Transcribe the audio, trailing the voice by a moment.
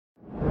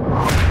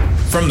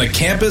from the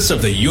campus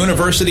of the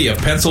University of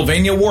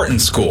Pennsylvania Wharton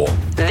School.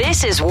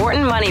 This is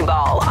Wharton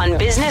Moneyball on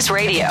Business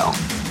Radio.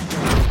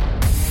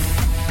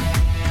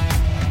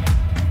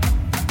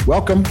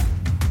 Welcome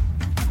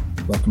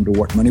to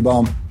Wharton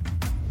Moneyball.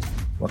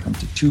 Welcome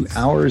to 2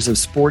 hours of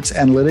sports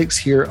analytics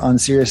here on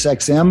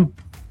SiriusXM.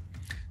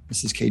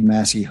 This is Cade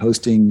Massey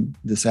hosting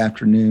this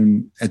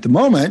afternoon at the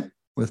moment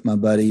with my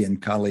buddy and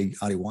colleague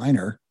Adi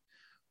Weiner.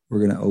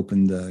 We're going to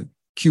open the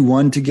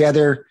Q1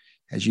 together.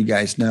 As you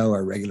guys know,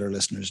 our regular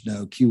listeners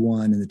know,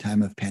 Q1 in the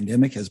time of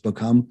pandemic has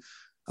become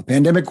a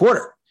pandemic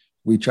quarter.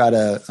 We try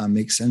to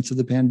make sense of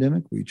the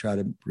pandemic. We try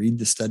to read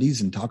the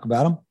studies and talk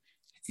about them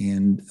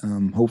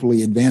and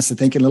hopefully advance the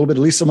thinking a little bit,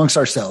 at least amongst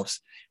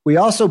ourselves. We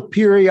also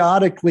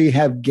periodically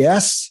have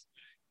guests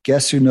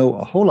who know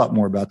a whole lot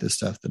more about this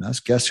stuff than us,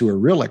 guests who are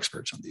real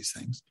experts on these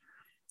things.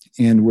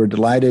 And we're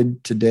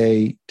delighted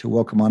today to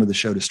welcome onto the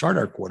show to start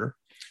our quarter.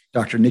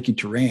 Dr. Nikki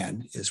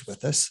Teran is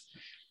with us.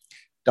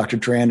 Dr.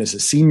 Teran is a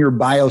senior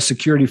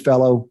biosecurity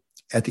fellow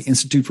at the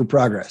Institute for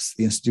Progress.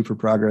 The Institute for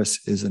Progress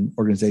is an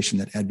organization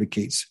that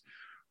advocates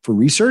for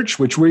research,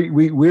 which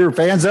we're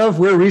fans of.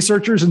 We're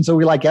researchers, and so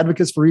we like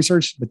advocates for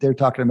research, but they're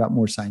talking about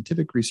more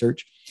scientific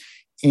research.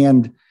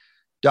 And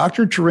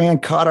Dr.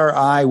 Teran caught our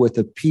eye with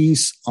a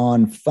piece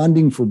on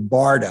funding for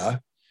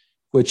BARDA,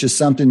 which is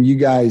something you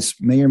guys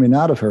may or may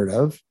not have heard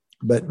of,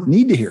 but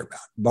need to hear about.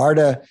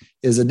 BARDA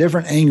is a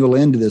different angle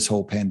into this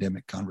whole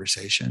pandemic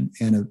conversation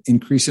and an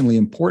increasingly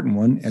important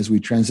one as we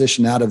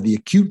transition out of the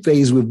acute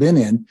phase we've been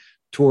in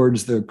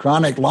towards the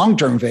chronic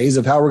long-term phase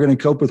of how we're going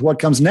to cope with what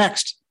comes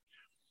next.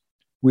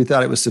 We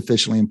thought it was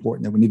sufficiently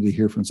important that we needed to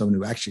hear from someone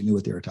who actually knew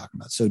what they were talking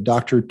about. So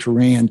Dr.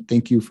 Teran,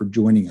 thank you for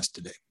joining us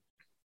today.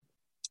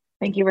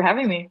 Thank you for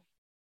having me.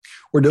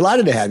 We're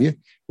delighted to have you.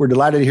 We're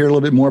delighted to hear a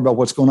little bit more about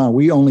what's going on.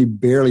 We only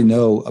barely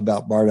know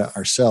about BARDA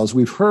ourselves.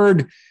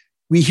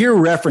 We hear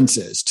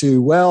references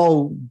to,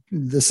 well,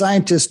 the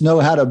scientists know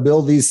how to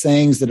build these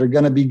things that are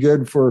going to be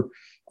good for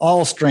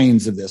all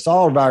strains of this,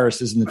 all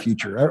viruses in the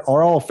future,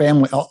 or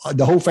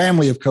the whole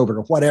family of COVID,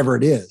 or whatever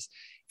it is.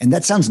 And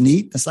that sounds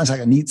neat. That sounds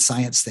like a neat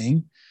science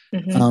thing.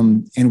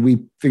 Mm-hmm. And we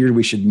figured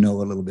we should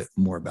know a little bit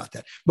more about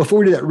that. Before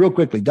we do that, real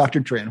quickly,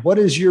 Dr. Teran, what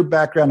is your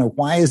background and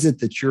why is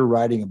it that you're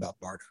writing about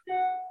BARDA?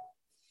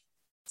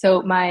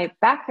 So my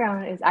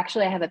background is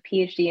actually I have a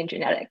PhD in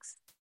genetics,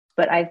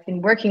 but I've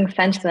been working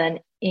since then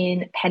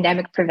in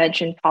pandemic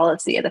prevention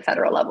policy at the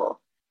federal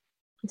level.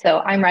 So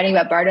I'm writing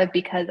about BARDA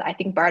because I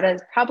think BARDA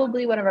is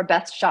probably one of our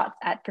best shots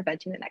at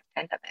preventing the next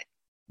pandemic.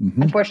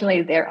 Mm-hmm.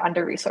 Unfortunately, they're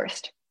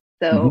under-resourced.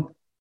 So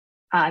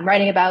I'm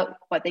writing about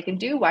what they can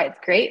do, why it's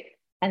great,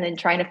 and then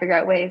trying to figure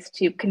out ways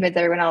to convince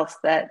everyone else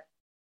that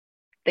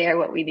they are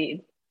what we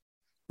need.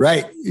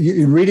 Right.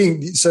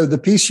 So the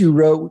piece you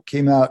wrote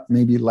came out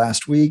maybe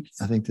last week.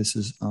 I think this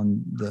is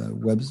on the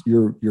web,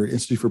 your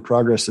Institute for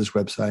Progress's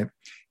website.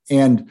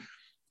 And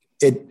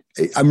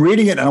I'm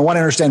reading it and I want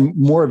to understand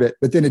more of it,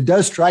 but then it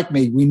does strike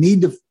me, we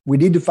need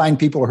to find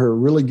people who are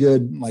really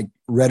good, like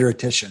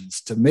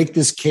rhetoricians, to make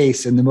this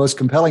case in the most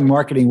compelling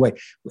marketing way.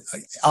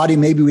 Adi,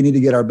 maybe we need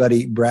to get our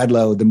buddy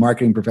Bradlow, the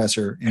marketing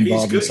professor,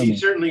 involved. He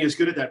certainly is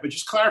good at that. But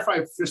just clarify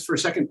just for a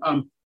second.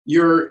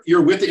 You're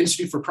with the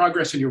Institute for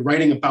Progress and you're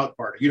writing about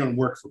BARDA. You don't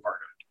work for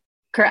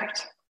BARDA.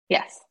 Correct.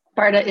 Yes.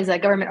 BARDA is a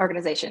government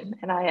organization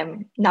and I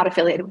am not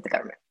affiliated with the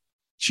government.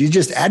 She's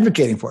just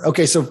advocating for it.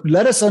 Okay, so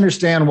let us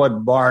understand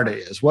what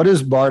BARDA is. What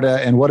is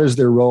BARDA and what is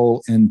their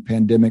role in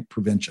pandemic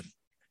prevention?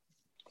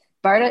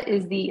 BARDA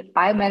is the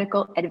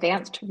Biomedical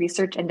Advanced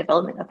Research and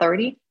Development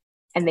Authority,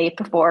 and they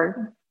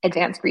perform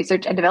advanced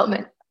research and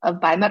development of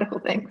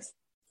biomedical things.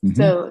 Mm-hmm.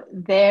 So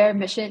their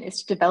mission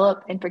is to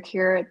develop and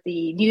procure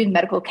the needed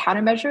medical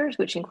countermeasures,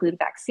 which include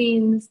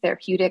vaccines,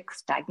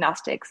 therapeutics,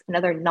 diagnostics, and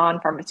other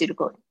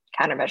non-pharmaceutical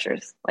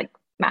countermeasures like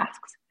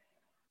masks,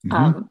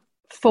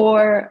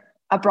 for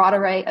a broad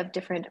array of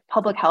different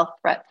public health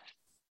threats,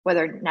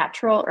 whether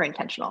natural or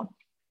intentional.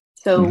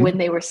 So when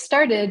they were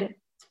started,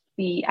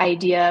 the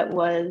idea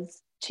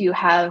was to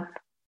have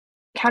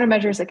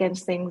countermeasures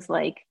against things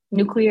like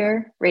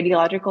nuclear,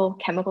 radiological,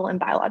 chemical,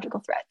 and biological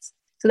threats.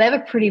 So they have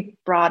a pretty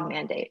broad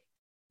mandate.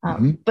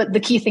 But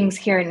the key things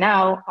here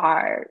now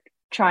are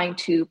trying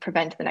to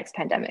prevent the next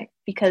pandemic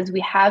because we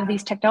have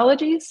these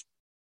technologies,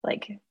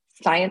 like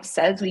science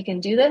says we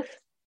can do this,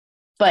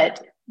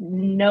 but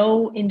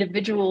no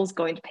individual is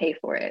going to pay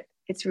for it.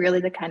 It's really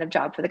the kind of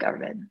job for the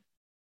government.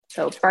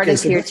 So BARDA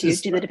is here to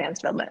do the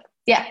advanced development.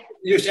 Yeah.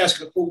 You just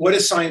ask, what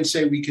does science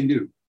say we can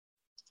do?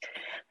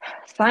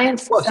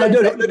 Science. Well,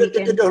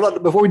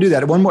 before we do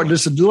that, one more,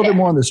 just a little bit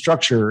more on the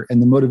structure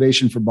and the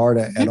motivation for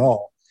BARDA at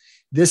all.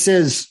 This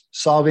is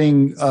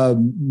solving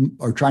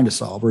or trying to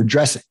solve or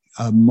addressing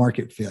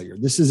market failure.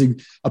 This is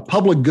a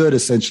public good,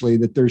 essentially,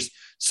 that there's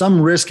some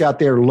risk out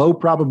there, low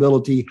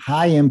probability,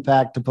 high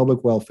impact to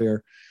public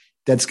welfare,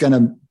 that's going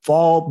to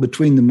fall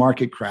between the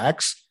market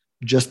cracks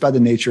just by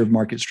the nature of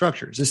market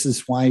structures. This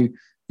is why,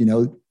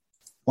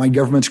 why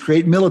governments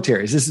create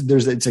militaries.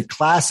 It's a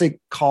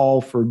classic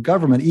call for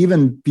government,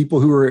 even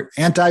people who are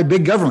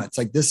anti-big governments.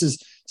 Like, this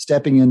is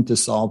stepping in to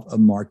solve a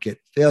market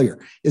failure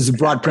is a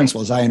broad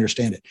principle, as I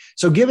understand it.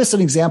 So give us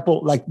an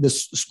example, like the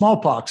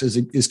smallpox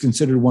is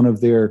considered one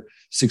of their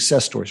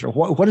success stories. Or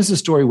what is the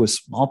story with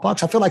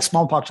smallpox? I feel like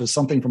smallpox was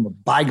something from a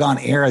bygone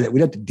era that we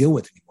don't have to deal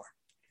with anymore.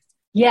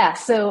 Yeah.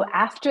 So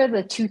after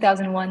the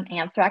 2001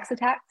 anthrax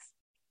attacks,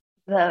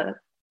 the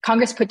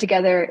Congress put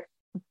together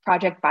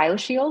Project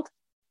BioShield,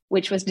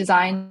 which was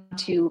designed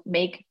to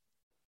make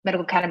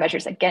medical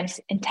countermeasures against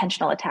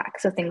intentional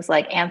attacks. So things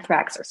like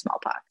anthrax or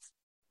smallpox.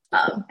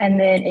 And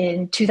then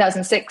in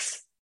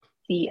 2006,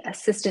 the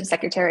Assistant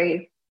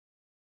Secretary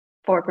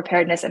for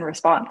Preparedness and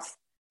Response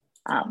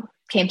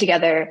came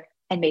together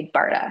and made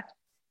BARDA,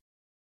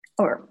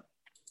 or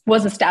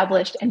was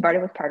established, and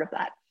BARDA was part of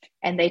that.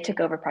 And they took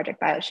over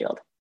Project BioShield.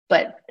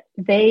 But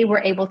they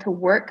were able to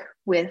work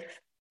with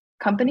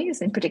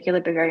companies, in particular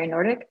Bavarian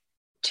Nordic,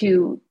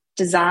 to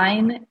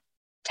design,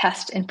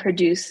 test, and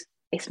produce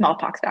a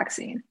smallpox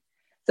vaccine.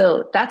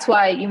 So that's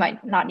why you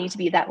might not need to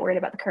be that worried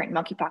about the current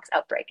monkeypox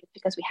outbreak. It's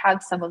because we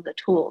have some of the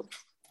tools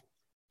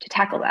to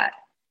tackle that.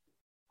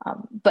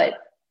 But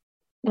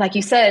like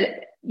you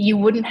said, you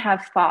wouldn't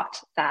have thought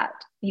that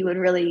you would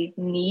really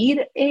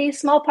need a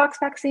smallpox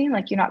vaccine,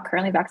 like you're not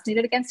currently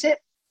vaccinated against it,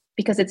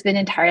 because it's been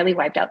entirely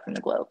wiped out from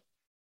the globe,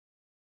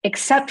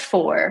 except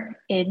for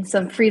in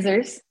some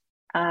freezers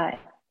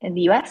in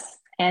the US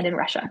and in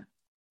Russia.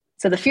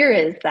 So the fear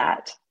is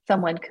that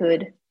someone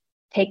could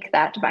take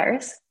that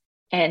virus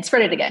and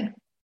spread it again.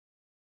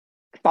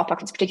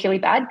 Smallpox is particularly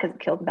bad because it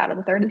kills about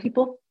a third of the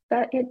people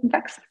that it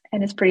infects,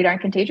 and it's pretty darn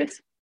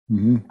contagious.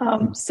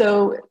 Mm-hmm.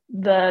 So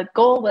the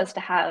goal was to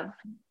have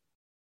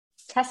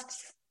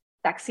tests,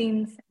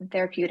 vaccines, and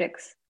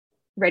therapeutics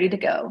ready to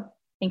go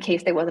in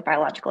case there was a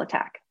biological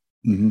attack.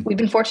 Mm-hmm. We've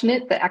been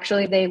fortunate that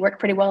actually they work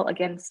pretty well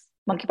against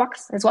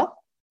monkeypox as well.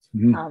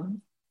 Mm-hmm.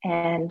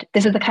 And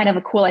this is the kind of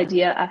a cool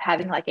idea of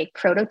having like a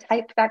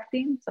prototype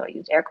vaccine. So I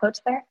use air quotes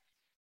there,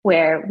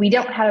 where we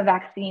don't have a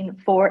vaccine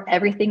for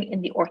everything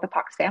in the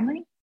orthopox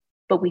family,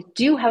 but we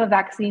do have a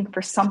vaccine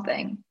for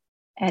something,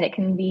 and it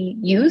can be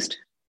used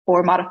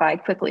or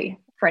modified quickly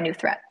for a new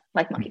threat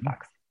like monkeypox.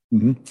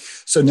 Mm-hmm.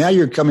 So now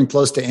you're coming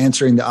close to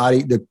answering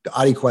the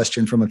Adi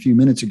question from a few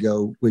minutes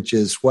ago, which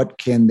is what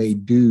can they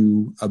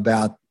do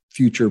about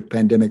future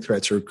pandemic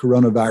threats or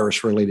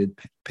coronavirus-related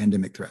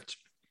pandemic threats?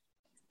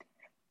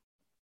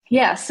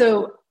 Yeah,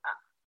 so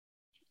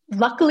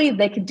luckily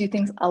they could do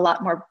things a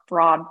lot more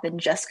broad than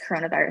just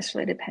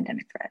coronavirus-related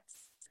pandemic threats.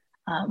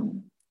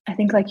 I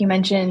think, like you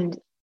mentioned,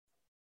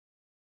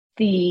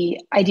 the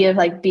idea of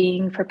like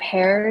being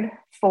prepared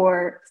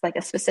for like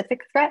a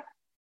specific threat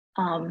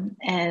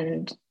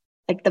and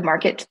like the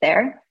market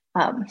there.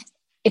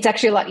 It's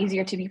actually a lot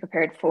easier to be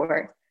prepared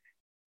for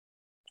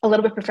a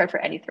little bit prepared for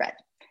any threat.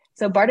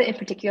 So BARDA in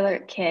particular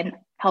can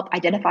help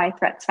identify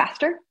threats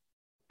faster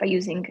by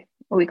using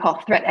what we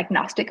call threat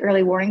agnostic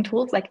early warning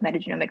tools like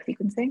metagenomic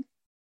sequencing.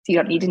 So you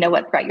don't need to know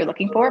what threat you're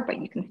looking for,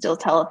 but you can still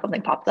tell if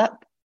something pops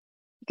up.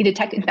 You can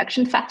detect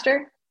infections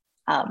faster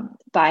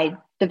by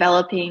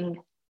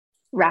developing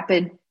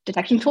rapid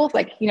detection tools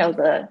like,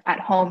 the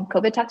at-home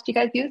COVID test you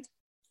guys use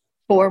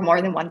for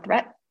more than one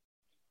threat,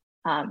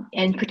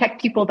 and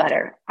protect people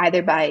better,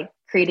 either by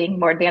creating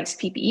more advanced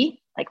PPE,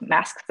 like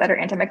masks that are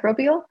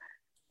antimicrobial,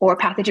 or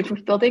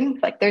pathogen-proof buildings.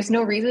 Like there's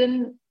no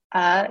reason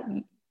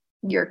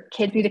your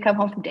kids need to come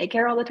home from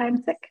daycare all the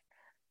time sick.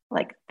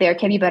 Like there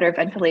can be better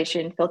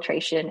ventilation,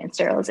 filtration, and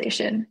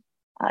sterilization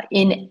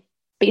in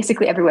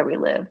basically everywhere we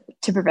live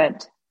to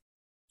prevent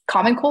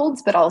common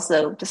colds, but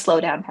also to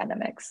slow down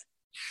pandemics.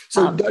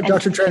 So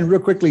Dr. Teran, real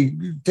quickly,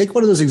 take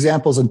one of those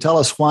examples and tell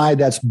us why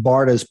that's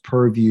BARDA's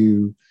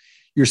purview.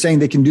 You're saying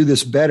they can do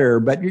this better,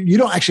 but you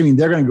don't actually mean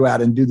they're going to go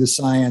out and do the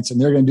science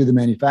and they're going to do the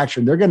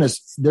manufacturing. They're going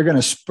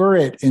to spur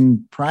it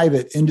in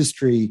private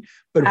industry.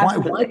 But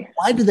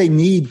why do they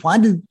need? Why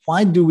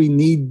do we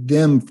need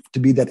them to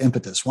be that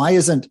impetus? Why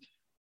isn't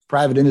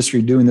private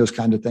industry doing those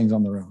kind of things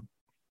on their own?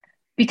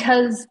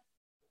 Because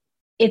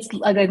it's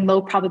like a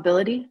low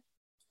probability.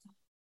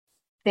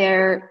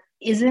 There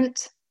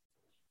isn't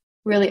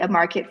really a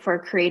market for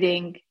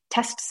creating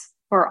tests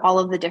for all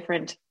of the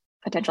different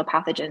potential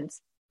pathogens,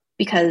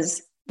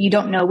 because you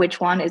don't know which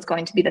one is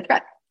going to be the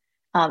threat.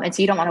 And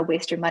so you don't want to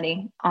waste your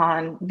money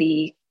on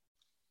the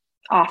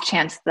off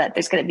chance that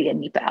there's going to be a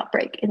Nipah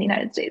outbreak in the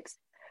United States.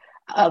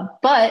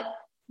 But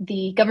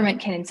the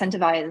government can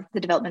incentivize the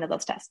development of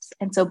those tests.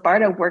 And so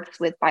BARDA works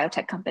with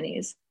biotech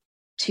companies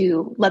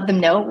to let them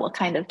know what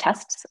kind of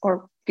tests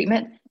or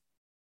treatment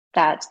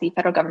that the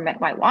federal government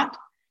might want,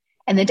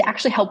 and then to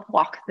actually help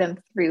walk them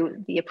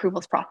through the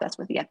approvals process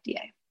with the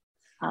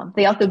FDA.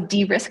 They also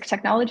de-risk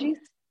technologies.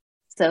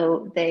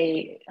 So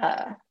they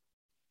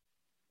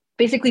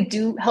basically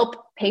do help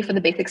pay for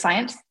the basic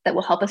science that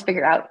will help us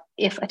figure out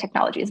if a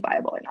technology is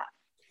viable or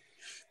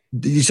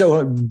not.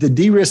 So the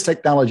de-risk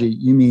technology,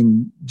 you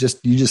mean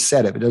you just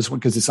said it, but just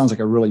because it sounds like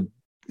a really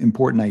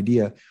important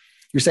idea.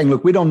 You're saying,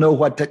 look, we don't know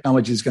what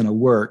technology is going to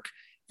work.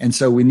 And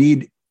so we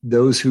need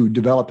those who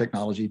develop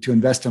technology to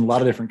invest in a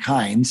lot of different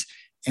kinds.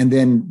 And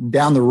then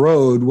down the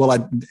road,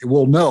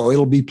 we'll know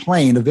it'll be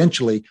plain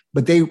eventually,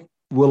 but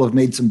will have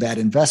made some bad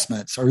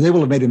investments, or they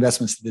will have made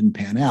investments that didn't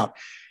pan out.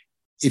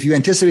 If you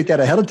anticipate that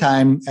ahead of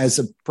time as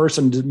a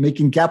person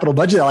making capital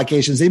budget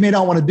allocations, they may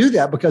not want to do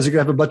that because they're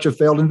going to have a bunch of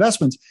failed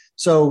investments.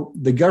 So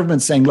the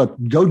government's saying, look,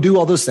 go do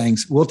all those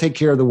things. We'll take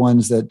care of the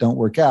ones that don't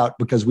work out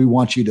because we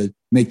want you to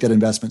make that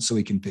investment so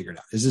we can figure it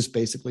out. Is this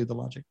basically the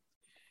logic?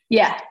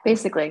 Yeah,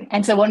 basically.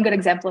 And so one good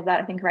example of that,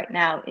 I think right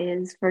now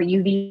is for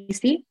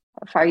UVC,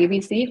 far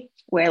UVC,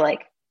 where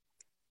like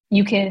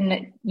you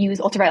can use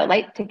ultraviolet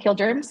light to kill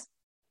germs.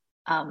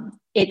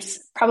 It's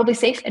probably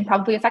safe and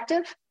probably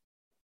effective.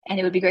 And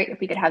it would be great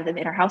if we could have them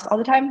in our house all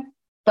the time,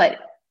 but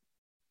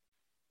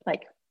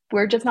like,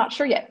 we're just not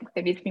sure yet.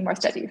 There needs to be more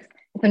studies.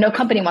 So no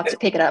company wants to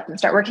pick it up and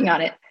start working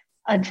on it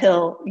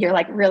until you're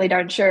like really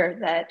darn sure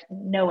that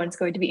no one's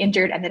going to be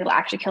injured and that it'll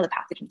actually kill the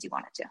pathogens you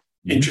want it to.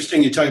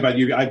 Interesting. You talk about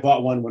UV. I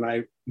bought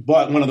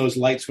one of those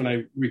lights when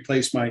I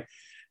replaced my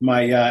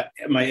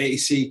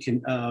AC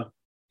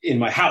in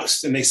my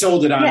house, and they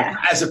sold it on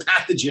as a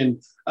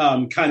pathogen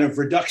kind of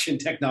reduction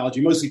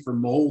technology, mostly for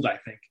mold, I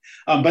think.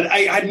 But I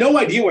had no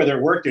idea whether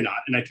it worked or not.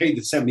 And I paid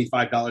the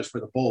 $75 for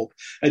the bulb,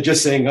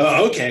 just saying,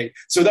 oh, okay.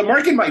 So the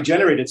market might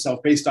generate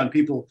itself based on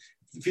people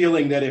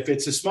feeling that if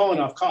it's a small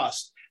enough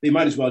cost, they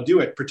might as well do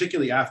it,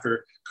 particularly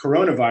after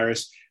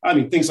coronavirus. I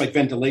mean, things like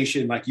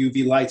ventilation, like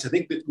UV lights. I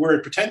think that we're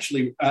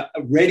potentially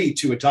ready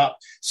to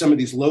adopt some of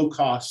these low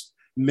cost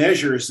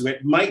measures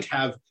that might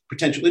have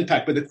potential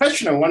impact. But the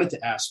question I wanted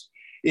to ask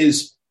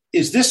is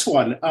this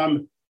one.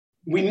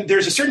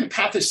 There's a certain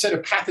set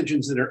of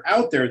pathogens that are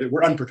out there that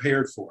we're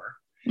unprepared for.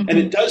 Mm-hmm. And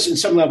it does, in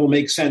some level,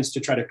 make sense to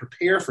try to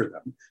prepare for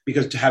them,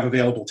 because to have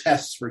available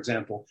tests, for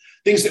example,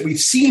 things that we've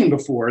seen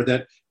before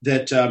that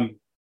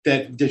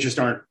just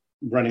aren't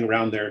running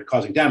around there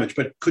causing damage,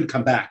 but could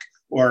come back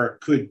or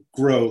could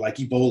grow, like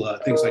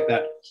Ebola, things like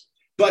that.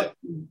 But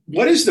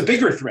what is the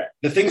bigger threat?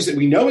 The things that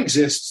we know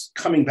exist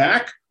coming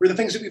back, or the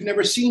things that we've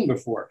never seen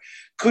before?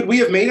 Could we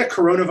have made a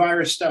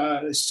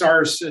coronavirus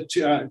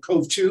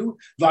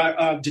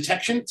SARS-CoV-2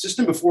 detection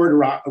system before it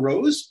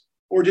arose,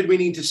 or did we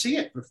need to see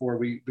it before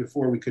we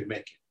could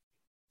make it?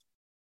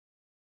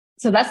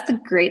 So that's the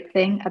great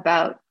thing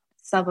about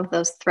some of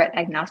those threat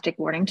agnostic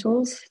warning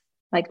tools,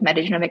 like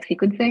metagenomic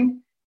sequencing.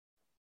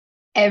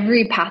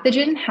 Every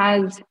pathogen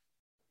has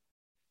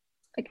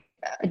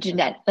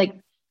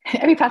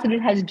every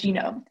pathogen has a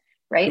genome,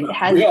 right? It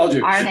has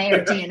RNA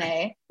or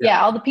DNA.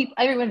 Yeah, all the people,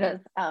 everyone does,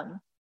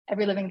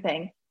 every living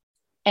thing.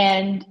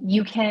 And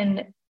you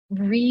can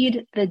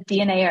read the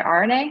DNA or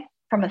RNA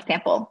from a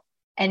sample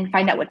and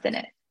find out what's in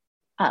it.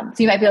 So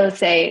you might be able to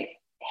say,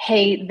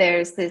 hey,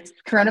 there's this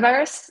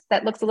coronavirus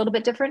that looks a little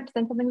bit different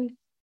than something we've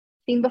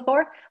seen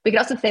before. We could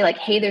also say like,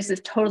 hey, there's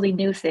this totally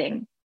new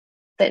thing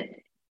that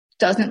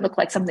doesn't look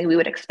like something we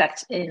would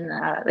expect in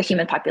the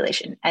human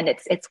population. And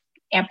it's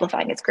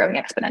amplifying, it's growing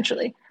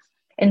exponentially.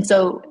 And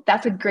so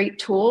that's a great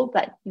tool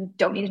that you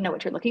don't need to know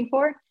what you're looking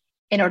for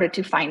in order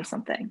to find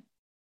something.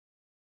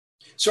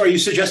 So are you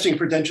suggesting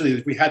potentially that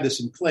if we had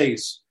this in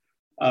place,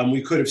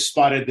 we could have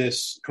spotted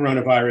this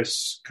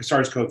coronavirus,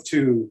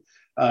 SARS-CoV-2,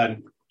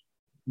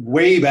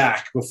 way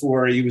back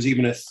before it was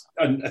even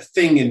a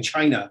thing in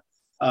China,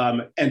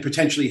 and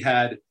potentially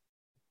had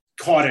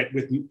caught it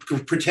with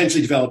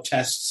potentially developed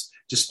tests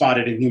to spot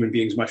it in human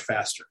beings much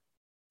faster?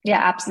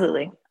 Yeah,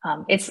 absolutely.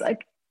 It's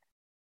like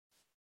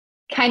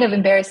kind of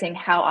embarrassing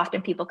how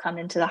often people come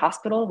into the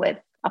hospital with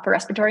upper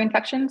respiratory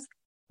infections,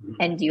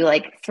 and you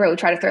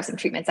try to throw some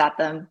treatments at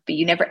them, but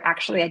you never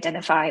actually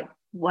identify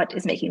what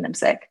is making them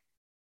sick.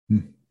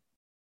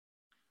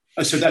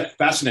 So that's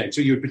fascinating.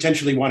 So you would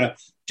potentially want to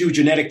do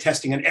genetic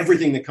testing on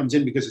everything that comes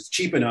in because it's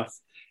cheap enough.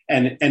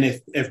 And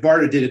if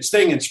BARDA did its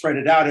thing and spread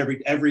it out,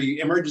 every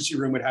emergency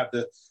room would have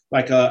a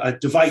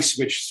device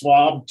which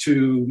swabbed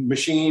to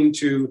machine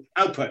to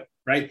output,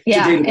 right?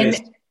 Yeah, and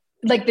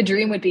the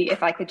dream would be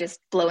if I could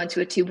just blow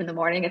into a tube in the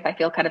morning if I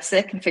feel kind of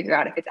sick and figure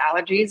out if it's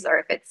allergies or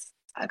if it's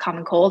a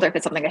common cold or if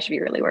it's something I should be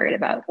really worried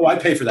about. Oh,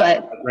 I'd pay for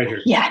that right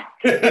here. Yeah.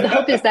 The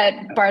hope is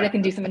that BARDA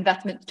can do some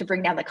investments to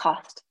bring down the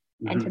cost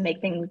and to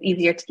make things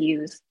easier to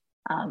use.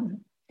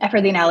 I've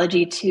heard the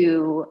analogy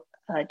to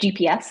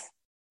GPS,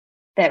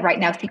 that right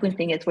now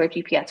sequencing is where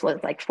GPS was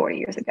 40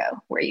 years ago,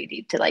 where you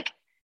need to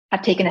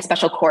have taken a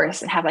special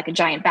course and have a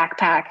giant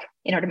backpack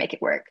in order to make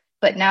it work.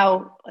 But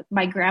now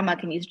my grandma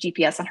can use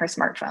GPS on her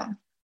smartphone.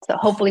 So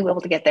hopefully we'll be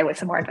able to get there with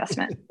some more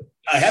investment.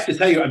 I have to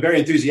tell you, I'm very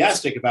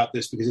enthusiastic about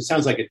this because it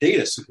sounds like a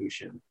data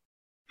solution.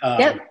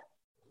 Yep.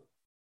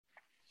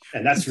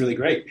 And that's really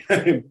great.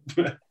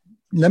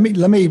 Let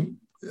me.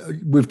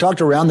 We've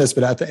talked around this,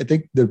 but I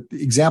think the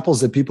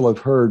examples that people have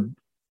heard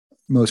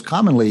most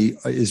commonly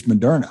is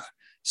Moderna.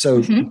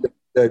 So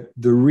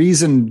the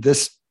reason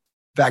this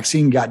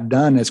vaccine got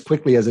done as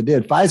quickly as it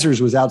did,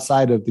 Pfizer's was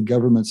outside of the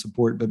government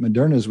support, but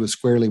Moderna's was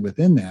squarely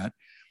within that.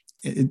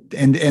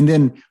 And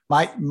then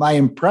my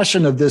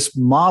impression of this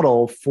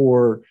model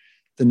for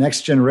the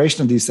next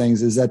generation of these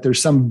things is that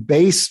there's some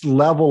base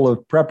level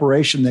of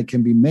preparation that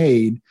can be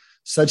made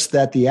such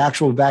that the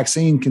actual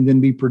vaccine can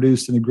then be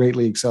produced in a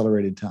greatly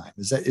accelerated time.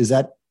 Is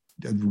that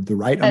the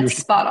right understanding? That's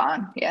spot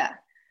on. Yeah.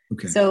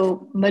 Okay.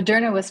 So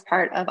Moderna was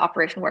part of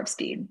Operation Warp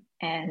Speed,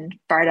 and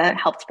BARDA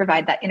helped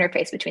provide that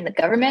interface between the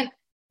government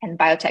and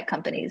biotech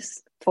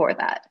companies for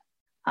that.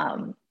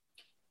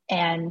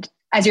 And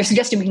as you're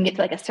suggesting, we can get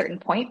to like a certain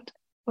point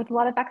with a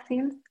lot of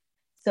vaccines.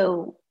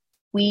 So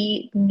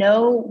we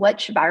know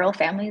which viral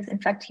families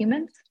infect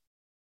humans.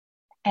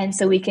 And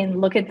so we can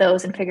look at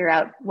those and figure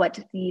out what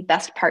the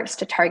best parts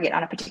to target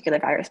on a particular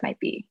virus might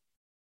be.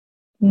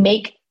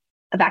 Make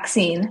a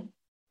vaccine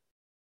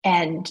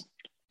and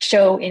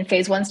show in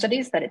phase 1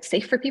 studies that it's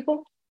safe for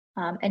people,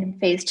 and in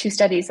phase 2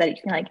 studies that you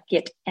can like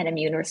get an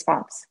immune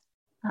response.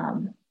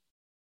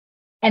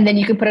 And then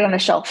you can put it on a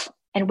shelf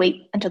and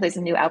wait until there's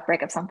a new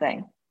outbreak of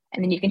something.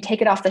 And then you can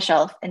take it off the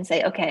shelf and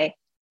say, okay,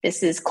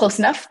 this is close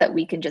enough that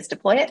we can just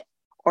deploy it,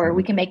 or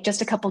we can make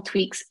just a couple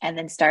tweaks and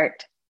then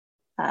start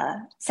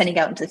sending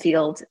out into the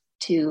field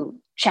to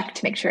check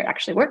to make sure it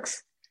actually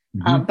works,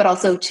 but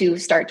also to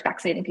start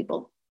vaccinating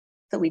people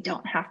so we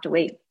don't have to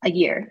wait a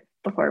year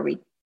before we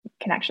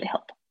can actually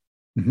help.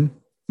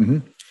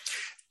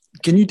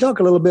 Can you talk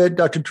a little bit,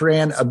 Dr.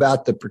 Teran,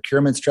 about the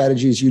procurement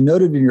strategies? You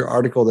noted in your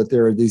article that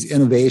there are these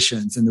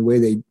innovations in the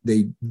way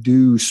they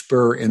do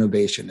spur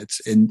innovation.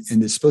 And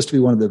it's supposed to be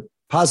one of the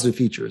positive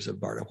features of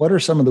BARDA. What are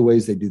some of the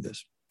ways they do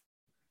this?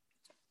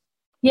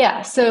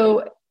 Yeah,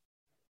 so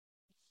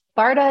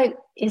BARDA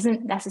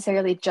isn't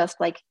necessarily just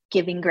like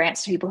giving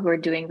grants to people who are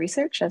doing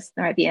research, as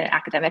there might be an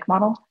academic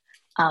model,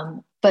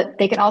 but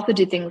they can also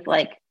do things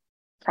like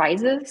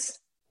prizes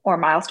or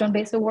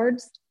milestone-based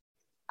awards,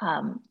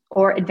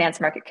 or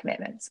advanced market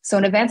commitments. So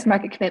an advanced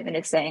market commitment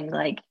is saying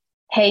like,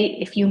 hey,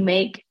 if you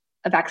make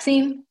a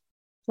vaccine,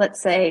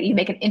 let's say you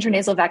make an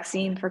intranasal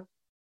vaccine for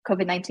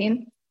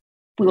COVID-19,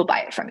 we will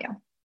buy it from you.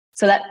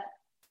 So that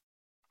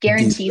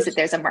guarantees that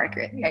there's a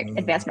market, right?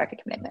 Advanced market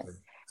commitment.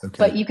 Okay.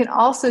 But you can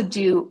also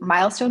do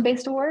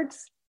milestone-based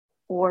awards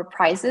or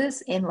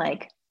prizes in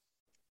like,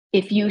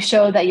 if you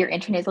show that your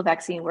intranasal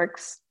vaccine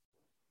works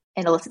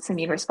and elicits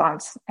immune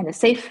response and is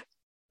safe,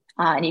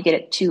 and you get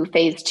it to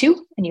phase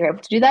 2 and you're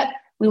able to do that,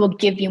 we will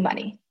give you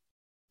money.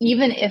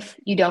 Even if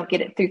you don't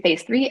get it through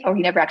phase 3 or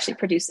you never actually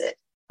produce it.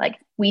 Like,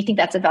 we think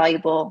that's a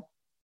valuable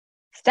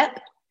step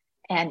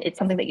and it's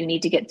something that you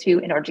need to get to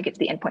in order to get to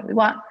the endpoint we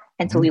want.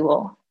 And so we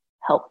will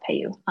help pay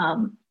you.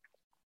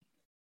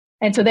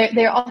 And so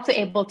they're also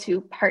able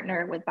to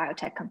partner with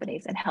biotech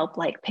companies and help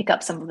like pick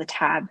up some of the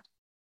tab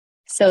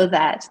so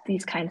that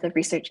these kinds of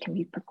research can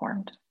be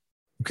performed.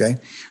 Okay.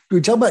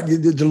 We talk about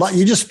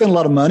you just spent a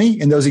lot of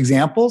money in those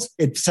examples.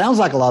 It sounds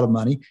like a lot of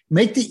money.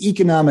 Make the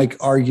economic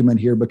argument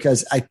here,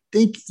 because I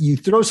think you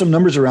throw some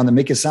numbers around that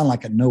make it sound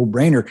like a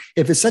no-brainer.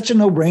 If it's such a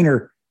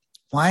no-brainer,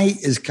 why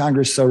is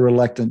Congress so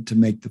reluctant to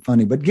make the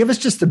funding? But give us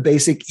just the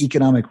basic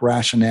economic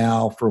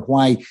rationale for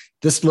why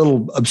this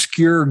little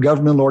obscure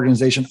governmental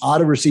organization ought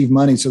to receive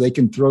money so they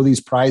can throw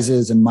these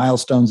prizes and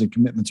milestones and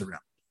commitments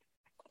around.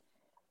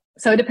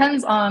 So it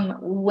depends on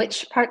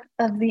which part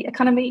of the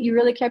economy you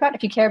really care about.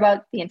 If you care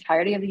about the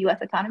entirety of the U.S.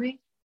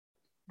 economy,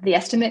 the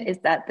estimate is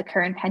that the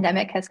current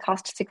pandemic has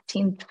cost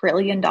 $16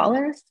 trillion.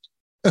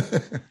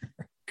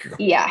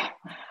 Yeah.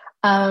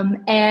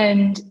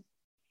 And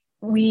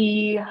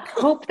we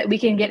hope that we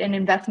can get an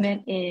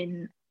investment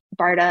in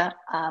BARDA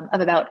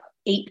of about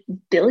 $8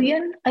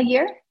 billion a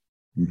year.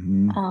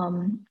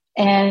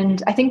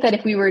 And I think that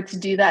if we were to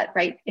do that,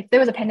 right, if there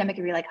was a pandemic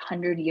every like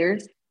 100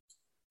 years,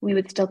 we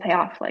would still pay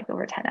off like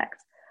over 10x.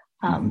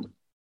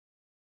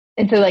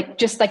 And so like,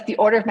 just like the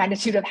order of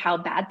magnitude of how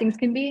bad things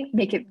can be,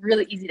 make it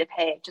really easy to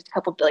pay just a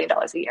couple $1 billion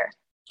a year.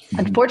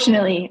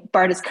 Unfortunately,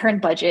 BARDA's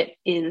current budget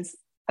is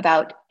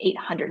about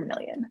 $800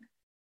 million.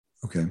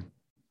 Okay.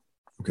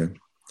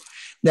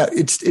 Now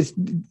it's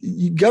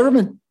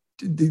government.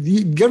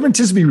 The government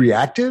tends to be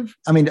reactive.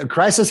 I mean, a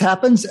crisis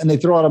happens and they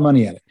throw a lot of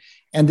money at it,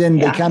 and then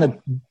they kind of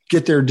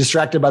get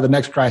distracted by the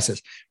next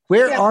crisis.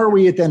 Where are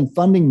we at that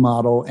funding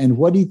model, and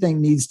what do you think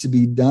needs to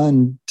be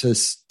done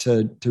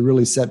to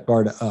really set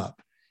BARDA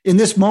up in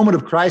this moment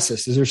of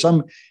crisis? Is there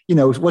some,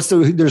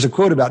 there's a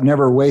quote about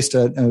never waste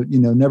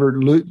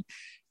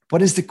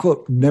what is the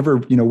quote? Never,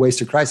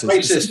 waste a crisis.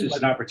 Crisis is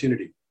an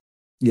opportunity.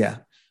 Yeah,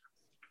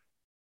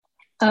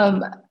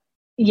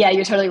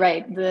 you're totally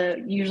right.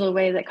 The usual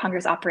way that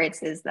Congress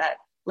operates is that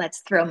let's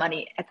throw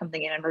money at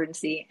something in an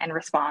emergency and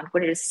respond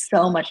when it is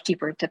so much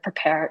cheaper to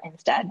prepare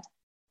instead.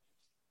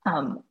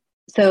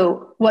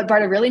 So what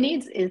BARDA really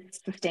needs is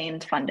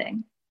sustained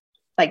funding.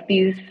 Like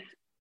these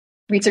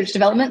research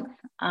developments,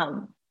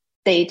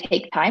 they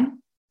take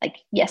time. Like,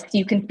 yes,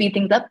 you can speed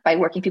things up by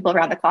working people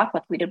around the clock,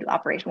 like we did with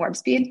Operation Warp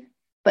Speed,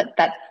 but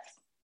that's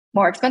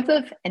more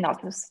expensive and not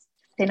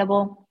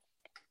sustainable.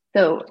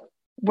 So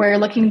we're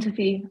looking to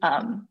see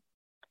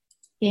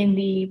in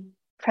the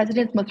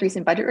president's most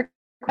recent budget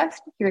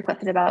request, he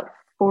requested about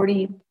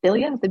 $40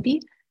 billion with a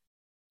B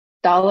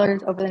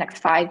dollars over the next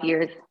 5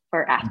 years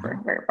for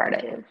ASPR, where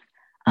BARDA is.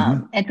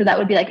 And so that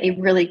would be like a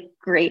really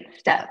great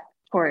step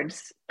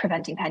towards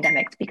preventing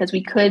pandemics, because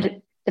we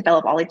could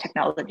develop all these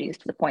technologies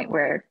to the point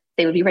where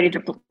they would be ready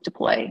to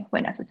deploy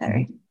when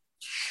necessary.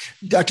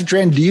 Dr.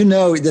 Teran, do you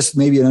know, this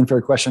may be an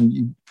unfair question,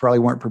 you probably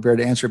weren't prepared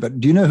to answer, but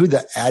do you know who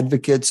the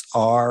advocates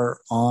are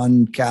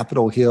on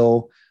Capitol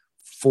Hill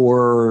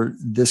for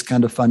this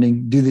kind of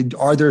funding?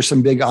 Are there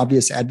some big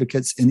obvious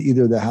advocates in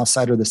either the House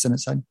side or the Senate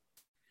side?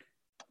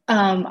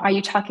 Are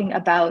you talking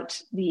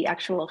about the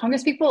actual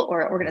Congress people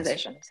or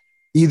organizations?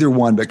 Either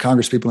one, but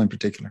Congress people in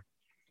particular.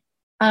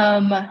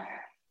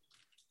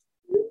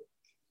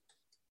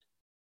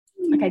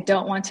 I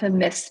don't want to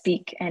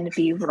misspeak and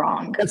be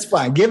wrong. That's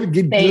fine. Give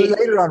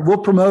later on. We'll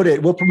promote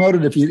it. We'll promote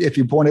it if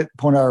you point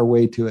our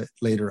way to it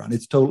later on.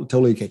 It's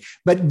totally okay.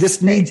 But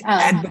this needs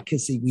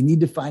advocacy. We need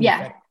to find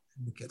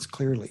advocates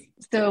clearly.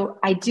 So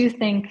I do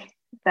think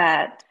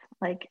that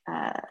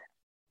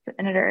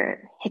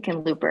Senator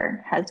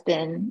Hickenlooper has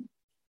been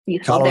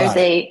useful. Colorado.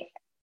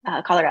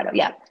 There's Colorado.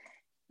 Yeah,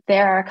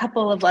 there are a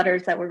couple of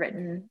letters that were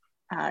written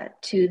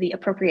to the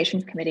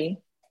Appropriations Committee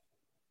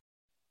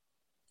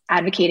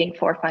advocating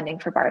for funding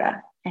for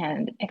BARDA.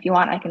 And if you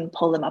want, I can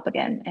pull them up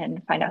again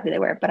and find out who they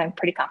were, but I'm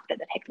pretty confident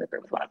that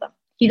Hickenlooper was one of them.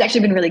 He's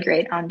actually been really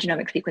great on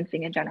genomic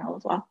sequencing in general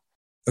as well.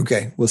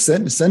 Okay. Well,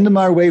 send them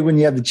our way when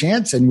you have the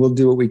chance, and we'll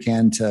do what we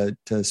can to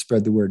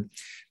spread the word.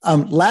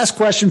 Last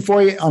question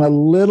for you on a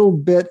little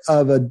bit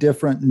of a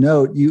different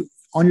note. You,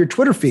 on your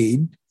Twitter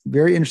feed,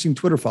 very interesting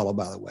Twitter follow,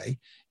 by the way,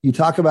 you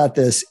talk about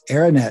this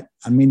ARNet.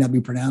 I may not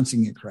be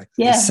pronouncing it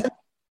correctly. Yeah.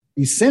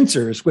 These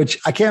sensors, which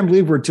I can't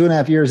believe we're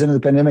 2.5 years into the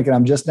pandemic, and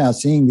I'm just now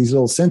seeing these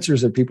little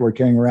sensors that people are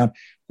carrying around,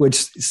 which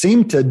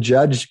seem to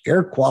judge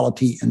air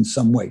quality in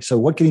some way. So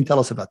what can you tell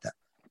us about that?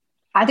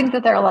 I think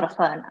that they're a lot of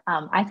fun.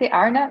 I say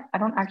ARNet. I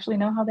don't actually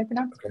know how they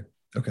pronounce it.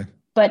 Okay.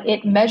 But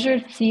it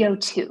measures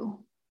CO2.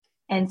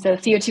 And so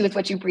CO2 is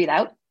what you breathe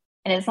out.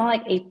 And it's not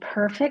like a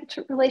perfect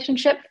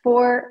relationship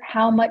for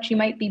how much you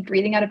might be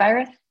breathing out a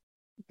virus,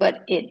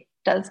 but it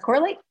does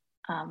correlate.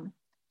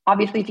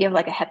 Obviously, if you have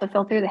like a HEPA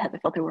filter, the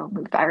HEPA filter will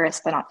remove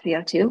virus, but not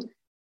CO2.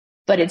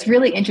 But it's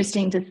really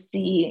interesting to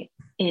see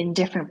in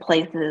different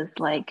places.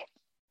 Like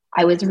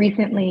I was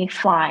recently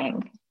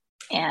flying,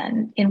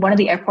 and in one of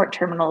the airport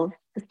terminals,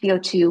 the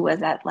CO2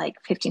 was at like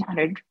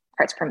 1,500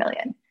 parts per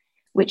million,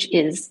 which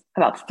is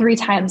about 3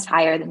 times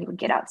higher than you would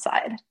get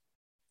outside.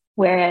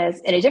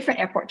 Whereas at a different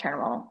airport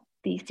terminal,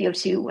 the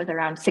CO2 was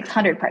around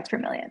 600 parts per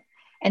million.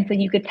 And so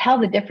you could tell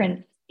the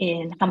difference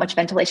in how much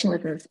ventilation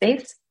was in the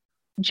space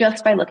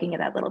just by looking at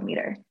that little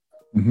meter.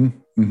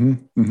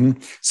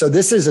 So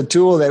this is a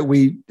tool that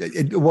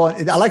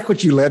I like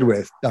what you led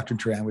with, Dr.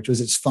 Teran, which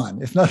was it's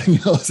fun. If nothing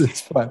else,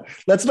 it's fun.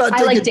 Let's not.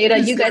 I like data.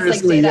 You guys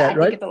like data. I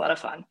think it's a lot of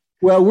fun.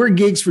 Well, we're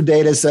geeks for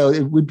data,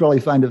 so we'd probably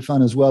find it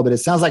fun as well. But it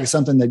sounds like it's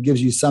something that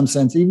gives you some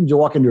sense. Even to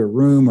walk into a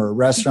room or a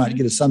restaurant, you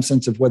get some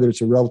sense of whether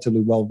it's a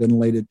relatively well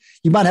ventilated.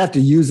 You might have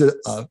to use it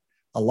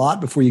a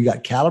lot before you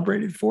got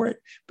calibrated for it,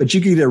 but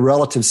you can get a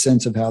relative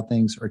sense of how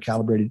things are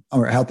calibrated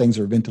or how things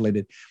are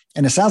ventilated.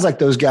 And it sounds like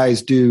those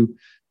guys do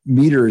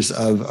meters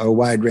of a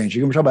wide range.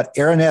 You're going to talk about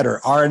ARNet, or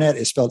ARNet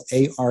is spelled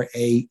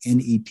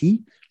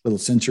ARANET, little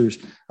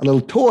sensors, a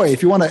little toy.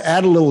 If you want to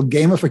add a little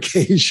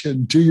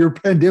gamification to your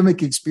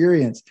pandemic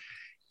experience,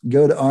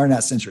 go to ARNet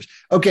sensors.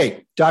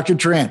 Okay, Dr.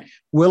 Teran,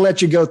 we'll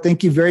let you go.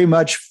 Thank you very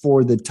much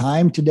for the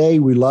time today.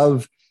 We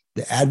love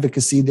the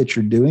advocacy that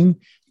you're doing,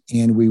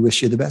 and we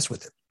wish you the best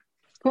with it.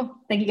 Cool.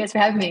 Thank you guys for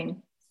having me.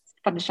 It's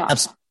fun to shop.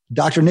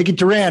 Dr. Nikki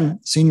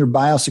Teran, Senior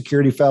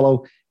Biosecurity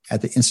Fellow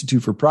at the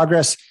Institute for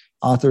Progress,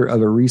 author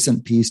of a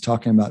recent piece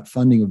talking about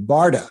funding of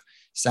BARDA.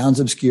 Sounds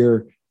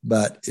obscure,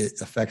 but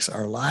it affects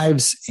our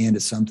lives, and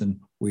it's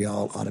something we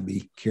all ought to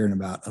be caring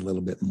about a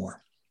little bit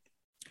more.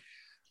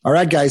 All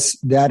right, guys,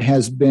 that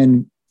has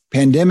been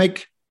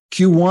Pandemic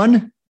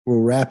Q1.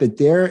 We'll wrap it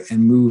there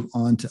and move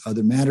on to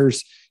other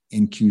matters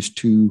in Qs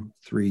 2,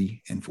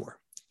 3, and 4.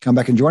 Come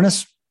back and join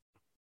us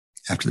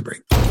after the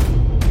break.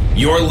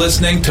 You're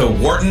listening to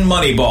Wharton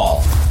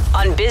Moneyball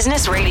on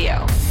Business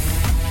Radio.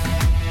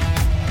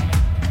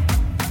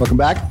 Welcome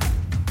back.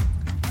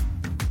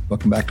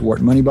 Welcome back to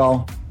Wharton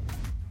Moneyball.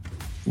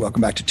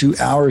 Welcome back to 2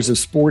 hours of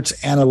sports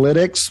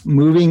analytics.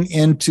 Moving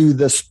into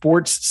the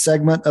sports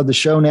segment of the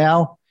show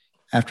now.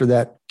 After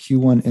that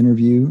Q1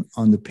 interview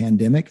on the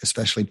pandemic,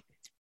 especially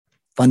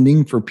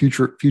funding for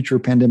future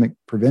pandemic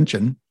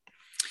prevention,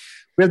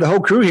 we have the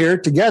whole crew here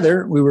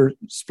together. We were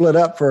split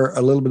up for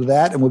a little bit of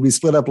that, and we'll be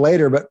split up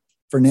later. But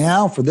for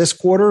now, for this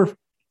quarter,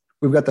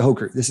 we've got the whole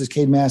crew. This is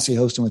Cade Massey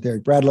hosting with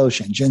Eric Bradlow,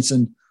 Shane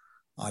Jensen,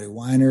 Audie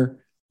Weiner,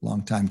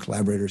 longtime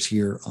collaborators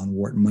here on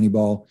Wharton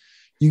Moneyball.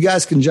 You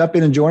guys can jump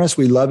in and join us.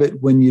 We love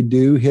it when you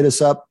do. Hit us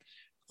up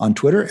on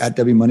Twitter.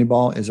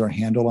 @WMoneyball is our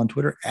handle on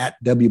Twitter,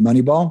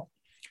 @WMoneyball.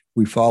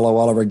 We follow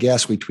all of our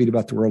guests. We tweet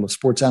about the world of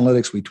sports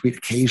analytics. We tweet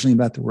occasionally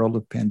about the world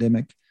of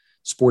pandemic,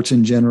 sports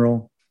in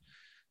general.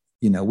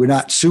 You know, we're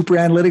not super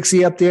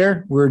analytics-y up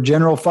there. We're a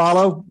general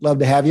follow. Love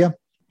to have you.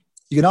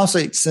 You can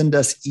also send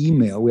us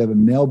email. We have a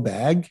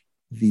mailbag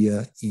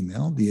via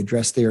email. The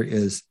address there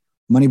is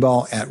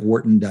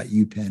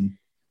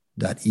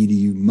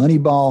moneyball@wharton.upenn.edu.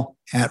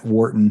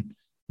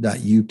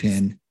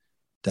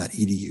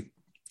 Moneyball@wharton.upenn.edu.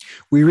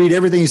 We read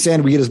everything you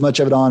send. We get as much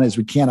of it on as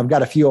we can. I've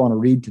got a few I want to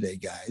read today,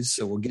 guys,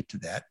 so we'll get to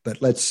that.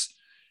 But let's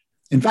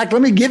In fact,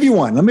 let me give you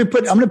one. I'm going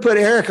to put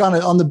Eric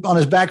on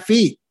his back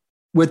feet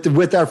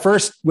with our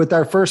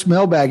first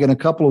mailbag in a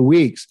couple of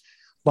weeks.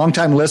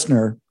 Longtime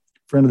listener,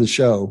 friend of the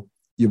show,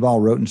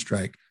 Yuval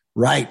Rotenstrike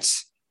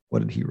writes. What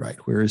did he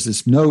write? Where is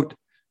this note?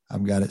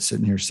 I've got it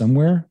sitting here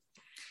somewhere.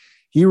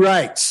 He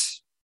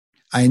writes,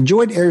 I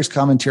enjoyed Eric's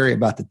commentary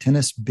about the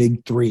tennis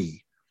big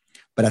three,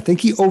 but I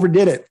think he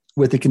overdid it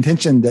with the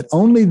contention that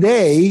only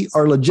they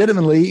are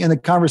legitimately in the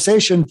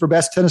conversation for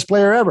best tennis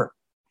player ever.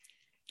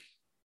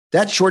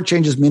 That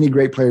shortchanges many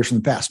great players from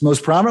the past.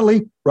 Most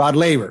prominently, Rod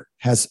Laver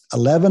has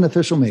 11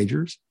 official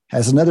majors,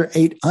 has another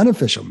 8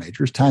 unofficial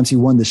majors, times he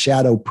won the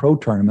Shadow Pro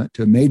Tournament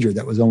to a major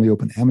that was only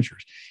open to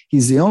amateurs.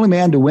 He's the only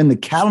man to win the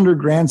calendar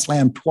Grand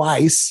Slam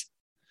twice.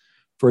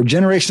 For a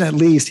generation at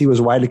least, he was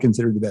widely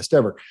considered the best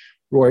ever.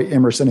 Roy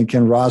Emerson and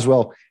Ken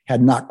Roswell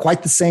had not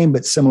quite the same,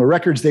 but similar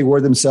records. They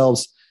were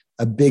themselves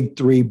a big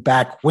three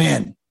back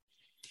when.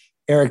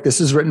 Eric,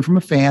 this is written from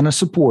a fan, a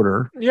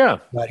supporter. Yeah.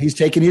 But he's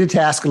taking you to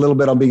task a little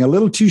bit on being a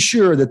little too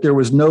sure that there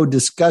was no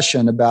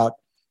discussion about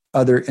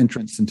other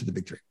entrants into the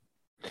big three.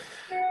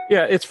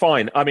 Yeah, it's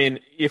fine. I mean,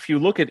 if you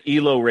look at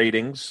ELO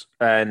ratings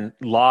and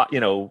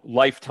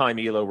lifetime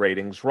ELO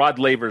ratings, Rod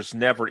Laver's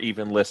never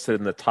even listed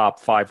in the top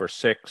 5 or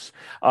 6.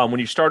 When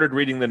you started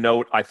reading the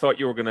note, I thought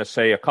you were going to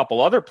say a couple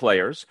other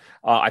players.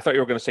 I thought you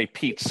were going to say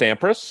Pete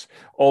Sampras,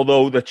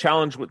 although the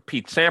challenge with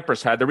Pete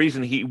Sampras the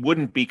reason he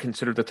wouldn't be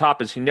considered the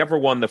top is he never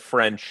won the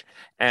French,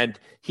 and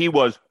he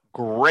was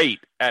great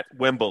at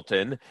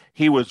Wimbledon.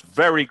 He was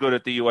very good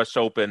at the U.S.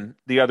 Open.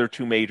 The other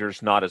 2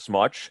 majors, not as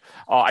much.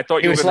 I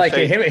thought he was like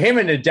him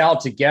and Nadal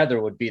together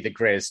would be the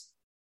greatest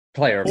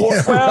player.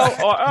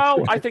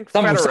 Well, I think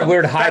some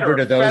weird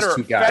hybrid of those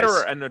two guys.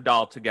 Federer and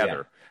Nadal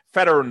together. Yeah.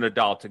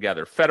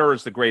 Federer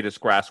is the greatest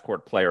grass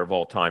court player of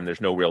all time.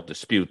 There's no real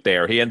dispute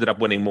there. He ended up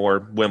winning more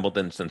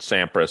Wimbledons than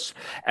Sampras.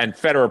 And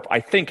Federer, I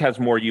think, has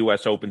more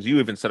U.S. Opens. You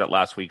even said it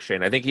last week,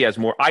 Shane. I think he has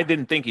more. I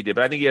didn't think he did,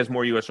 but I think he has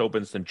more U.S.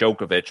 Opens than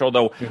Djokovic,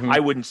 although I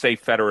wouldn't say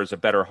Federer is a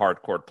better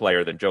hard court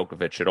player than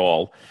Djokovic at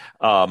all.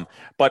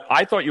 But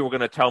I thought you were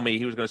going to tell me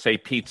he was going to say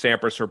Pete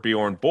Sampras or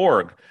Bjorn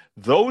Borg.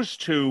 Those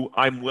 2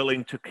 I'm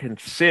willing to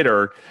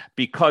consider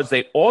because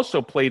they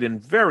also played in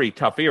very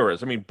tough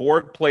eras. I mean,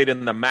 Borg played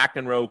in the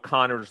McEnroe,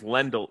 Connors,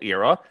 Lendl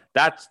era.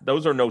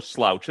 Those are no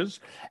slouches.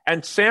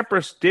 And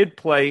Sampras did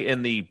play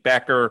in the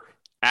Becker,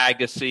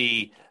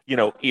 Agassi,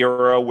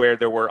 era where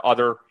there were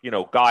other,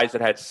 guys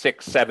that had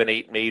 6, 7,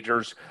 8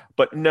 majors.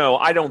 But no,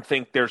 I don't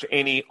think there's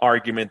any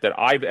argument that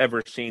I've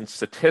ever seen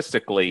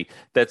statistically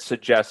that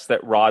suggests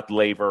that Rod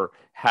Laver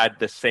had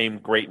the same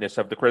greatness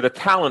of the career. The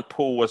talent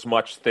pool was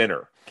much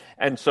thinner.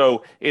 And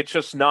so it's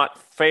just not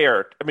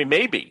fair. I mean,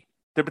 maybe,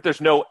 but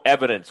there's no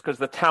evidence because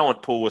the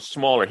talent pool was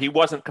smaller. He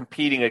wasn't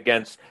competing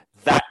against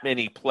that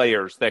many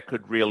players that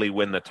could really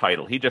win the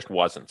title. He just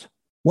wasn't.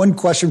 One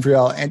question for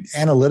y'all, and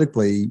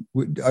analytically,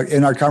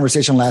 in our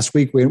conversation last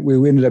week,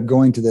 we ended up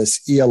going to this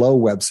ELO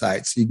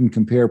website so you can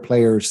compare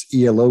players'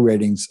 ELO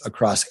ratings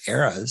across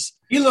eras.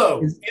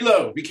 ELO,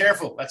 be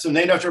careful. That's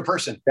named after a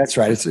person. That's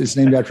right. It's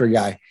named after a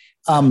guy.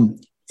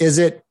 Is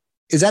it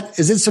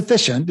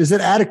sufficient? Is it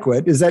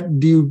adequate?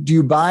 Do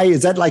you buy?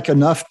 Is that like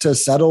enough to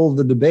settle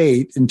the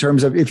debate in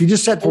terms of if you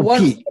just set for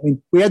peak? I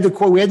mean, we had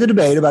the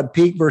debate about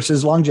peak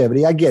versus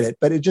longevity. I get it,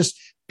 but it just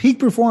peak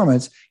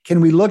performance. Can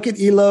we look at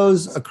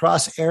ELOs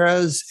across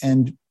eras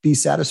and be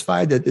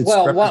satisfied that it's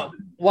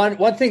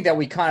one thing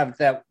that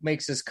that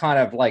makes us kind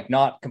of like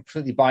not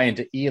completely buy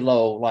into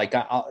ELO, like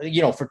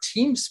for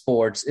team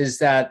sports, is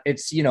that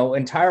it's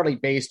entirely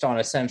based on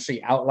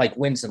essentially out like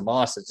wins and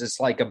losses.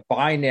 It's like a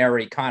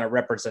binary kind of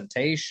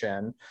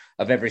representation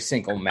of every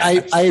single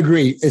match. I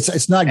agree.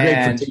 It's not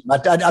great for team.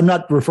 I'm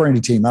not referring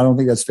to team. I don't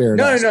think that's fair.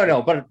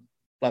 No.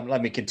 But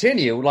let me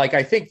continue. Like,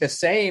 I think the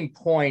same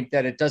point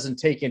that it doesn't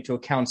take into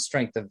account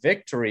strength of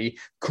victory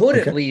could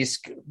at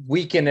least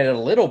weaken it a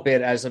little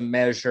bit as a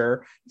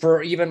measure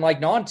for even like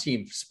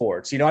non-team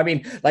sports.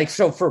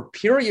 So for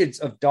periods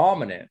of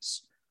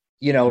dominance,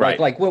 right.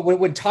 like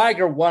when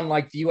Tiger won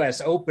like the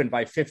U.S. Open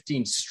by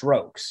 15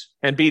 strokes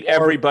and beat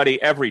everybody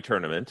every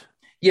tournament.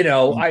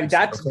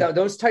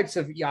 Those types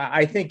of,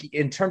 I think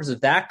in terms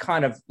of that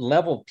kind of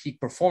level peak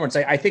performance,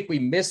 I think we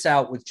miss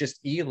out with just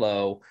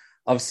ELO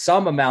of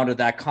some amount of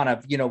that kind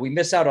of, we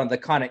miss out on the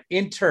kind of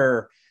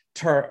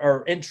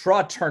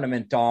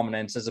intra-tournament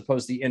dominance as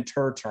opposed to the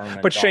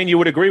inter-tournament. But Shane, you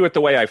would agree with the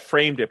way I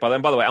framed it. But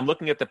then, by the way, I'm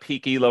looking at the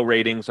peak ELO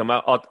ratings. I'm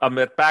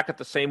back at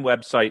the same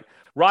website.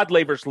 Rod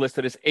Laver's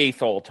listed as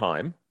 8th all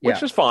time,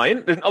 which is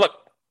fine. Look,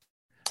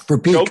 for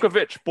peak.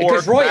 Djokovic, Borg,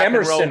 because Roy McEnroe,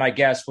 Emerson, I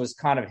guess, was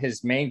kind of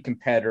his main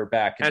competitor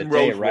back in the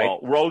day, right?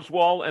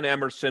 Rosewall and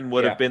Emerson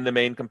would have been the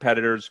main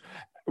competitors.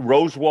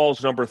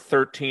 Rosewall's number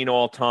 13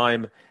 all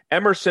time.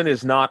 Emerson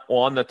is not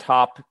on the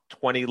top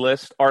 20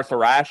 list.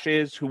 Arthur Ashe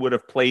is, who would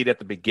have played at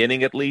the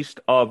beginning, at least,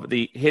 of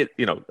the hit.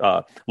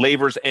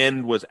 Laver's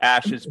end was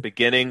Ashe's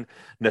beginning.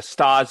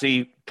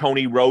 Nastase,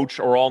 Tony Roach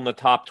are all in the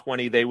top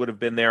 20. They would have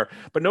been there.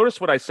 But notice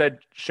what I said,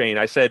 Shane.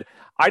 I said,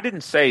 I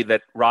didn't say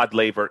that Rod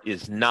Laver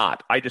is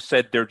not. I just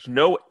said there's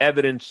no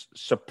evidence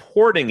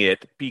supporting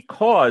it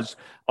because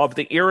of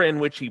the era in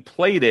which he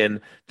played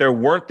in. There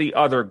weren't the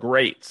other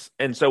greats.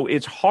 And so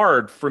it's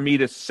hard for me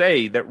to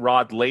say that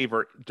Rod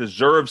Laver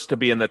deserves to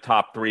be in the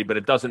top 3, but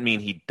it doesn't mean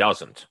he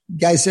doesn't.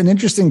 Guys, an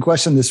interesting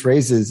question this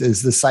raises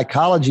is the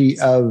psychology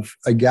of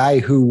a guy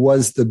who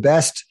was the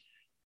best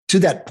to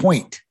that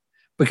point.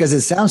 Because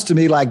it sounds to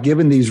me like,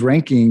 given these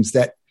rankings,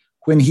 that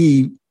when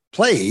he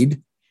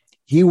played,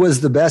 he was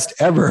the best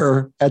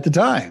ever at the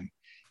time.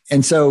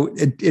 And so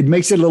it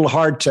makes it a little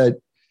hard to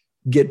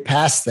get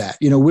past that.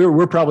 You know,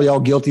 we're probably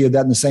all guilty of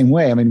that in the same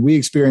way. I mean, we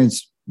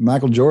experienced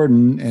Michael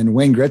Jordan and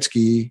Wayne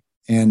Gretzky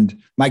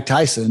and Mike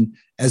Tyson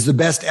as the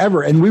best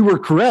ever, and we were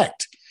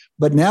correct.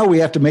 But now we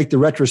have to make the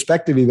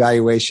retrospective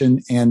evaluation,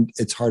 and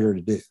it's harder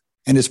to do.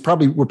 And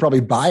we're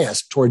probably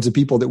biased towards the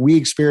people that we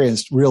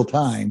experienced real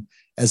time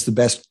as the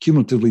best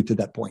cumulatively to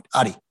that point.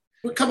 Adi.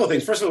 A couple of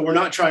things. First of all, we're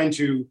not trying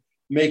to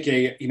make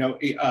a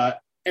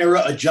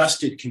era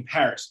adjusted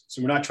comparison.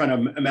 So we're not trying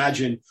to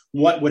imagine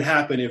what would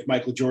happen if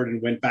Michael Jordan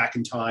went back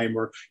in time,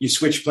 or you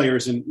switch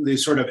players and the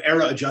sort of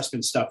era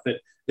adjustment stuff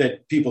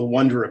that people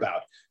wonder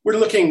about. We're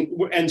looking,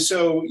 and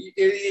so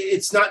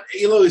it's not,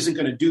 ELO isn't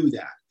going to do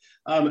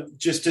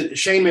that.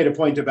 Shane made a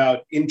point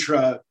about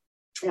intra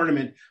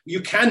tournament. You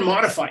can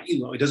modify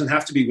ELO. It doesn't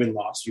have to be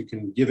win-loss. You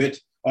can give it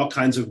all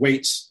kinds of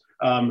weights.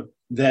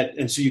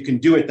 And so you can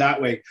do it that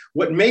way.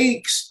 What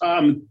makes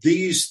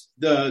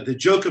the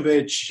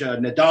Djokovic,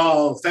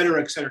 Nadal,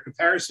 Federer, et cetera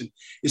comparison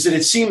is that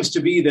it seems to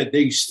be that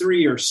these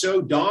 3 are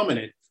so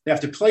dominant, they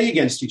have to play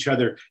against each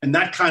other, and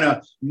that kind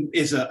of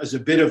is a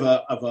bit of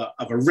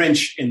a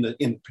wrench in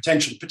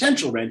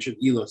potential wrench in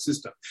the ELO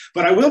system.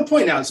 But I will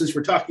point out, since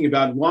we're talking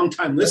about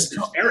longtime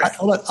listeners, Eric,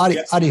 hold on,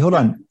 Adi, hold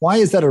on. Why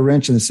is that a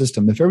wrench in the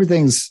system? If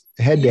everything's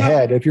head to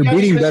head, if you're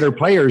beating better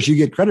players, you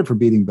get credit for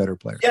beating better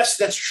players. Yes,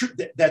 that's true.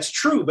 That's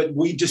true. But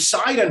we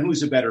decide on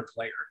who's a better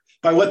player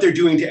by what they're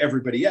doing to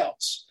everybody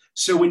else.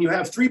 So when you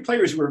have 3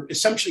 players who are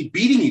essentially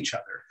beating each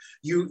other,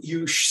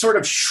 you sort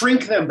of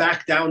shrink them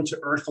back down to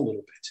earth a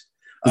little bit.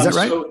 Is that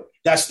right? So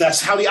that's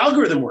how the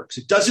algorithm works.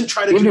 It doesn't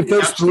try to. Even if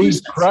those 3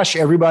 crush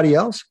everybody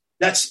else.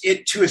 That's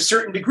it to a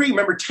certain degree.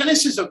 Remember,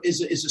 tennis is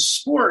a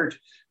sport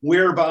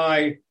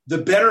whereby the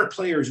better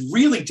players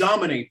really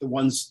dominate the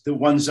ones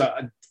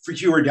for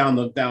fewer down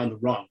the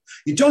rung.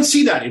 You don't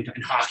see that in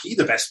hockey.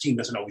 The best team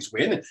doesn't always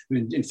win.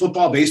 In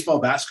football, baseball,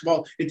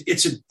 basketball,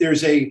 this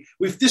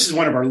is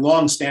one of our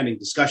long-standing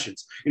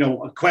discussions.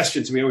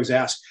 Questions we always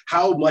ask: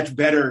 how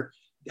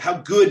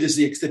good is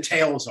the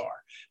tails are?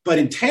 But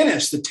in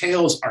tennis, the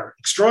tails are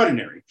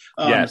extraordinary.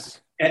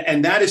 Yes.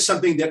 And that is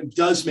something that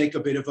does make a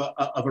bit of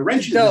a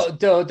wrench.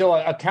 Though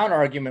a counter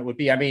argument would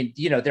be, I mean,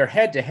 their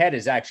head-to-head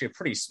is actually a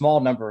pretty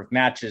small number of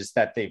matches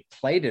that they've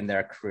played in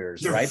their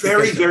careers, They're right?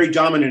 Very, very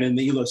dominant in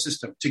the ELO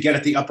system to get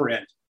at the upper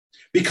end.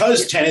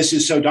 Because tennis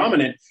is so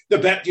dominant,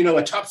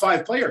 a top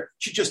 5 player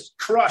should just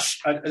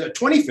crush a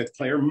 25th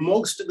player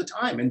most of the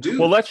time and do.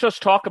 Well, let's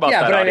just talk about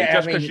that, Adi,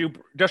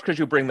 just because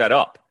you bring that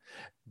up.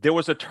 There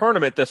was a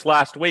tournament this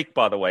last week,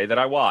 by the way, that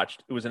I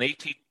watched. It was an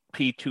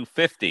ATP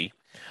 250,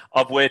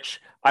 of which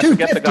I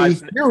forget the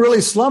guy's name. You're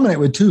really slumming it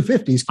with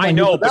 250s. I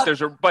know, but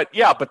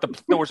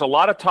there was a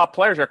lot of top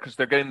players there because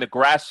they're getting the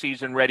grass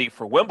season ready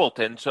for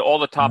Wimbledon. So all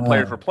the top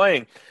players were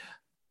playing.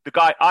 The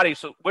guy, Adi,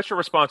 so what's your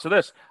response to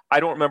this? I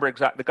don't remember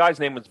exactly. The guy's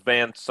name was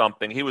Van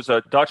something. He was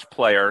a Dutch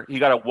player. He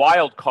got a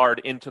wild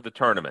card into the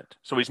tournament.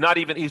 So he's not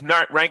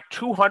ranked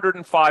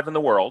 205 in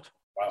the world.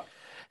 Wow.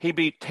 He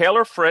beat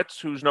Taylor Fritz,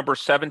 who's number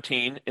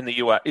 17 in the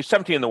U.S. He's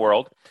 17 in the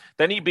world.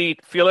 Then he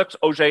beat Felix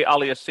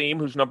Auger-Aliassime,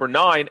 who's number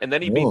 9. And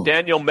then he beat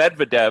Daniel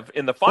Medvedev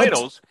in the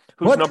finals,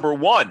 who's number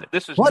 1.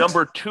 This is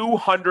number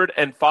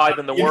 205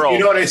 in the world. You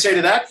know what I say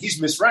to that? He's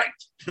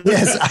misranked.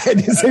 Yes, I had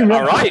the same reaction.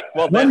 All right.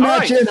 Well, One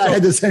match in, I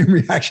had the same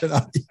reaction.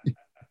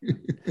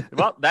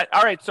 Well,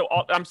 all right. So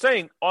I'm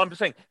saying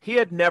he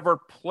had never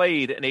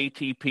played an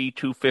ATP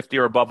 250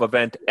 or above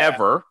event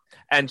ever.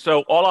 And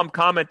so all I'm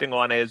commenting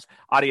on is,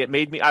 Adi, it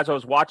made me, as I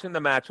was watching the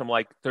match, I'm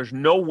like, there's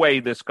no way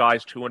this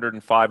guy's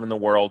 205 in the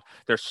world.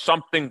 There's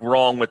something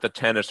wrong with the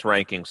tennis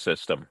ranking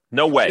system.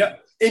 No way. Yeah.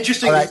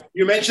 Interesting. Right.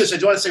 You mentioned this. I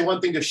do want to say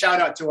one thing to shout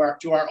out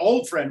to our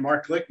old friend,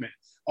 Mark Glickman.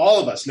 All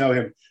of us know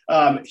him.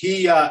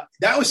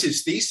 That was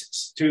his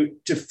thesis,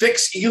 to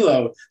fix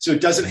ELO so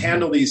it doesn't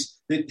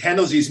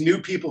handles these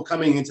new people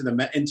coming into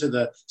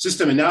the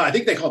system. And now I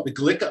think they call it the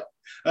Glicko.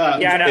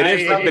 It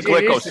is the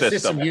Glicko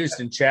system used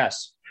in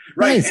chess.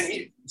 Right.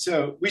 Nice.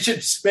 So we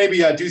should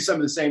maybe do some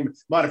of the same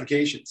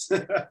modifications.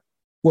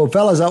 Well,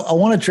 fellas, I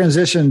want to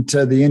transition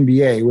to the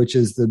NBA, which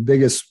is the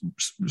biggest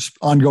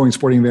ongoing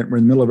sporting event we're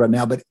in the middle of right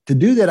now. But to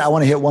do that, I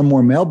want to hit one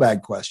more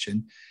mailbag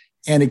question.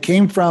 And it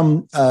came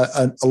from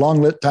a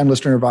long-time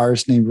listener of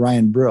ours named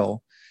Ryan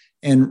Brill.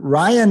 And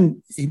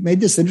Ryan, he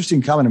made this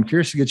interesting comment. I'm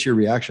curious to get your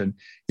reaction.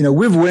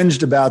 We've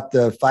whinged about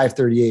the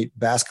 538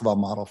 basketball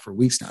model for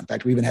weeks now. In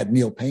fact, we even had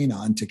Neil Payne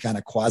on to kind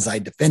of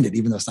quasi-defend it,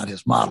 even though it's not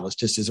his model. It's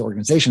just his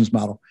organization's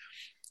model.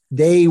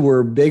 They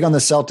were big on the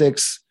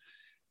Celtics.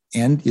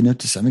 And,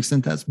 to some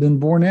extent that's been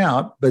borne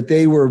out, but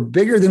they were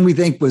bigger than we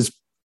think was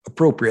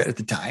appropriate at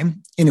the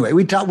time. Anyway,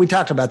 we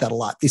talked about that a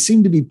lot. They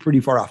seem to be pretty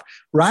far off.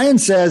 Ryan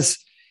says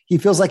he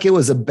feels like it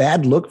was a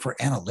bad look for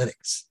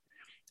analytics.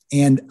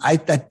 And I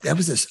thought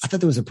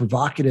that was a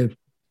provocative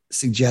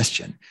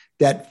suggestion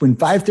that when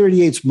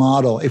 538's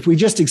model, if we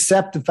just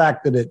accept the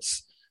fact that it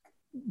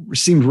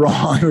seemed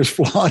wrong or was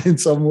flawed in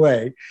some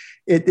way,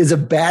 it is a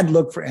bad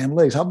look for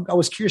analytics. I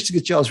was curious to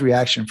get y'all's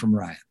reaction from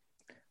Ryan.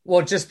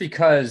 Well, just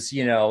because,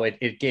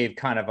 it gave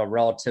kind of a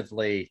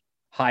relatively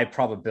high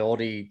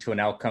probability to an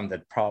outcome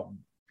that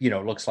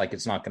looks like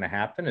it's not going to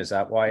happen. Is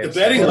that why it's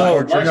the betting line?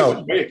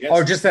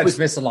 Or just that it's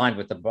misaligned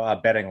with the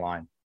betting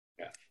line?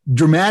 Yeah.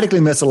 Dramatically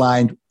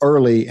misaligned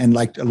early, and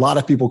like a lot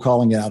of people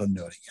calling it out and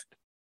noting it.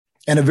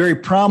 And a very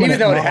prominent, even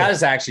though it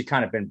has actually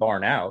kind of been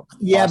borne out.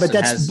 Yeah,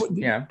 Boston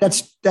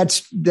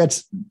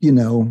that's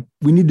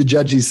we need to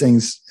judge these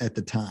things at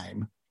the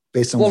time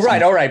based on. Well,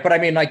 right, all right, but I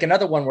mean, like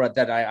another one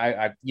that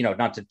I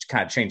not to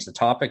kind of change the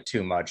topic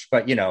too much,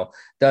 but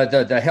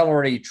the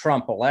Hillary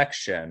Trump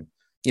election,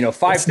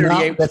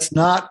 538. That's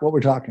not what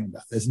we're talking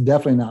about. That's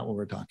definitely not what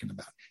we're talking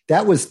about.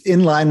 That was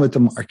in line with the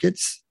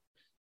markets.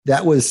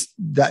 That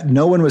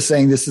no one was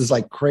saying this is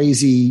like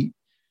crazy.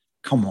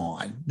 Come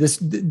on.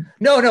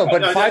 No,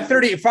 but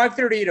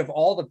 538 of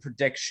all the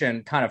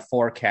prediction kind of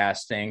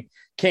forecasting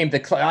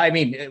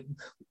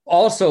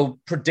also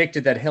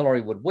predicted that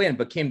Hillary would win,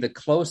 but came the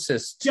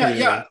closest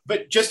to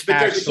but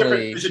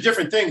there's a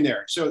different thing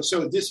there. So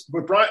this,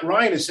 what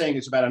Ryan is saying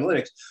is about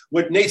analytics.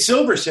 What Nate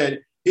Silver said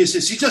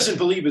is he doesn't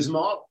believe his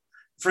model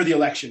for the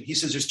election. He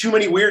says there's too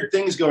many weird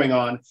things going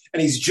on,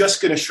 and he's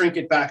just going to shrink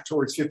it back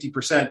towards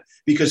 50%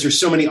 because there's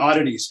so many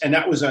oddities. And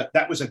that was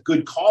a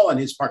good call on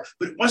his part,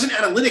 but it wasn't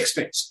analytics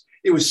based.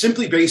 It was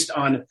simply based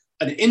on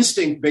an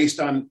instinct based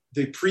on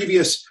the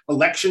previous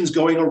elections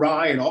going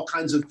awry and all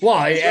kinds of.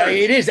 Well,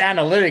 it is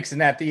analytics in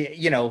that it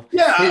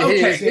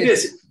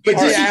is. But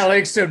it's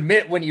analytics to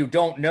admit when you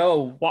don't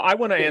know. Well, I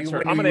want to answer.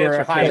 I'm going to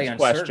answer Cade's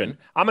question.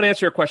 I'm going to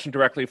answer your question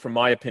directly from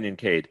my opinion,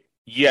 Cade.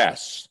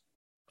 Yes.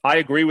 I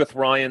agree with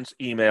Ryan's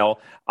email.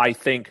 I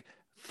think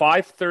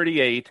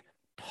 538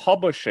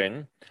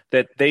 publishing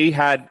that they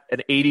had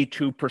an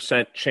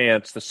 82%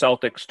 chance, the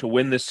Celtics, to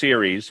win the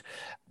series.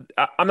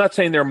 I'm not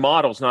saying their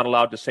model's not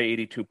allowed to say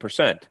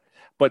 82%,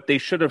 but they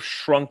should have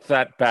shrunk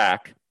that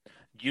back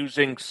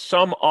using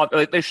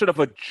they should have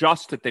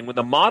adjusted things. When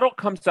the model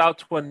comes out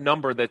to a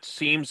number that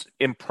seems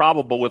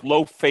improbable with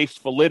low face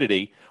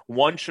validity,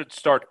 one should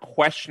start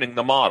questioning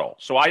the model.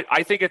 So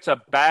I think it's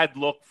a bad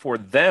look for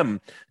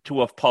them to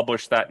have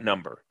published that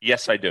number.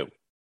 Yes, I do.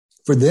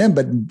 For them,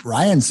 but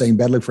Ryan's saying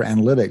bad look for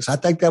analytics. I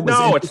think that was...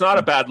 No, it's not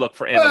a bad look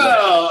for analytics.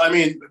 Well, I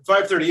mean,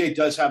 538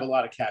 does have a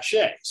lot of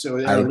cachet. So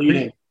they're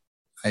leading.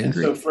 I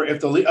agree. So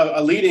if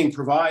a leading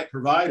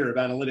provider of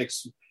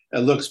analytics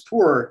looks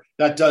poor,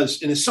 that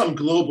does, in some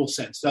global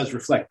sense, does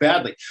reflect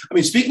badly. I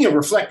mean, speaking of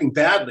reflecting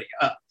badly,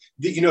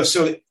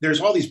 so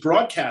there's all these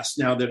broadcasts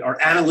now that are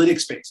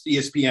analytics based.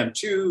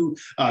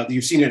 ESPN2,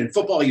 you've seen it in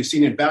football, you've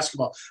seen it in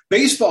basketball.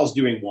 Baseball's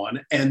doing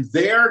one, and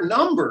their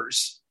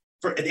numbers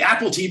for the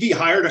Apple TV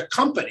hired a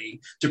company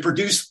to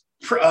produce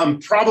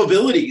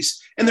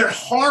probabilities, and they're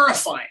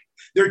horrifying.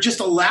 They're just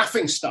a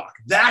laughing stock.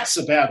 That's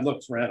a bad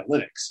look for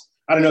analytics.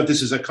 I don't know if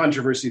this is a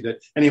controversy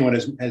that anyone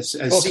has well,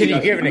 seen. Can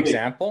you give an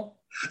example?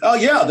 Oh,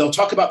 yeah. They'll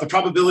talk about the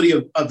probability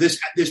of this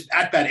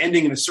at-bat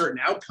ending in a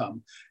certain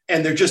outcome,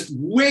 and they're just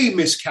way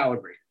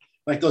miscalibrated.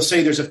 Like they'll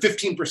say there's a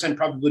 15%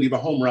 probability of a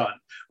home run,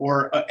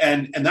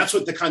 and that's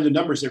what the kind of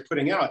numbers they're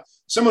putting out.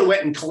 Someone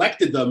went and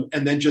collected them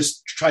and then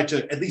just tried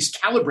to at least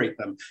calibrate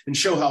them and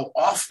show how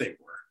off they were.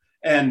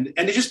 And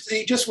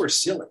they just were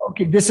silly.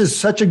 Okay, this is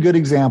such a good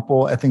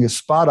example. I think is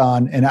spot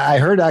on. And I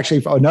heard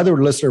actually another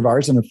listener of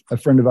ours and a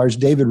friend of ours,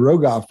 David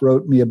Rogoff,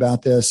 wrote me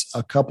about this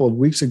a couple of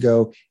weeks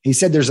ago. He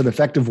said there's an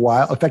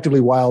Effectively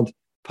Wild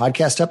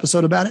podcast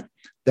episode about it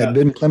that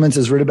Ben Clemens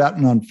has written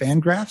about on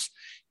Fangraphs.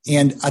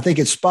 And I think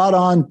it's spot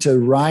on to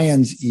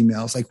Ryan's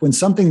emails. Like when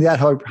something that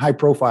high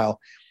profile,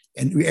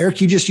 and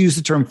Eric, you just used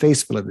the term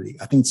face validity.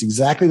 I think it's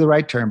exactly the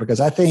right term because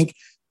I think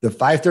the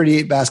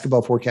 538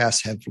 basketball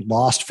forecasts have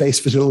lost face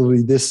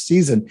validity this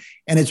season.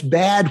 And it's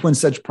bad when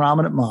such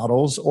prominent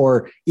models,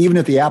 or even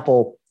if the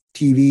Apple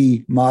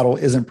TV model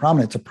isn't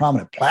prominent, it's a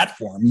prominent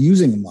platform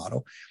using a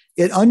model.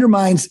 It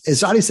undermines,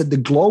 as Adi said, the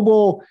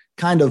global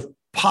kind of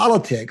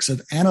politics of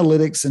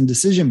analytics and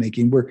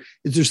decision-making where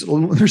there's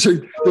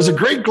a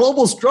great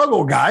global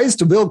struggle, guys,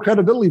 to build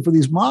credibility for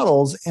these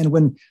models. And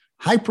when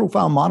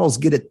high-profile models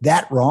get it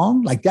that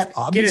wrong, like that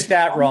obvious,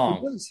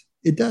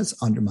 it does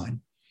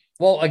undermine.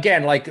 Well,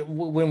 again, like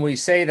when we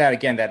say that,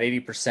 again, that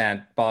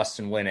 80%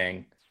 Boston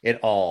winning it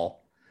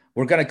all,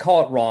 we're going to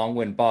call it wrong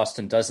when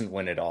Boston doesn't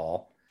win it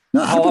all.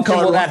 No, how often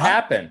will that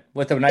happen?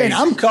 With the 90%?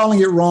 I'm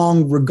calling it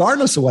wrong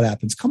regardless of what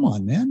happens. Come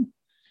on, man.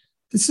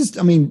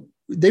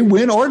 They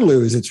win or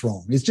lose, it's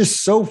wrong. It's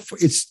just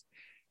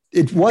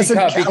it wasn't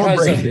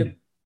calibrated.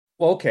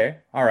 Well, okay.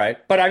 All right.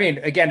 But I mean,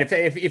 again,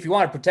 if you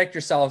want to protect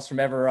yourselves from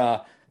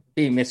ever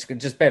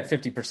Just bet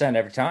 50%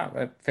 every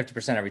time.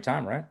 50% every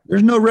time, right?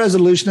 There's no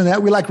resolution in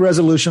that. We like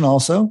resolution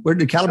also. Where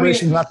the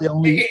calibration is not the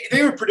only.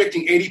 They were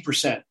predicting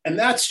 80%, and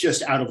that's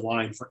just out of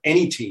line for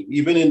any team.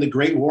 Even in the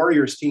Great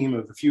Warriors team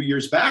of a few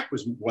years back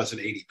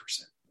wasn't 80%.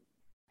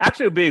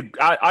 Actually,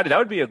 that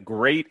would be a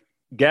great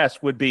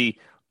guess. Would be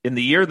in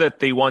the year that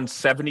they won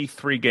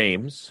 73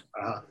 games.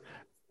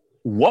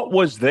 What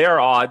was their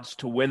odds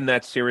to win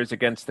that series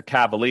against the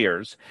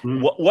Cavaliers?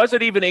 Was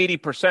it even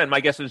 80%? My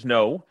guess is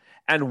no.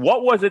 And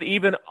what was it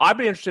even? I'd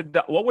be interested.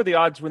 What were the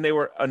odds when they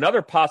were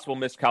another possible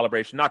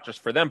miscalibration? Not just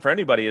for them, for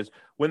anybody. Is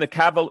when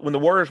the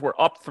Warriors were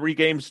up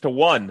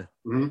 3-1.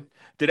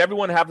 Did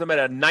everyone have them at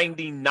a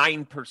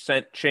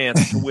 99%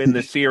 chance to win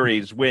the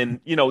series?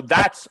 When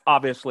that's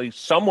obviously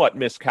somewhat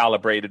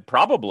miscalibrated.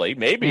 Probably,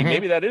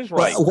 maybe that is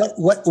right.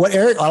 What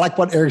Eric? I like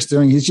what Eric's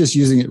doing. He's just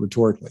using it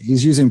rhetorically.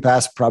 He's using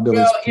past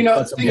probabilities.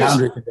 Well,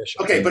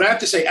 okay, but I have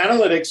to say,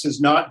 analytics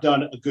has not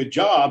done a good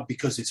job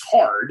because it's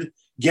hard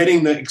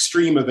getting the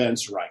extreme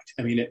events right.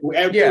 I mean,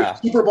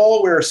 Super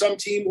Bowl where some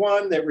team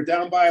won that were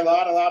down by a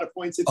lot of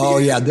points. At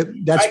the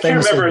end. That's I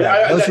can't remember.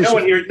 No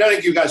one here, none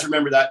of you guys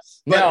remember that.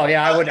 But,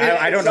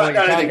 I don't know what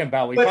you're talking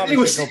about. We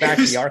probably should go back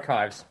to the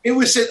archives. It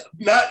was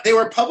they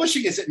were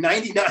publishing it at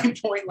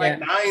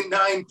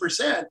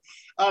 99.99%.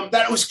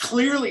 That was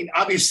clearly,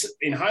 obvious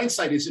in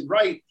hindsight, isn't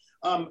right.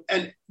 But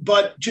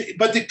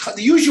the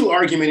usual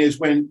argument is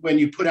when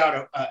you put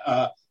out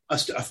a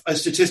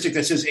statistic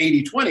that says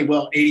 80-20.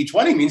 Well,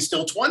 80-20 means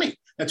still 20.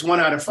 That's 1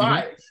 out of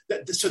 5.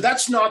 So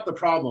that's not the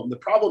problem. The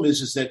problem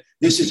is that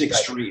this is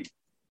extreme.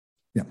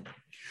 Yeah.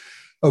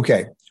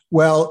 Okay.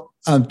 Well,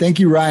 thank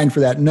you, Ryan,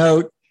 for that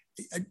note.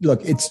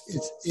 Look, it's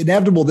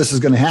inevitable this is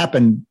going to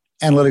happen.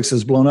 Analytics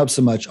has blown up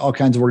so much. All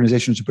kinds of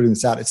organizations are putting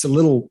this out. It's a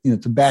little,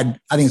 it's a bad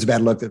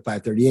look at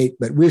 538,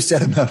 but we've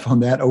said enough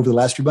on that over the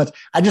last few months.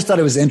 I just thought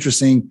it was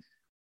interesting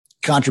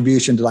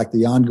contribution to like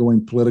the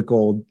ongoing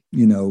political,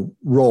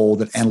 role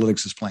that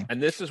analytics is playing.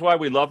 And this is why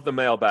we love the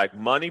mailbag.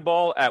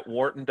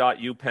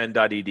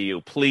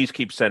 Moneyball@wharton.upenn.edu. Please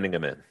keep sending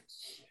them in.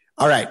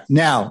 All right.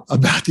 Now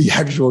about the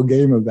actual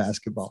game of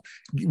basketball.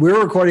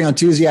 We're recording on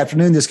Tuesday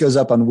afternoon. This goes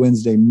up on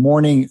Wednesday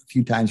morning, a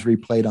few times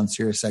replayed on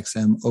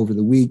SiriusXM over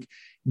the week.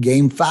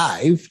 Game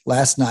 5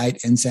 last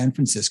night in San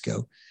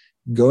Francisco,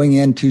 going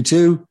in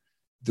 2-2.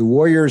 The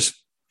Warriors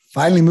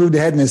finally moved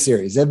ahead in this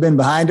series. They've been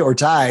behind or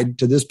tied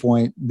to this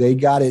point. They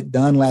got it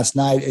done last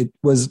night. It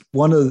was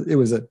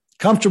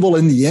comfortable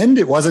in the end.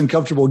 It wasn't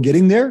comfortable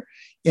getting there.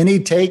 Any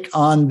take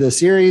on the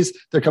series?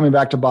 They're coming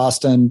back to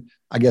Boston.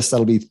 I guess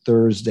that'll be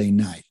Thursday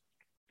night.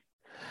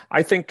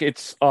 I think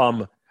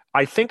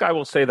I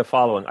will say the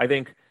following. I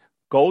think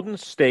Golden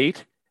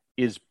State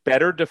is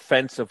better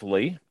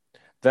defensively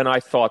than I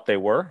thought they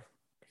were.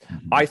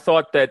 I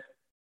thought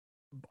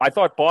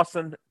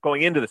Boston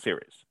going into the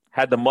series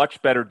had the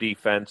much better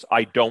defense.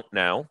 I don't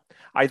now.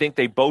 I think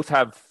they both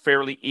have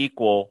fairly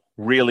equal,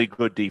 really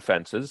good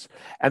defenses.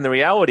 And the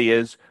reality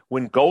is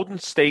when Golden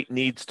State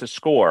needs to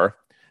score,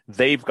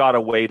 they've got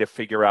a way to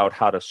figure out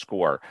how to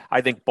score.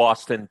 I think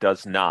Boston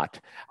does not.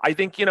 I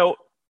think,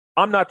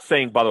 I'm not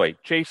saying, by the way,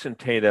 Jason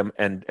Tatum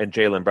and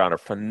Jaylen Brown are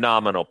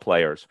phenomenal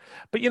players.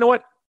 But you know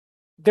what?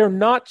 They're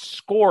not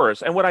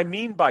scorers. And what I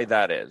mean by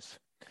that is,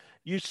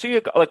 you see,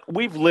 like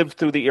we've lived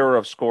through the era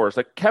of scorers.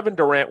 Like Kevin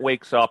Durant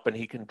wakes up and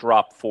he can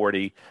drop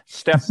 40.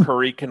 Steph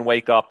Curry can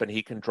wake up and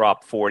he can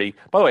drop 40.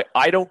 By the way,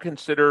 I don't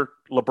consider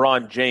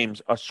LeBron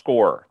James a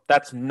scorer.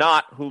 That's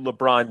not who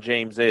LeBron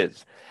James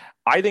is.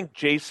 I think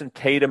Jason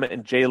Tatum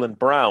and Jaylen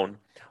Brown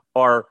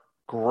are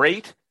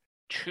great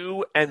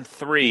 2 and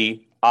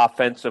 3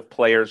 offensive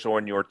players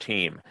on your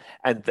team.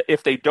 And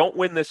if they don't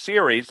win the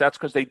series, that's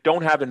because they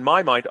don't have, in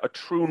my mind, a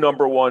true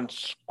number one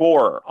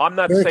scorer. I'm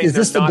not Eric, saying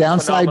they're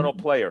not phenomenal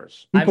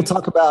players. People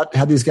talk about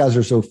how these guys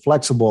are so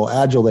flexible,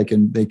 agile, they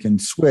can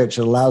switch.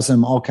 It allows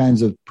them all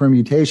kinds of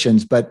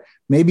permutations, but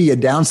maybe a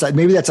downside,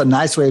 maybe that's a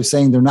nice way of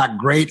saying they're not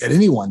great at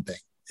any one thing.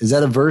 Is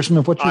that a version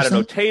of what you're saying? I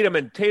don't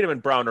know. Tatum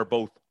and Brown are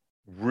both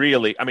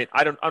really, I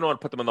don't want to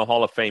put them in the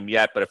Hall of Fame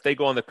yet, but if they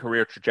go on the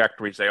career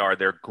trajectories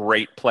they're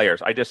great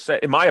players. I just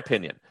said, in my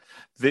opinion,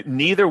 that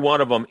neither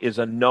one of them is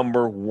a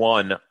number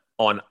one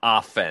on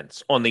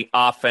offense, on the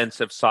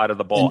offensive side of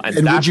the ball.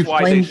 And that's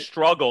why they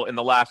struggle in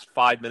the last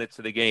 5 minutes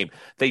of the game.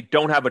 They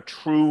don't have a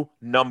true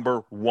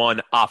number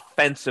one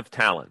offensive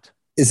talent.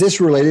 Is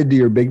this related to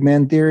your big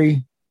man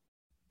theory?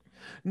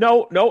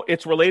 No,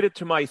 it's related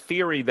to my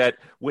theory that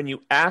when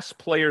you ask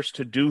players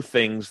to do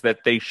things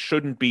that they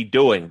shouldn't be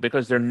doing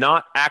because they're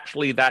not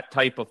actually that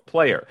type of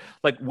player.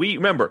 Like we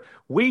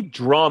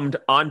drummed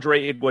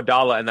Andre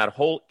Iguodala and that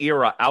whole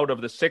era out of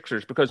the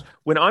Sixers because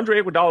when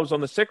Andre Iguodala was on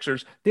the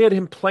Sixers, they had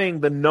him playing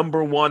the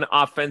number one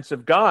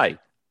offensive guy.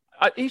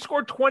 He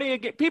scored 20 a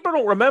game. People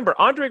don't remember.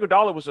 Andre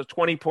Iguodala was a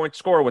 20-point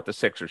scorer with the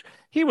Sixers.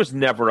 He was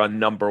never a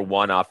number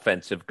one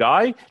offensive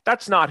guy.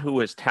 That's not who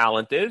his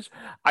talent is.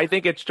 I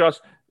think it's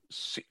just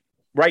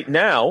right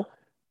now,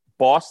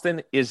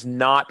 Boston is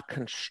not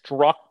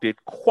constructed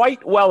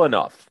quite well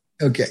enough.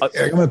 Okay,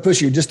 Eric, I'm going to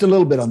push you just a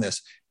little bit on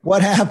this.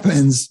 What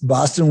happens?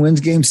 Boston wins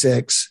Game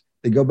 6.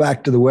 They go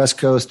back to the West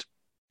Coast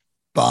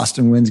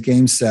Boston wins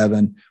game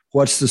 7.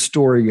 What's the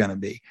story going to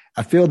be?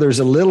 I feel there's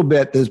a little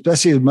bit,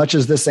 especially as much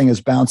as this thing is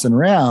bouncing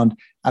around,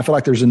 I feel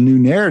like there's a new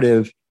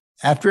narrative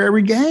after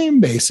every game,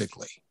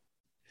 basically.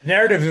 The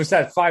narrative was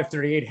that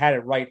 538 had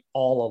it right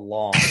all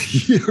along.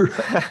 You're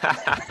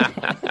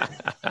right.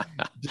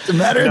 Just a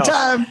matter of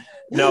time.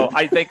 No,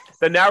 I think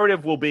the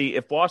narrative will be,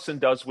 if Boston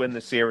does win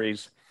the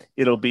series,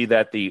 it'll be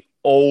that the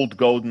old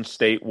Golden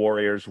State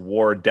Warriors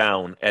wore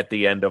down at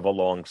the end of a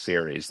long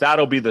series.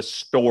 That'll be the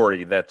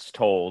story that's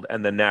told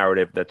and the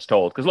narrative that's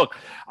told. Because, look,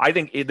 I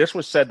think this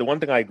was said, the one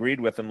thing I agreed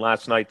with in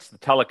last night's, the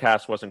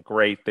telecast wasn't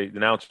great, the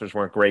announcers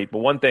weren't great, but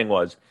one thing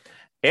was,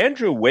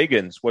 Andrew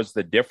Wiggins was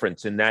the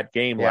difference in that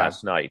game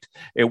last night.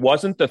 It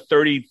wasn't the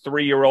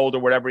 33-year-old or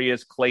whatever he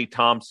is, Klay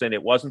Thompson.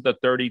 It wasn't the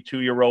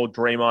 32-year-old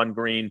Draymond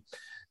Green.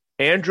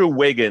 Andrew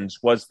Wiggins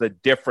was the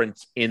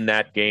difference in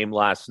that game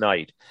last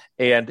night.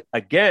 And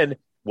again,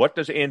 what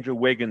does Andrew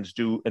Wiggins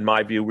do, in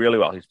my view, really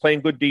well? He's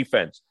playing good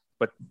defense,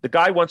 but the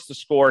guy wants to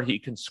score, he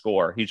can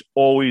score. He's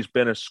always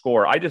been a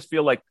scorer. I just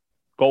feel like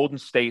Golden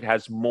State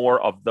has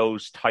more of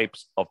those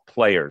types of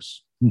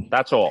players.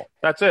 That's all.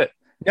 That's it.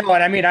 No,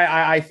 and I mean,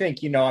 I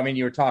think, you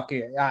were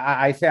talking,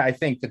 I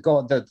think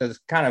the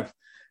kind of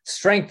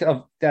strength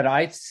of that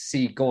I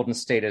see Golden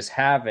State as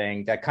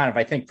having that kind of,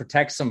 I think,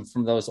 protects them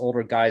from those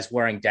older guys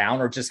wearing down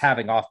or just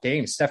having off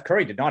games. Steph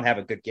Curry did not have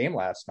a good game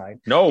last night.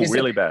 No,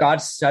 really bad.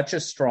 Got such a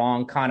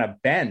strong kind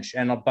of bench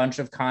and a bunch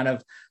of kind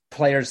of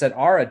players that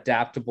are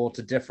adaptable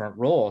to different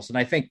roles. And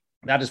I think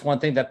that is one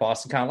thing that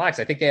Boston kind of lacks.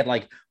 I think they had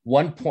like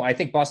 1 point. I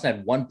think Boston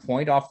had 1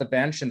 point off the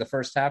bench in the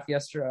first half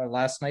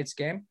last night's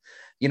game.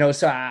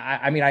 So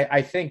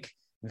I think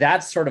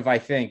that's sort of, I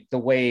think, the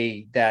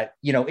way that,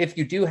 if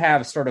you do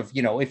have sort of,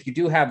 if you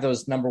do have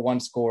those number one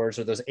scorers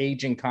or those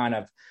aging kind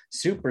of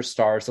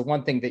superstars, the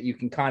one thing that you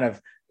can kind of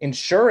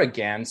insure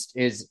against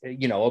is,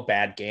 a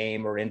bad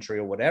game or injury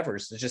or whatever.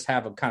 So just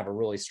have a kind of a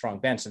really strong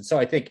bench. And so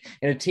I think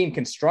in a team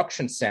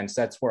construction sense,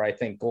 that's where I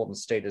think Golden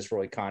State has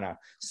really kind of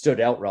stood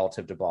out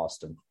relative to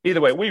Boston. Either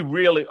way, any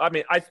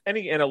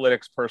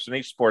analytics person,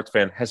 any sports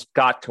fan has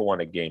got to win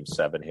a game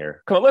 7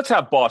 here. Come on, let's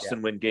have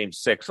Boston win game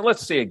 6 and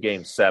let's see a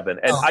game 7.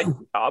 And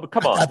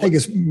come on. I think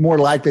it's more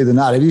likely than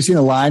not. Have you seen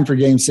a line for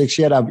game 6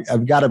 yet?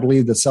 I've got to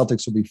believe the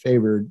Celtics will be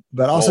favored,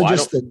 but also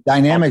the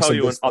dynamics of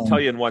this I'll tell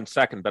you in 1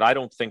 second, but I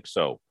don't think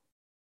so.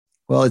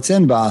 Well, it's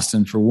in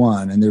Boston for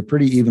one, and they're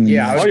pretty evenly.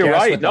 Yeah, you're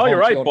right. No, you're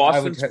right.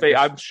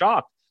 I'm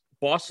shocked.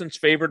 Boston's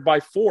favored by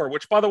 4,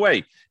 which, by the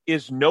way,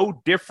 is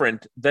no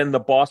different than the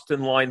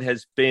Boston line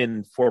has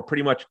been for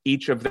pretty much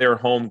each of their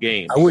home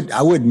games.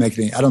 I wouldn't make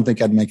any. I don't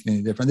think I'd make it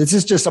any different.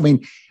 It's just. I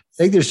think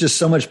there's just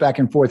so much back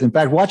and forth. In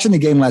fact, watching the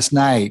game last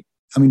night,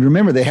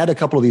 remember they had a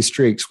couple of these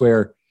streaks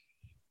where,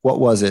 what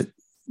was it?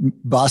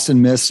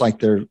 Boston missed like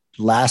their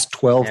last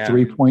 12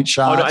 3-point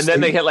shots. And then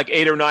they hit like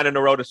 8 or 9 in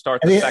a row to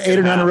start the second 8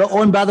 or 9 in a row.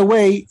 Oh, and by the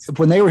way,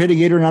 when they were hitting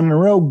 8 or 9 in a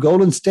row,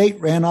 Golden State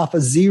ran off a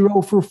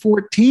 0 for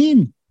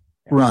 14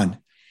 run.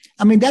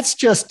 That's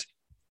just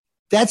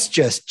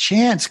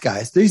chance,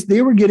 guys.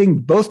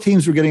 Both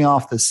teams were getting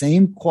off the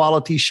same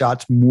quality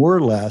shots, more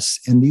or less,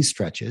 in these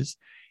stretches.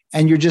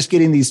 And you're just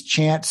getting these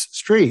chance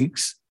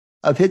streaks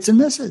of hits and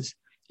misses.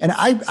 And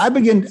I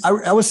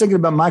was thinking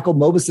about Michael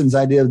Mauboussin's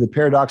idea of the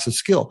paradox of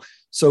skill.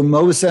 So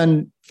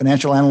Mauboussin,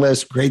 financial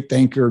analyst, great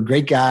thinker,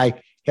 great guy,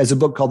 has a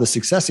book called The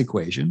Success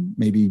Equation,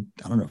 maybe,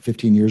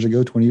 15 years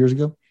ago, 20 years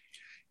ago.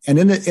 And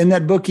in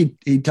that book,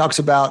 he talks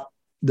about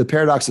the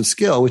paradox of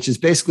skill, which is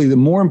basically the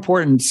more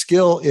important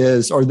skill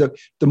is, or the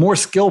more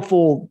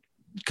skillful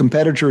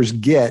competitors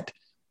get,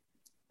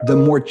 the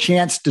more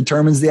chance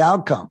determines the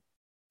outcome.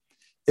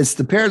 It's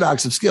the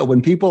paradox of skill.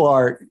 When people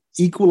are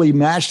equally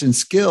matched in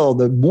skill,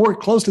 the more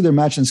closely they're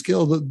matched in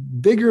skill, the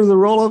bigger the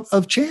role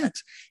of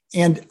chance.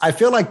 And I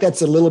feel like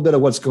that's a little bit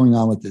of what's going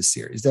on with this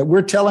series, that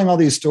we're telling all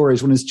these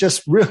stories when it's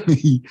just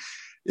really,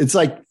 it's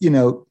like,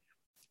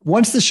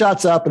 once the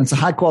shot's up and it's a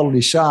high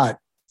quality shot,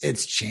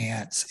 it's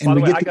chance. And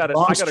we get the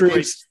long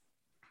streaks.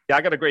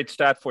 I got a great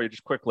stat for you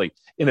just quickly.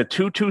 In a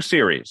 2-2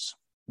 series,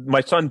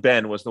 my son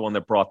Ben was the one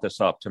that brought this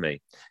up to me.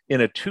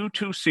 In a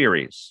 2-2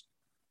 series,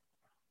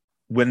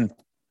 when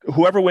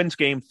whoever wins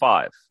game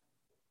 5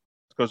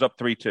 goes up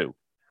 3-2,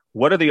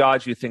 what are the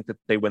odds you think that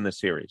they win the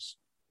series?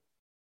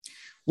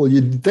 Well,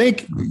 you'd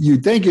think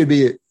it'd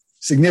be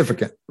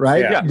significant,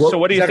 right? Yeah. Well, so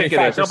what do you think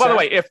it is? Now, by the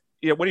way,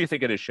 what do you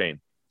think it is,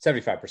 Shane?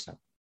 75%.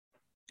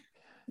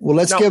 Well,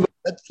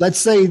 let's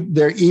say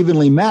they're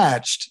evenly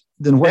matched.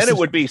 Then it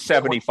would be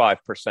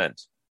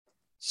 75%.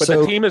 But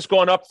the team has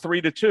gone up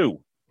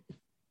 3-2.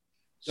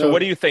 So what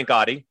do you think,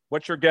 Adi?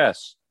 What's your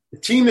guess? The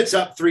team that's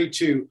up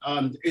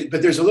 3-2,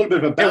 but there's a little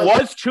bit of a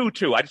balance. It was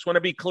 2-2. I just want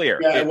to be clear.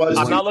 Yeah, it was.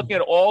 I'm not looking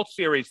at all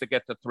series that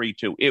get to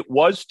 3-2. It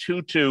was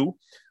 2-2.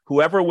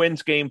 Whoever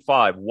wins game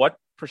 5, what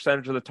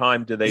percentage of the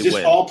time do they win? Is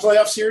this all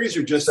playoff series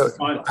or just the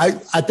final? I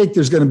think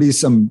there's going to be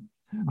some.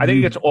 I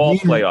think it's all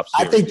playoff series.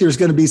 I think there's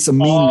going to be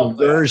some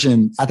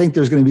reversion. I think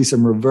there's going to be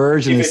some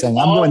reversion in saying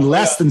I'm going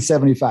less than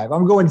 75.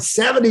 I'm going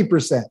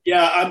 70%.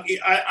 Yeah,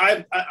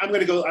 I'm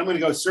going to go. I'm going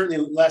to go certainly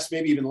less,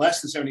 maybe even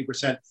less than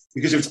 70%,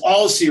 because if it's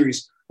all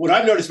series, what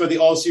I've noticed about the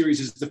All Series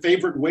is the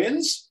favorite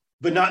wins,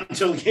 but not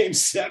until Game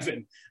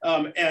 7.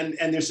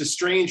 And there's a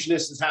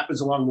strangeness that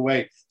happens along the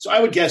way. So I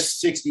would guess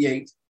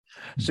 68.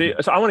 See,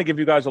 so I want to give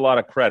you guys a lot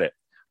of credit.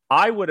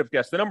 I would have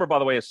guessed, the number, by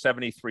the way, is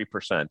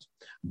 73%.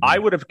 I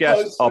would have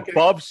guessed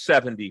above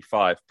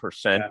 75%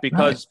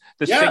 because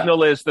the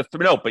signal is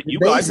but you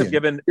guys have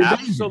given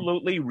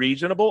absolutely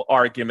reasonable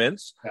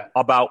arguments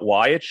about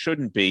why it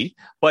shouldn't be.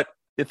 But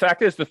the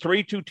fact is, the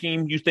 3-2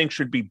 team you think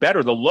should be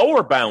better. The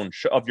lower bound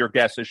of your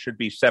guesses should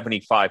be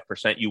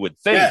 75%, you would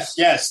think.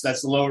 Yes,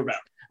 that's the lower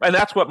bound. And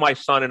that's what my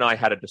son and I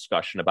had a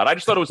discussion about. I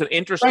just thought it was an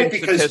interesting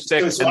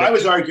statistic. So I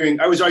was arguing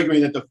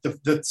that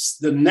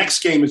the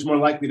next game is more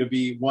likely to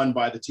be won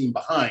by the team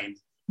behind.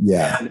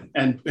 Yeah.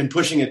 And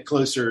pushing it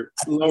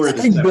lower. I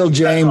think Bill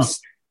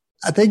James,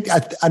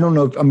 I don't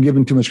know if I'm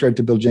giving too much credit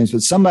to Bill James,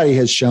 but somebody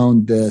has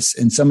shown this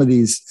in some of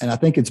these, and I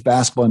think it's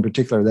basketball in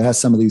particular that has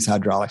some of these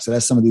hydraulics, that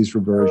has some of these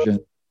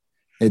reversion.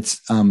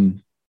 It's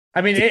I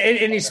mean, in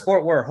any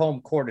sport where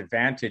home court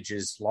advantage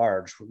is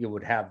large, you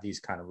would have these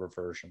kind of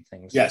reversion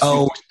things. Yes.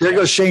 Oh, there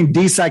goes Shane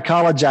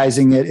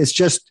de-psychologizing it. It's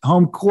just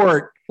home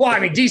court. Well, I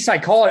mean, I've just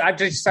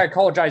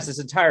psychologized this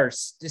entire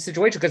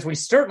situation because we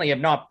certainly have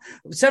not.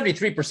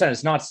 73%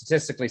 is not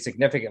statistically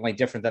significantly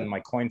different than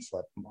my coin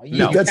flip.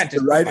 That's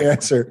the right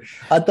answer.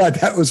 I thought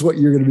that was what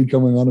you're going to be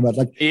coming on about.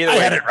 Like, I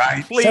had it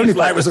right.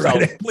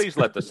 Please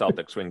let the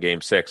Celtics win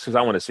Game 6 because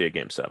I want to see a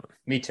Game 7.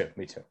 Me too.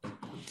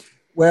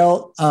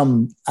 Well,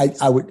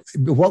 I would.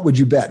 What would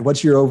you bet?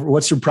 What's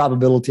your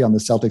probability on the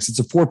Celtics? It's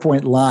a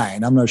 4-point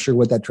line. I'm not sure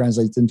what that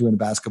translates into in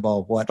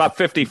basketball. What, about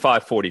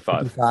 55-45?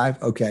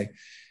 55. Okay,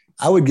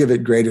 I would give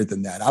it greater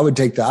than that. I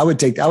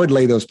would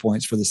lay those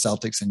points for the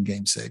Celtics in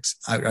Game 6.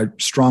 I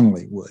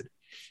strongly would.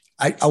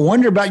 I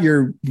wonder about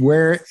your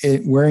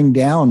wearing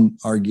down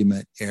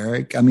argument,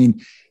 Eric. I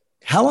mean,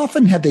 how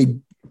often have they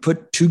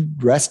put 2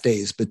 rest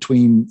days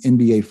between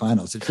NBA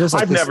finals? It feels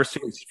like I've never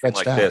seen anything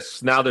like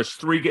this. Now there's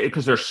 3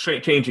 because they're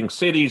changing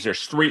cities.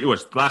 There's 3.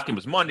 Last game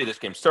was Monday. This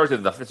game's Thursday.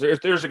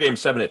 If there's a Game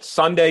 7, it's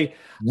Sunday.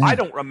 Yeah. I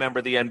don't remember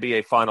the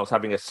NBA finals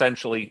having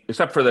essentially,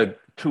 except for the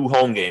 2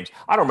 home games,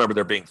 I don't remember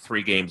there being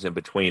 3 games in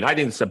between. I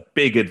think it's a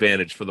big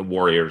advantage for the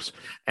Warriors,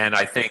 and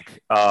I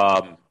think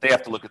they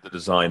have to look at the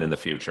design in the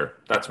future.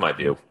 That's my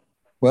view.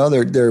 Well,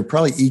 they're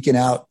probably eking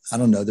out. I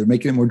don't know. They're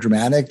making it more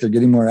dramatic. They're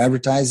getting more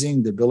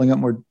advertising. They're building up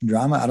more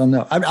drama. I don't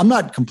know. I'm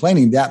not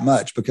complaining that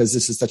much because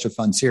this is such a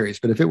fun series.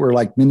 But if it were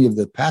like many of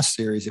the past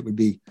series, it would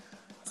be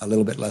a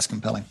little bit less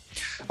compelling.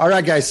 All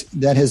right, guys,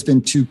 that has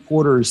been 2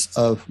 quarters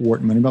of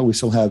Wharton Moneyball. We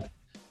still have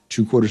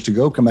 2 quarters to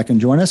go. Come back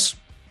and join us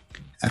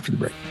after the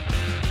break.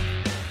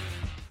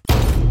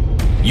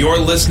 You're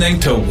listening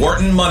to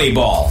Wharton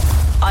Moneyball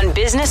on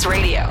Business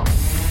Radio.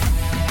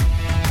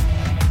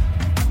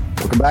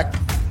 Welcome back.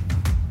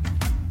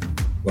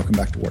 Welcome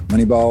back to Wharton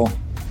Moneyball.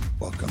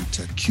 Welcome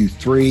to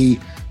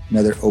Q3,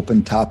 another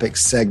open topic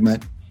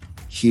segment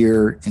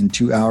here in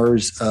 2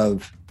 hours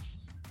of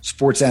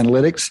sports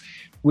analytics.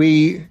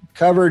 We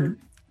covered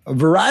a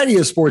variety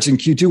of sports in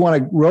Q2.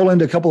 Want to roll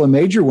into a couple of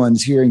major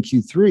ones here in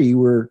Q3.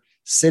 We're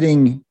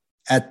sitting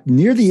at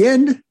near the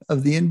end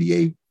of the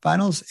NBA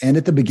finals and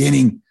at the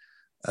beginning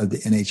of the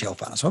NHL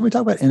finals. Why don't we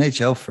talk about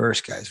NHL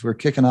first, guys? We're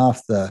kicking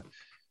off the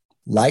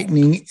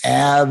Lightning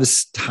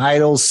Avs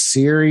title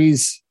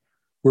series.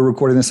 We're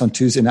recording this on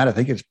Tuesday night. I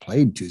think it's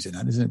played Tuesday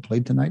night. Isn't it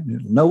played tonight?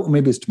 No,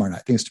 maybe it's tomorrow night.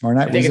 I think it's tomorrow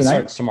night. I think it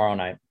starts tomorrow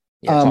night.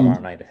 Yeah, tomorrow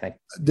night, I think.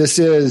 This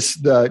is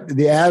the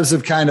Avs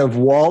have kind of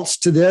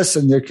waltzed to this,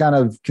 and they're kind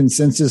of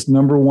consensus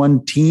number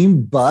 1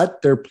 team,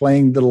 but they're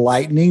playing the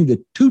Lightning,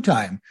 the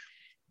 2-time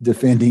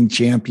defending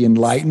champion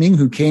Lightning,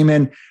 who came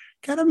in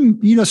kind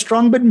of,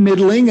 strong but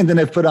middling, and then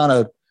they put on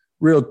a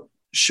real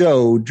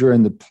show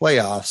during the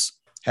playoffs,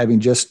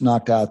 having just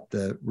knocked out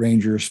the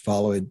Rangers,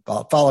 following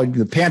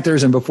the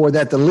Panthers, and before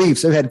that, the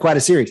Leafs. They've had quite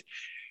a series.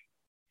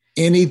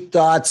 Any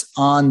thoughts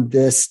on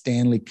this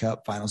Stanley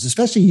Cup Finals,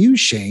 especially you,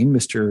 Shane,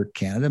 Mr.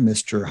 Canada,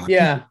 Mr. Hockey?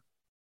 Yeah.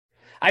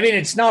 I mean,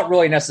 it's not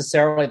really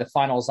necessarily the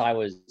finals I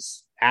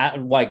was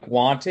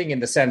wanting in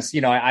the sense,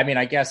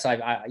 I guess I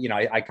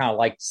kind of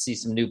like to see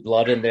some new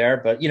blood in there,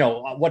 but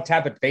what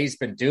Tampa Bay's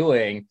been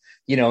doing,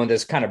 in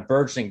this kind of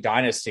burgeoning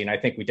dynasty, and I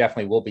think we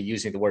definitely will be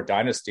using the word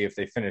dynasty if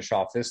they finish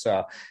off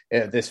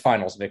this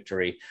finals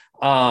victory,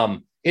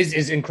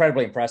 is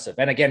incredibly impressive.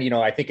 And again,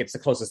 I think it's the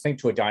closest thing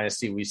to a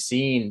dynasty we've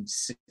seen,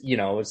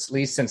 at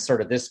least since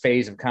sort of this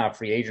phase of kind of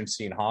free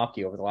agency in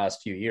hockey over the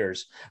last few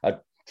years.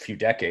 Few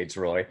decades,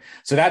 really.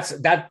 So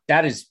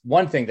that is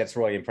one thing that's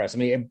really impressed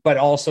me. But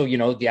also,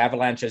 the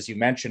Avalanche, as you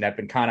mentioned, have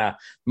been kind of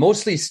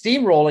mostly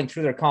steamrolling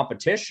through their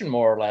competition,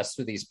 more or less,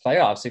 through these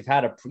playoffs. They've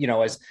had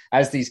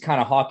as these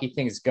kind of hockey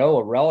things go,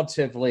 a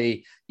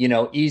relatively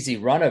easy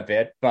run of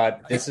it.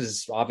 But this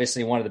is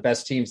obviously one of the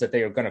best teams that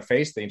they are going to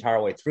face the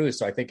entire way through.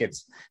 So I think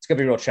it's going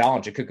to be a real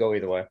challenge. It could go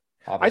either way.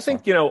 Obviously.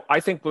 I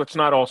think let's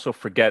not also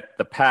forget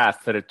the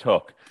path that it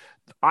took.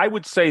 I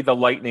would say the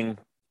Lightning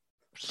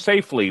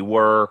safely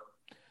were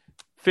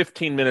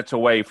 15 minutes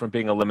away from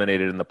being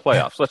eliminated in the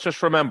playoffs. Let's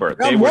just remember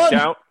they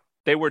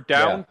were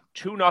down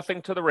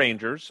 2-0 to the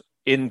Rangers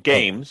in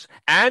games,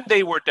 and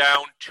they were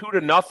down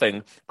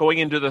 2-0 going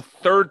into the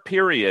third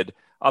period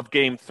of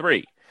Game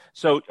 3.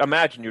 So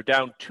imagine you're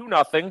down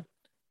 2-0,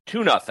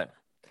 2-0.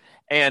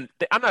 And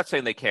I'm not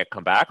saying they can't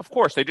come back. Of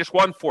course, they just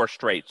won 4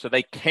 straight, so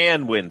they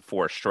can win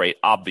 4 straight,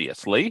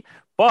 obviously.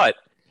 But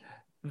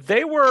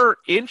they were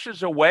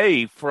inches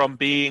away from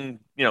being,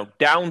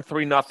 down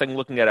 3-0,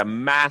 looking at a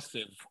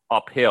massive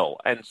uphill.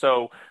 And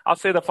so I'll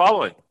say the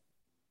following.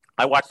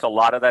 I watched a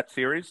lot of that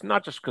series,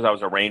 not just because I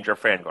was a Ranger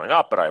fan going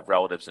up, but I have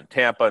relatives in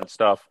Tampa and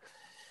stuff.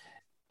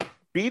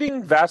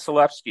 Beating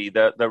Vasilevsky,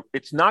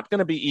 it's not going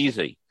to be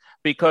easy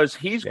because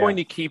he's going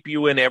to keep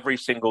you in every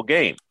single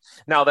game.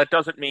 Now, that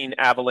doesn't mean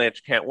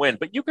Avalanche can't win,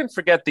 but you can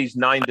forget these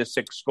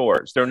 9-6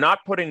 scores. They're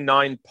not putting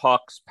 9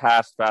 pucks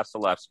past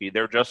Vasilevsky.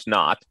 They're just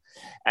not.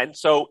 And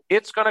so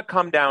it's going to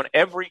come down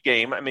every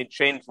game. I mean,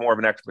 Shane's more of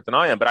an expert than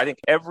I am, but I think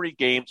every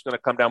game's going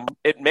to come down.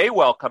 It may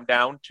well come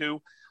down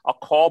to a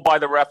call by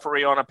the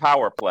referee on a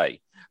power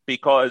play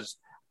because,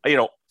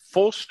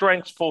 full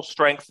strength.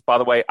 By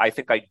the way, I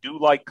think I do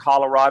like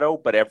Colorado,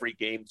 but every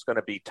game's going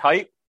to be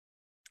tight.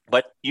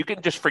 But you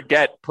can just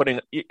forget putting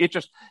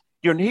it.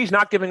 He's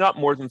not giving up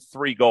more than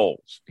 3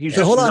 goals. He's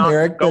just hold on,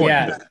 Eric.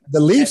 The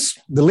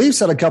Leafs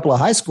had a couple of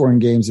high scoring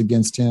games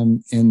against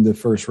him in the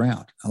first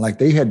round. Like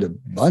they had a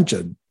bunch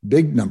of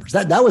big numbers.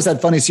 That was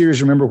that funny series.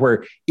 Remember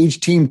where each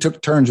team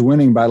took turns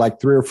winning by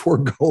like 3 or 4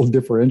 goal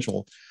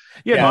differential.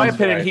 Yeah, in my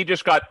opinion, he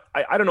just got –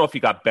 I don't know if he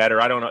got better.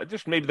 I don't know.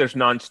 Just maybe there's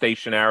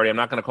non-stationarity. I'm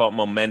not going to call it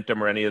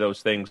momentum or any of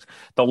those things.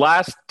 The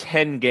last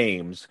 10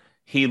 games,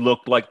 he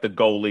looked like the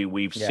goalie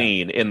we've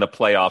seen in the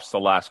playoffs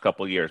the last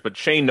couple of years. But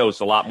Shane knows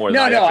a lot more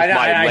than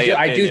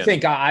I do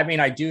think –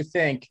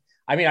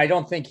 I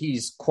don't think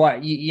he's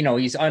quite –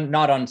 he's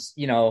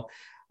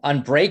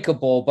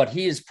unbreakable, but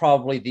he is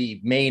probably the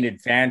main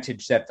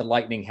advantage that the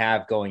Lightning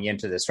have going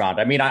into this round.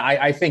 I mean,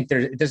 I think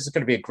this is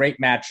going to be a great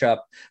matchup,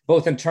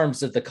 both in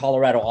terms of the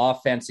Colorado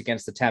offense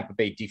against the Tampa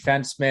Bay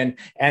defensemen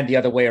and the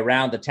other way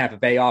around, the Tampa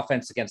Bay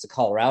offense against the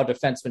Colorado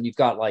defensemen. You've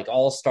got like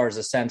all-stars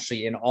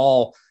essentially in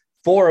all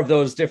 4 of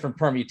those different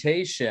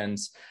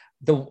permutations.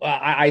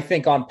 I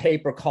think on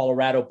paper,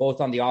 Colorado,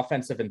 both on the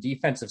offensive and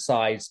defensive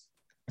side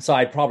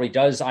probably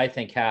does, I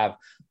think, have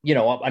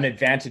an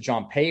advantage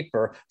on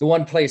paper. The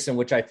one place in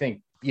which I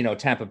think,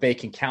 Tampa Bay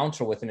can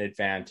counter with an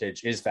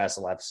advantage is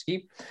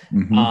Vasilevsky.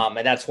 Mm-hmm.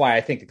 And that's why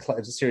I think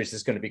the series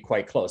is going to be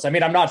quite close. I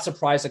mean, I'm not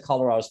surprised that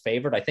Colorado's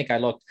favored. I think I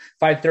looked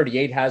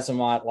 538 has them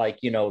at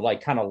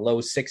kind of low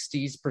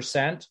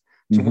 60%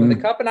 to win the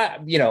cup. And I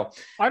don't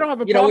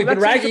have a problem. We've been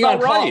ragging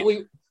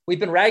on We've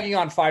been ragging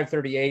on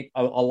 538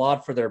 a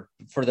lot for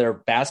their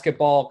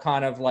basketball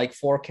kind of like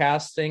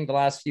forecasting the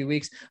last few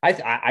weeks. I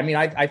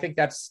think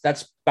that's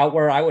about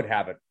where I would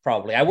have it.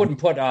 Probably I wouldn't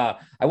put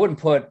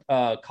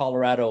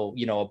Colorado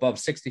above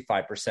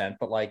 65%,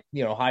 but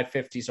high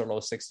 50s or low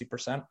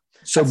 60%.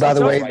 So by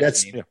the way,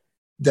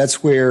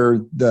 that's where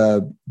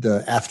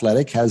the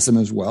Athletic has them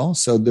as well.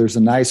 So there's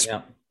a nice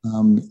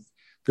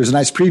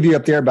preview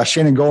up there by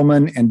Shannon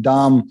Goldman and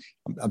Dom.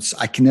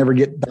 I can never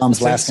get Dom's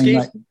last name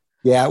right.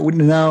 Yeah, I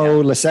wouldn't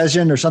know,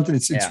 Lesession or something.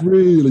 It's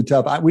really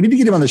tough. We need to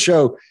get him on the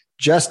show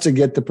just to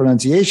get the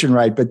pronunciation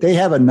right. But they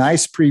have a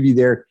nice preview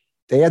there.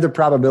 They have the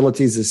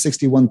probabilities of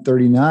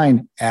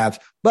 61-39 Avs.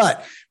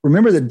 But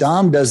remember that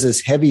Dom does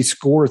this heavy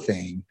score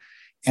thing.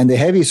 And the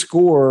heavy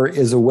score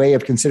is a way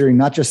of considering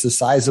not just the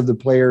size of the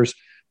players,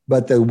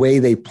 but the way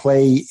they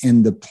play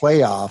in the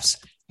playoffs.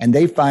 And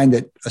they find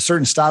that a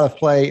certain style of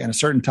play and a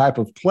certain type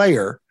of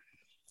player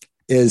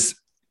is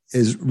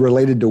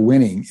related to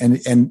winning.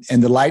 And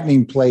the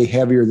Lightning play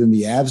heavier than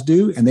the Avs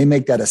do. And they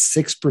make that a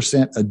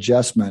 6%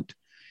 adjustment.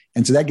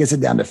 And so that gets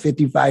it down to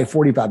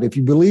 55-45. If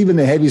you believe in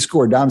the heavy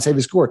score, Dom's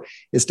heavy score,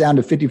 it's down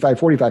to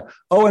 55-45.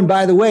 Oh, and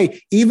by the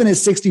way, even at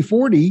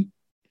 60-40,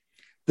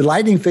 the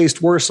Lightning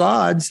faced worse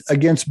odds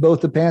against both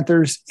the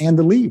Panthers and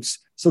the Leafs.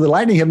 So the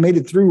Lightning have made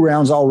it through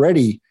rounds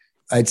already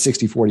at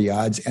 60-40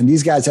 odds. And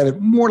these guys have it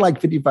more like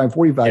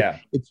 55-45. Yeah.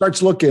 It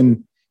starts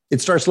looking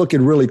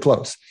really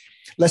close.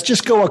 Let's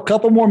just go a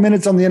couple more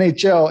minutes on the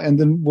NHL and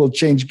then we'll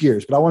change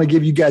gears. But I want to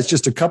give you guys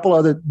just a couple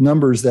other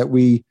numbers that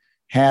we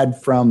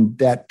had from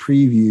that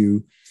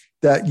preview.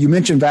 That you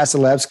mentioned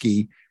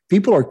Vasilevsky.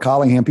 People are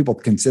calling him, people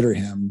consider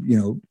him,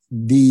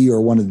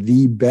 one of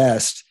the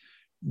best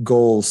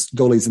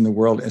goalies in the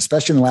world,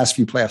 especially in the last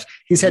few playoffs.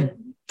 He's had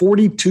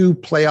 42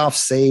 playoff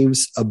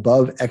saves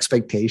above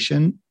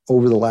expectation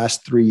over the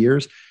last 3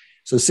 years.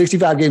 So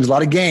 65 games, a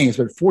lot of games,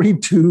 but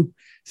 42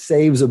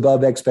 saves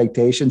above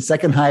expectation,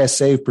 second highest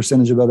save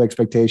percentage above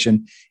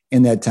expectation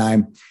in that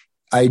time.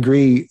 I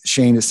agree,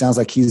 Shane. It sounds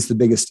like he's the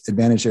biggest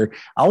advantage there.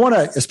 I want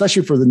to,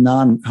 especially for the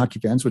non-hockey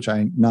fans,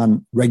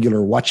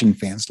 non-regular watching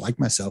fans like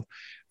myself,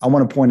 I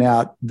want to point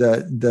out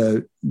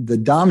the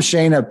Dom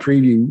Shana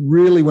preview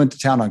really went to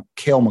town on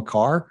Cale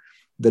Makar,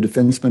 the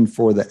defenseman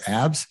for the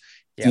Avs.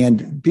 Yep.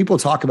 And people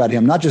talk about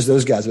him, not just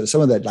those guys, but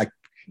some of the like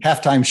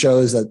halftime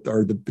shows that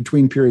are the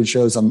between period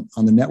shows on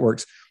the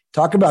networks.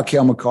 Talk about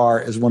Cale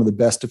Makar as one of the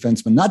best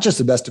defensemen, not just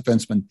the best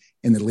defenseman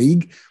in the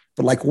league,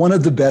 but like one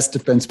of the best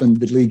defensemen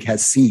the league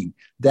has seen.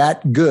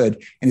 That good.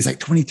 And he's like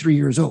 23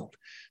 years old.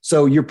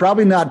 So you're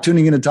probably not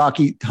tuning into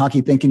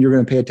hockey thinking you're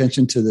going to pay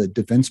attention to the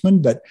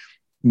defenseman, but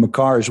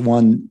Makar is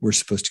one we're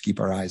supposed to keep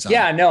our eyes on.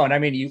 Yeah, no. And I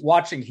mean,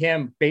 watching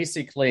him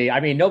basically, I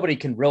mean, nobody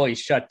can really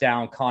shut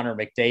down Connor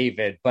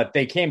McDavid, but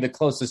they came the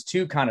closest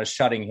to kind of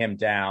shutting him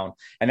down.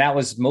 And that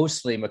was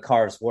mostly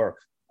Makar's work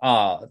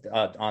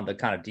on the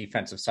kind of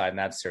defensive side in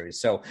that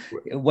series. So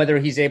whether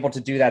he's able to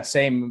do that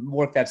same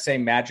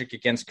magic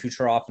against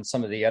Kucherov and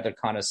some of the other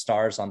kind of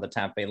stars on the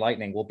Tampa Bay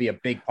Lightning will be a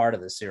big part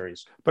of the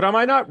series. But am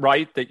I not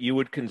right that you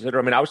would consider,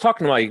 I mean, I was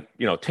talking to my,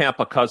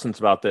 Tampa cousins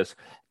about this.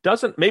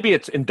 Maybe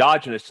it's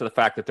endogenous to the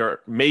fact that they're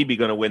maybe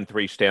going to win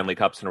 3 Stanley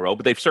Cups in a row,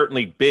 but they've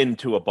certainly been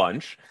to a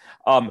bunch.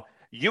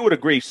 You would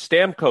agree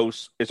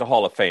Stamkos is a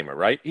Hall of Famer,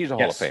 right? He's a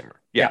Hall of Famer.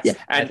 Yeah. And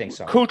I think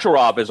so.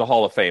 Kucherov is a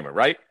Hall of Famer,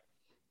 right?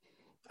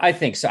 I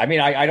think so. I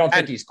mean, I don't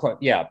think he's quite,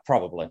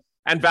 probably.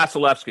 And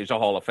Vasilevsky's a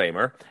Hall of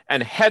Famer.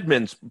 And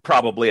Hedman's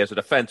probably, as a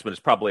defenseman,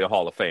 is probably a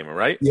Hall of Famer,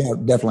 right? Yeah,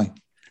 definitely.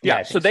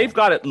 Yeah, so they've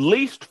got at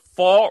least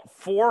four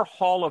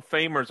Hall of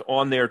Famers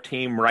on their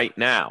team right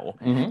now.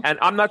 Mm-hmm. And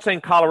I'm not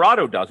saying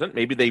Colorado doesn't.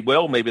 Maybe they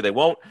will, maybe they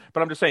won't.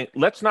 But I'm just saying,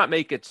 let's not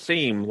make it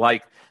seem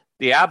like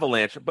the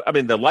Avalanche,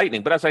 the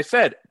Lightning. But as I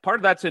said, part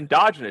of that's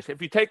endogenous.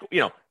 If you take,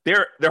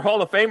 they're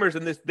Hall of Famers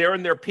and they're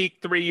in their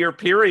peak 3-year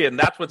period, and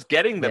that's what's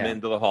getting them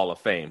into the Hall of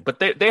Fame. But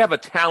they have a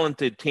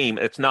talented team.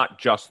 It's not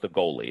just the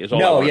goalie.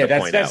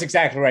 That's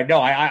exactly right.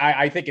 No,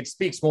 I think it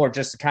speaks more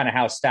just to kind of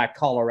how stacked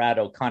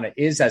Colorado kind of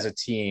is as a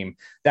team,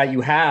 that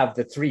you have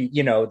the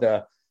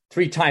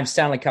 3-time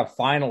Stanley Cup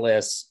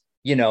finalists,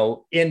 as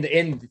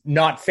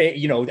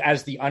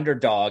the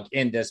underdog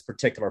in this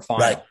particular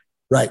final.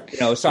 Right.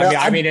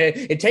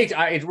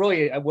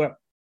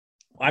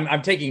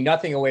 I'm taking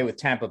nothing away with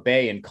Tampa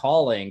Bay and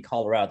calling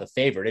Colorado the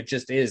favorite. It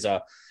just is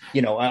a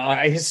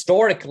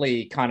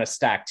historically kind of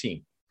stacked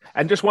team.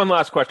 And just one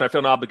last question. I feel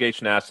an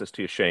obligation to ask this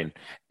to you, Shane.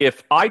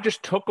 If I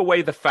just took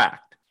away the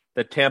fact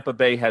that Tampa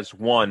Bay has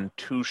won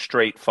 2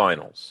 straight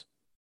finals,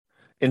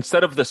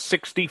 instead of the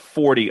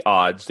 60-40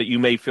 odds that you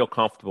may feel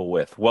comfortable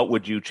with, what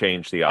would you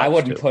change the odds to? I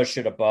wouldn't push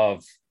it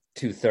above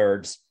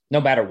 2/3, no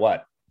matter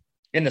what.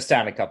 In the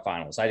Stanley Cup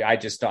Finals,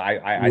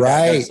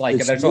 that's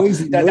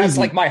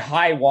like my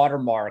high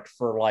watermark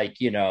for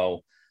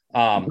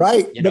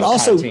but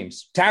also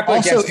teams. Tampa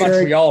against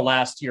Montreal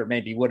last year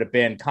maybe would have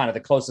been kind of the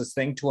closest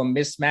thing to a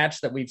mismatch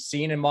that we've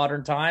seen in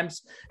modern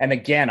times. And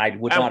again, I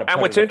would not have.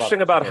 And what's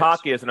interesting about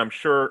hockey is, and I'm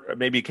sure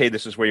maybe Kay,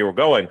 this is where you were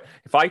going.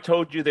 If I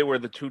told you they were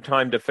the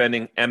 2-time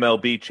defending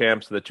MLB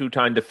champs, the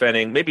 2-time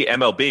defending maybe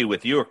MLB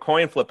with your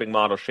coin flipping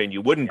model, Shane,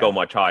 you wouldn't go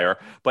much higher.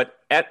 But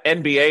at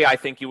NBA, I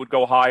think you would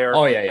go higher.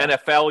 Oh yeah.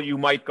 NFL, you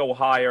might go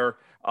higher.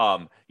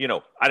 I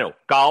don't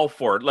golf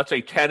or let's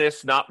say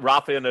tennis, not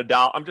Rafael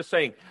Nadal. I'm just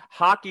saying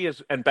hockey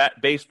and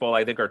baseball,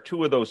 I think, are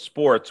 2 of those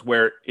sports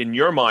where in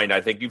your mind,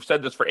 I think you've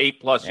said this for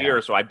 8+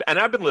 years. So I've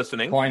been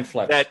listening. Coin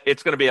flips. That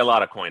it's going to be a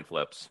lot of coin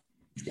flips.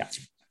 Yeah.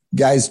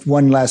 Guys,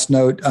 one last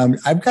note.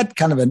 I've got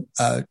kind of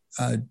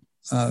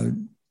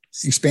an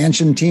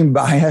expansion team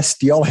bias.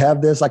 Do y'all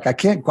have this? Like, I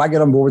can't quite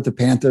get on board with the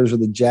Panthers or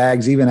the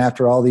Jags, even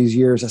after all these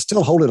years. I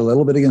still hold it a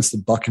little bit against the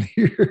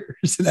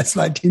Buccaneers, and that's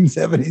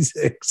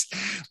 1976.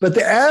 But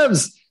the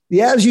Avs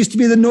used to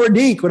be the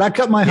Nordique. When I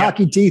cut my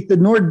hockey teeth, the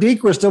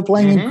Nordique were still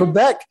playing in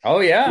Quebec. Oh,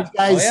 yeah. These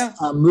guys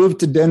moved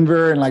to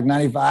Denver in like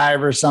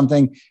 95 or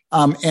something,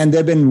 and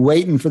they've been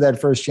waiting for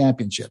that first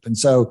championship. And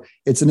so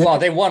it's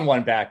they won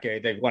one back.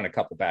 They won a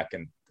couple back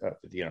in the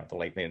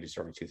late 90s,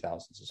 early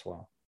 2000s as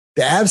well.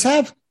 The Avs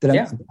have?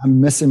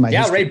 I'm missing my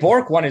history. Ray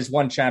Bourque won his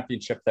one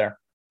championship there.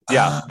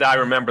 Yeah, I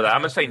remember that.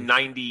 I'm going to say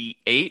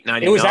 98,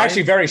 99. It was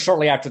actually very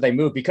shortly after they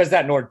moved because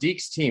that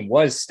Nordiques team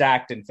was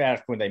stacked and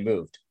fast when they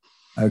moved.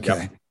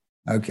 Okay.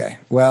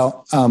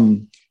 Well, all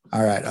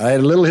right. I had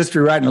a little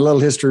history right and a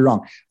little history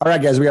wrong. All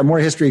right, guys, we got more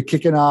history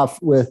kicking off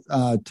with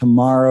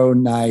tomorrow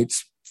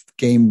night's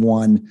Game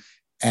 1,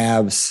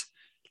 Avs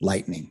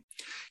Lightning.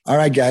 All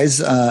right,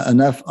 guys,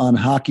 enough on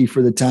hockey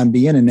for the time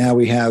being. And now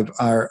we have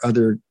our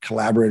other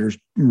collaborators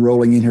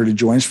rolling in here to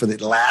join us for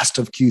the last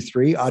of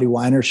Q3, Audie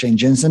Weiner,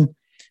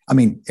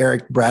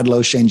 Eric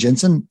Bradlow, Shane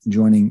Jensen,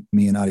 joining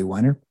me and Audie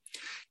Weiner.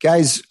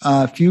 Guys,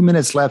 a few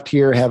minutes left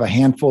here. Have a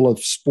handful of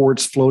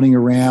sports floating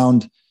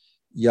around.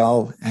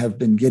 Y'all have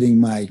been getting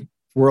my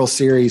World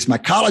Series, my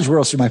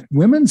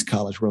women's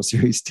college World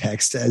Series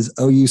text as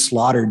OU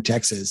slaughtered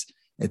Texas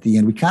at the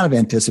end. We kind of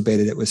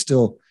anticipated it was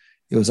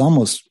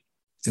almost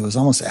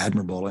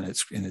admirable in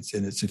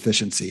its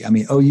efficiency.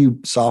 OU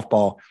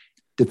softball,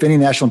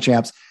 defending national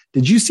champs.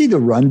 Did you see the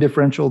run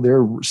differential?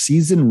 Their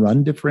season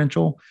run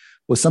differential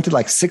was something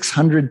like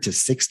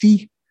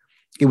 600-60.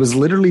 It was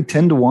literally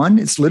 10-1.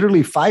 It's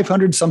literally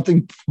 500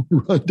 something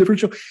run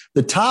differential.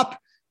 The top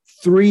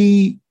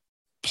 3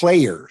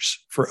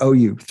 players for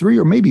OU, 3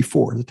 or maybe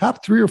 4, the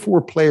top 3 or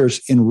 4 players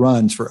in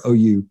runs for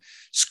OU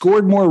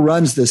scored more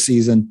runs this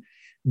season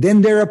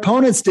than their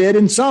opponents did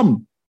in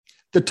some.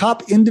 The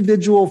top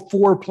individual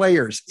 4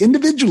 players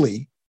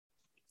individually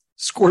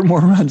scored more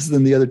runs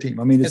than the other team.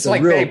 I mean, it's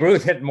like Babe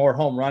Ruth hitting more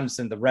home runs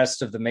than the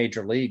rest of the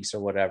major leagues or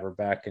whatever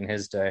back in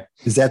his day.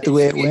 Is that the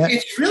way it went?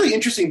 It's really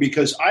interesting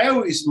because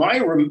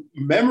my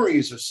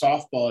memories of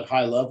softball at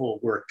high level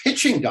were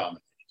pitching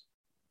dominated,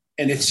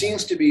 and it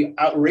seems to be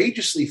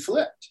outrageously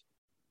flipped.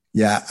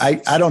 Yeah,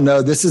 I don't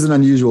know. This is an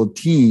unusual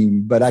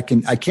team, but I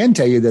can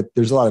tell you that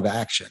there's a lot of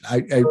action.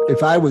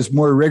 If I was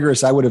more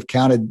rigorous, I would have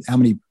counted how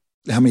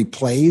many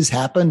plays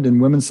happened in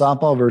women's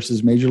softball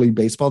versus Major League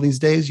Baseball these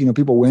days.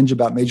 People whinge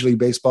about Major League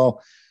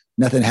Baseball.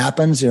 Nothing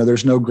happens.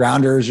 There's no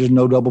grounders. There's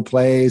no double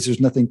plays.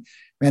 There's nothing.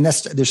 Man,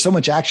 there's so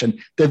much action.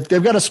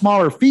 They've got a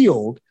smaller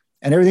field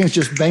and everything's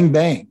just bang,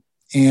 bang.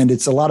 And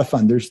it's a lot of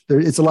fun.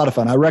 It's a lot of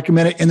fun. I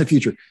recommend it in the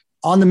future.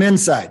 On the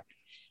men's side,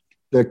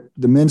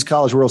 the Men's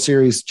College World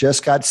Series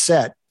just got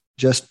set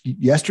just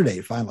yesterday,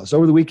 finalists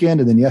over the weekend.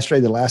 And then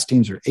yesterday, the last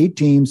teams are 8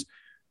 teams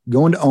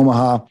going to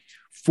Omaha.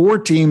 4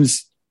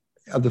 teams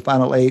of the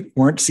final 8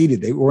 weren't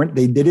seeded.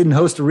 They didn't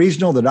host a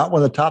regional. They're not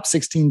one of the top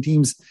 16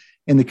 teams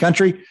in the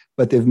country,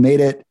 but they've made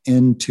it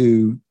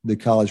into the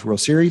College World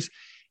Series.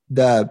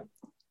 The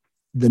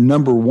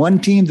number 1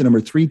 team, the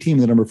number 3 team,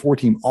 the number 4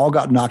 team all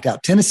got knocked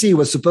out. Tennessee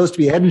was supposed to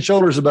be head and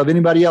shoulders above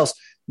anybody else.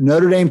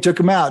 Notre Dame took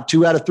them out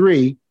 2 out of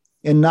 3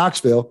 in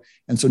Knoxville.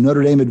 And so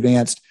Notre Dame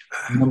advanced.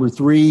 Number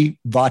 3,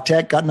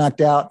 Vatech got knocked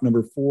out.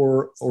 Number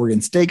 4, Oregon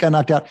State got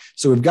knocked out.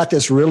 So we've got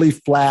this really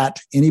flat,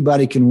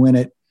 anybody can win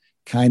it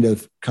kind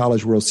of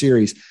College World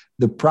Series.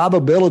 The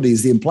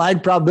probabilities, the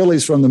implied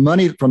probabilities from the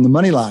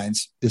money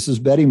lines, this is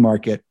betting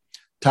market.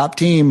 Top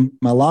team,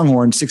 my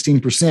Longhorns,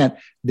 16%,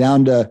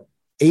 down to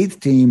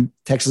 8th team,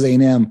 Texas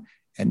A&M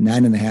at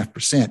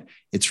 9.5%.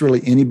 It's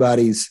really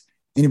anybody's.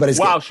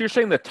 Wow, so you're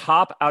saying the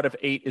top out of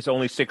 8 is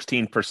only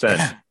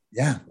 16%.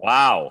 Yeah.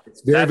 Wow.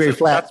 It's very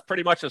flat. That's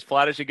pretty much as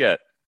flat as you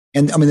get.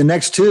 And I mean, the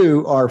next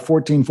 2 are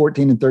 14,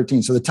 14, and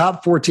 13. So the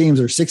top 4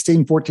 teams are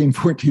 16, 14,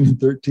 14, and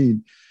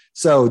 13.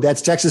 So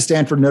that's Texas,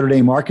 Stanford, Notre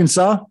Dame,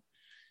 Arkansas.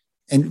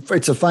 And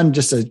it's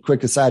just a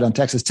quick aside on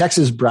Texas.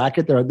 Texas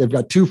bracket, they've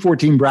got 2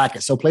 14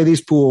 brackets. So play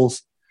these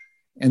pools,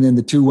 and then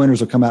the 2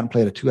 winners will come out and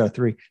play at a 2 out of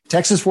 3.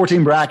 Texas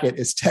 14 bracket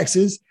is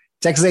Texas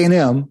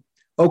A&M,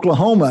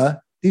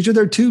 Oklahoma. These are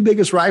their 2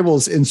 biggest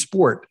rivals in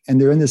sport, and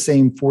they're in the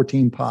same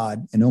 14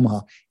 pod in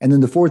Omaha. And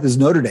then the 4th is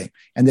Notre Dame,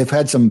 and they've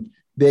had some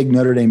big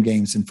Notre Dame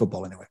games in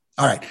football anyway.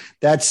 All right,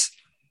 that's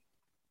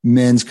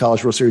Men's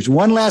College World Series.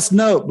 One last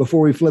note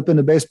before we flip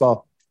into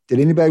baseball. Did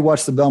anybody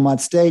watch the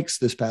Belmont Stakes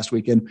this past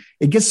weekend?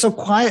 It gets so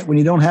quiet when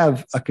you don't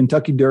have a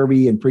Kentucky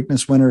Derby and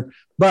Preakness winner,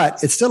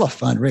 but it's still a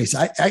fun race.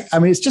 I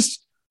mean, it's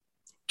just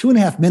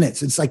 2.5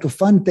 minutes. It's like a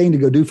fun thing to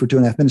go do for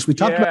 2.5 minutes. We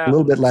talked about it a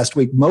little bit last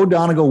week. Mo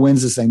Donegal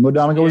wins this thing. Mo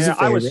Donegal was the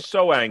favorite. I was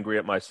so angry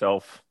at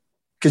myself.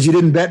 Because you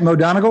didn't bet Mo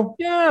Donegal?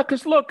 Yeah,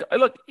 because look,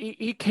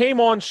 he came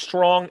on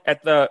strong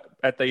at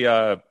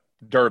the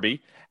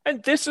Derby,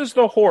 and this is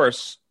the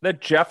horse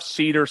that Jeff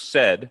Cedar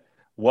said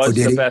was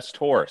the best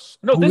horse.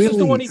 No, this is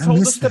the one he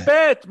told us to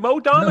bet. Mo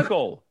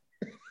Donegal.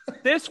 No.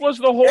 This was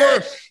the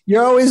horse.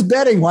 You're always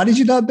betting. Why did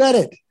you not bet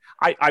it?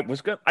 I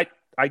was good.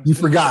 You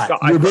forgot.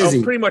 You were busy.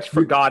 I pretty much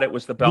forgot it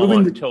was the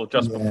Belmont until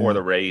just before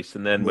the race,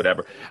 and then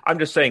whatever. I'm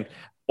just saying,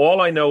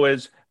 all I know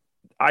is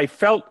I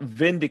felt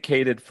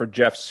vindicated for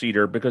Jeff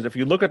Cedar, because if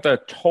you look at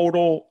the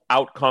total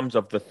outcomes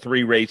of the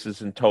 3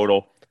 races in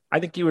total, I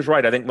think he was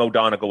right. I think Mo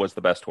Donegal was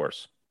the best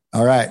horse.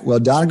 All right. Well,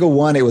 Donegal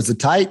won. It was a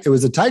tight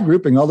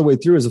grouping all the way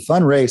through. It was a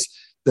fun race.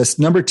 This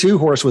number 2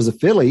 horse was a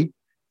filly.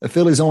 The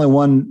filly's only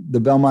won the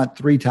Belmont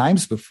 3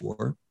 times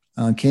before.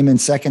 Came in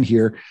second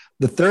here.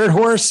 The 3rd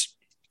horse,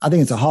 I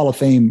think it's a Hall of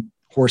Fame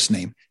horse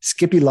name,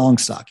 Skippy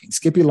Longstocking.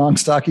 Skippy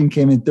Longstocking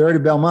came in 3rd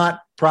at Belmont.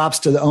 Props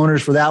to the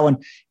owners for that one.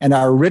 And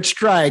our Rich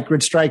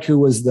Strike, who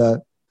was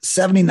the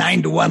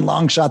 79-1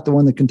 long shot that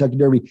won the Kentucky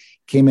Derby,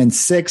 came in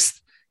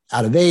 6th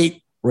out of 8,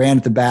 ran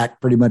at the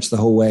back pretty much the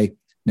whole way,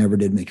 never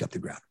did make up the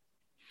ground.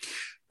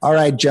 All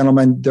right,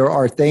 gentlemen, there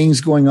are things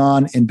going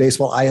on in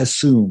baseball. I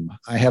assume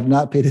I have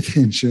not paid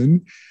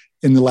attention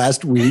in the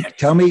last week.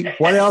 Tell me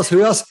what else,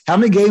 who else, how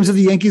many games have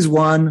the Yankees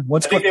won? I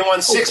think they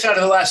won 6 out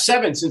of the last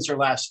 7 since their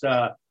last.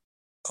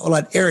 Hold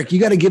on, Eric, you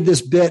got to give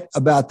this bit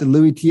about the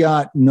Louis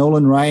Tiant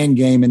Nolan Ryan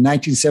game in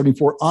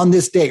 1974 on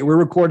this date. We're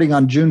recording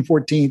on June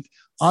 14th.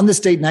 On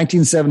this date,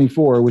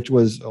 1974, which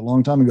was a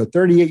long time ago,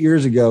 38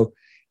 years ago.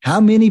 How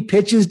many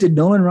pitches did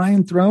Nolan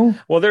Ryan throw?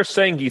 Well, they're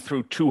saying he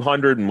threw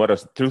 200 and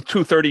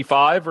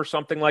 235 or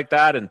something like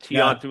that, and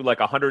Tiant threw like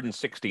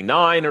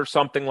 169 or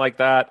something like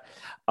that.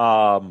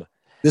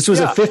 This was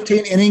a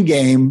 15-inning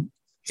game,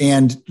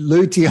 and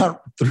Louis Tiant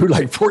threw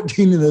like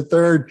 14 in the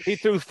 3rd. He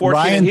threw 14.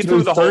 Ryan he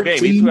threw the 13. Whole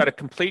game. He had a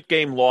complete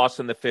game loss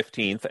in the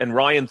 15th, and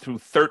Ryan threw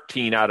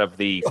 13 out of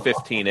the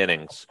 15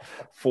 innings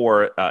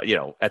for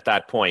at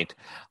that point.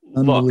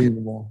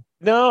 Unbelievable. Look,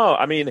 no,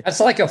 I mean that's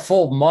like a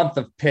full month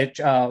of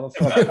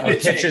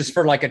pitches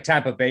for like a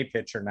Tampa Bay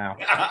pitcher now.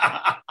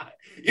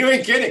 You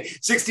ain't kidding.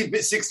 60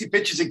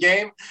 pitches a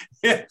game,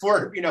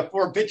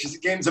 4 pitches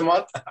games a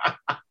month.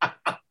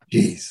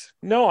 Jeez.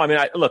 No, I mean,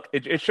 look,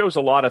 it shows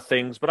a lot of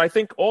things, but I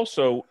think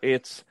also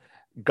it's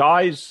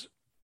guys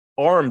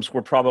arms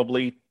were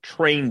probably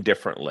trained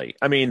differently.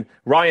 I mean,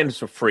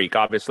 Ryan's a freak,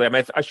 obviously. I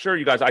mean, I assure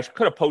you guys, I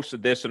could have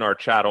posted this in our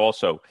chat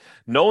also.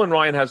 Nolan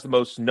Ryan has the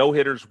most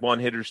no-hitters,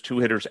 one-hitters,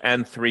 two-hitters,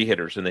 and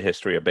three-hitters in the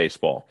history of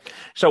baseball.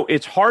 So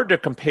it's hard to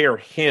compare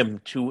him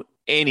to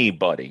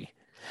anybody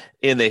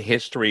in the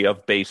history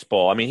of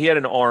baseball. I mean, he had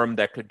an arm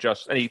that could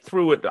just, and he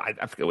threw it,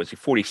 I forget, was he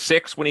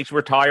 46 when he's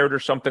retired or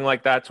something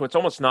like that? So it's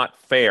almost not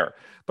fair.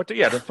 But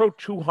to throw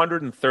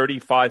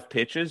 235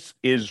 pitches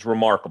is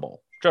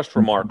remarkable. Just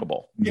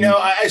remarkable. You know,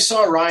 I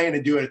saw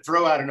Ryan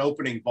throw out an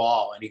opening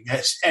ball,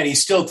 and he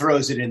still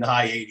throws it in the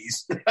high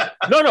 80s.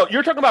 No,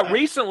 you're talking about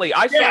recently.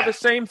 I saw the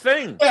same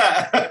thing.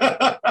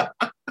 Yeah.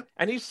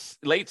 And he's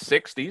late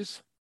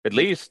 60s, at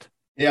least.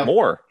 Yeah.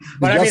 More.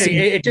 But I mean,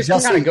 it just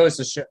kind of goes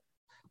to show.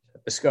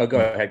 Go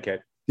ahead,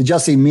 Kid. Did y'all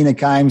see Mina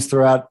Kimes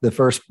throw out the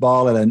first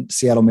ball at a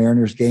Seattle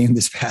Mariners game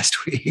this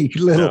past week?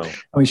 No.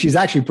 I mean, she's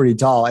actually pretty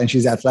tall and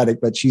she's athletic,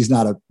 but she's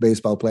not a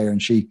baseball player,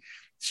 and she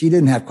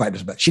didn't have quite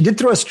as much. She did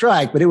throw a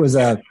strike, but it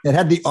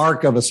had the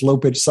arc of a slow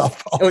pitch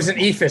softball. It was an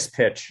eephus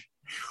pitch.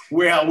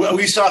 Well,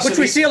 we saw which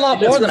we see a lot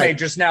more than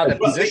majors now.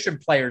 That position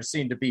players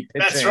seem to be pitching.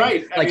 That's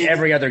right.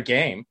 Every other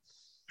game.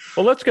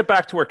 Well, let's get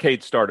back to where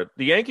Kate started.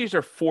 The Yankees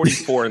are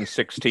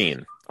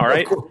 44-16. All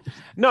right.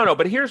 No,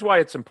 but here's why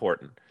it's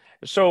important.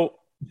 So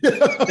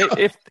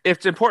if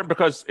it's important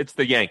because it's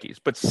the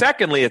Yankees, but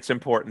secondly, it's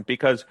important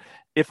because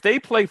if they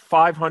play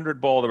 500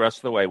 ball the rest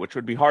of the way, which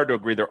would be hard to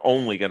agree, they're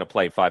only going to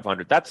play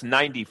 500. That's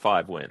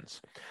 95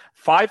 wins.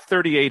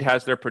 538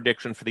 has their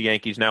prediction for the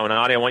Yankees now. And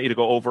Adi, I want you to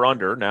go over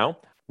under now.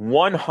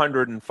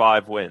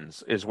 105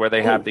 wins is where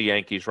they have the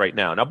Yankees right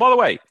now. Now, by the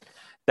way,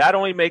 that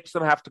only makes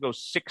them have to go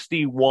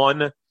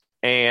 61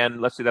 and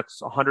let's see, that's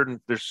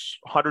 100. There's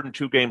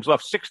 102 games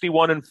left.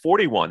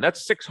 61-41.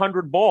 That's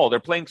 600 ball.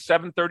 They're playing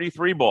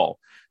 733 ball.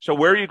 So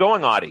where are you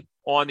going, Adi?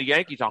 On the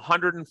Yankees,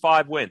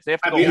 105 wins. They have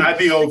to I'd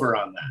be over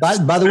on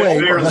that. By the way,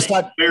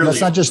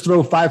 let's not just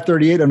throw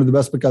 538 under the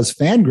bus, because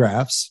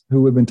Fangraphs,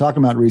 who we've been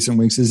talking about in recent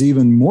weeks, is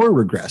even more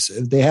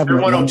regressive. They have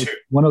 102.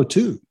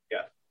 102.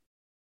 Yeah.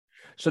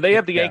 So they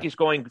have the Yankees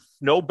going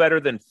no better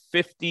than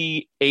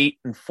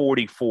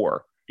 58-44.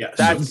 Yes.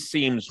 That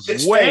seems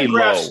way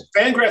low.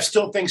 Fangraphs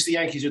still thinks the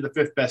Yankees are the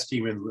fifth best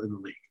team in the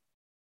league.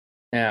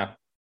 Yeah.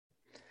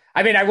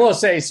 I mean, I will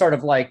say sort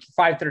of like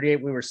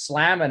 538, we were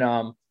slamming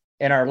them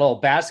in our little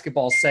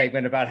basketball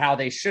segment about how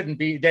they shouldn't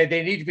be, they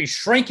need to be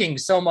shrinking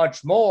so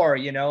much more,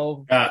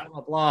 blah,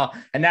 blah, blah.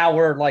 And now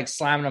we're like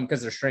slamming them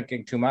because they're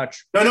shrinking too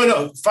much.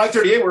 No.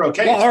 538, we're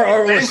okay.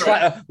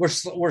 Well,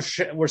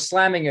 we're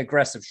slamming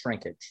aggressive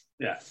shrinkage.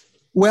 Yeah.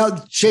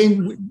 Well,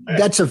 Shane,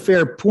 that's a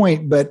fair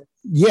point, but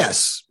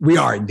yes, we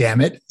are,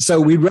 damn it.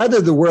 So we'd rather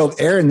the world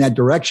err in that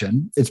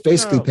direction. It's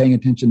basically paying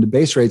attention to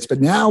base rates,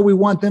 but now we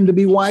want them to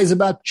be wise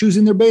about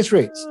choosing their base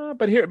rates.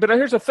 But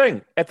here's the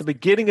thing. At the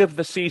beginning of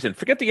the season,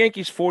 forget the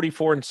Yankees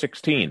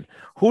 44-16.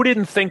 Who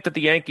didn't think that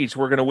the Yankees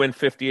were going to win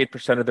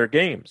 58% of their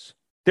games?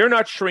 They're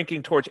not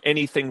shrinking towards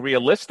anything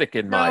realistic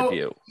in my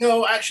view.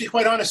 No, actually,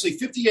 quite honestly,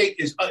 58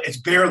 is it's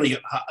barely.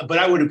 But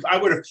I would have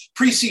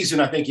preseason.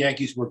 I think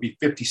Yankees would be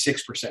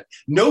 56%.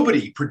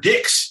 Nobody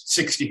predicts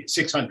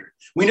 600.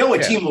 We know a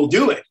team will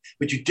do it,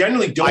 but you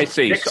generally don't. I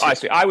see.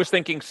 I was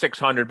thinking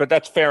 600, but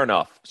that's fair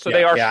enough. So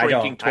they are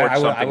shrinking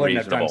towards something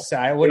reasonable.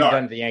 I wouldn't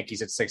have done the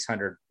Yankees at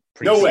 600.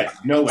 No way.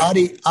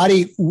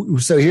 Adi,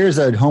 so here's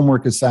a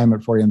homework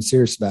assignment for you. I'm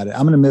serious about it.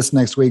 I'm going to miss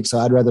next week, so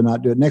I'd rather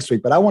not do it next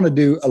week. But I want to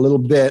do a little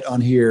bit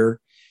on here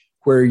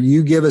where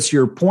you give us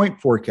your point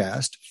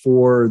forecast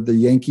for the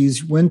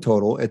Yankees win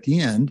total at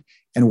the end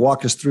and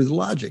walk us through the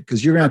logic,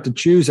 because you're going to have to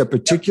choose a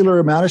particular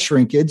amount of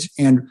shrinkage.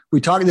 And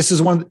this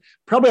is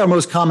probably our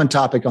most common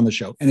topic on the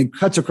show, and it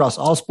cuts across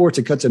all sports.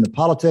 It cuts into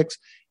politics,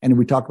 and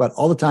we talk about it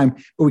all the time,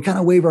 but we kind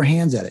of wave our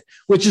hands at it,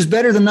 which is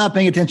better than not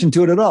paying attention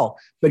to it at all.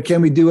 But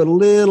can we do it a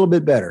little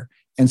bit better?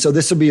 And so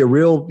this will be a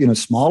real,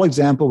 small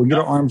example. We get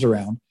our arms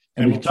around.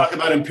 And we can talk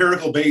about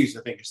empirical base,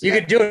 I think. You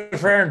could do it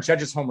for Aaron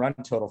Judge's home run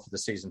total for the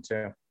season,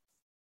 too.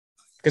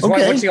 Because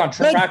what's he on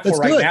track for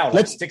right now?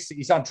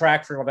 He's on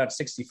track for about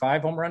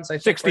 65 home runs, I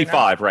think.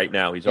 65 right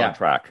now. He's on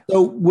track.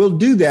 So we'll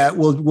do that.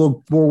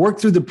 We'll work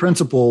through the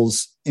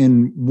principles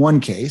in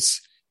one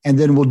case, and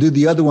then we'll do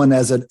the other one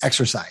as an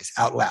exercise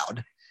out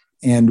loud,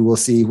 and we'll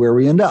see where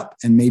we end up.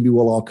 And maybe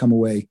we'll all come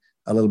away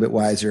a little bit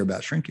wiser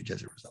about shrinkage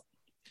as a result.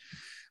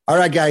 All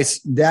right,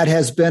 guys, that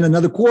has been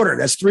another quarter.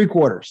 That's 3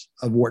 quarters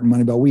of Wharton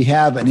Moneyball. We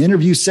have an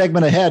interview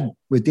segment ahead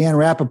with Dan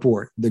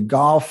Rapaport, the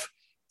golf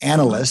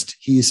analyst.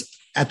 He's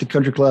at the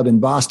Country Club in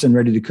Boston,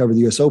 ready to cover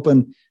the U.S.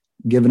 Open,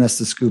 giving us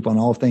the scoop on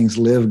all things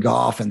live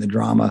golf and the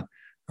drama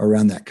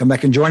around that. Come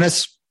back and join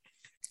us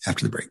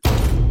after the break.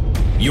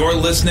 You're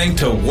listening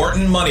to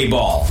Wharton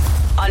Moneyball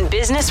on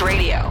Business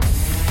Radio.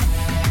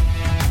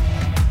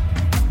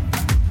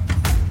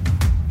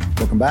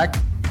 Welcome back.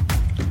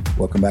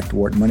 Welcome back to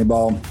Wharton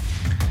Moneyball.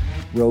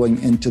 Rolling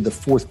into the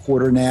fourth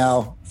quarter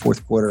now.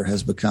 Fourth quarter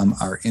has become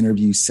our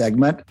interview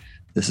segment.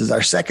 This is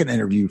our second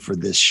interview for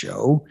this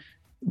show.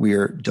 We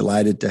are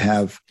delighted to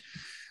have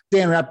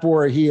Dan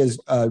Rapaport, he is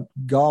a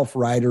golf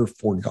writer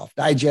for Golf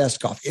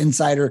Digest, Golf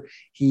Insider.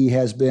 He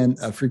has been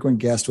a frequent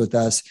guest with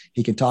us.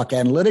 He can talk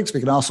analytics. We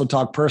can also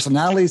talk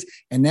personalities.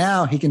 And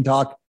now he can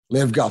talk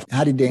live golf.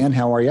 Howdy, Dan.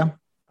 How are you?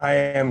 I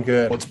am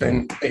good. It's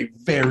been a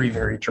very,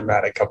 very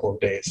dramatic couple of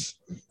days.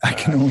 I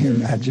can only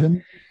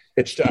imagine.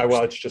 It's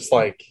just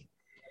like,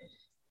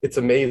 it's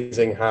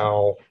amazing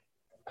how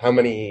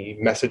many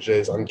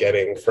messages I'm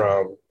getting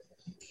from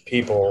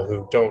people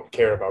who don't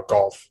care about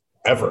golf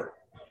ever.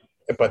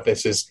 But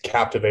this has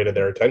captivated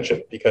their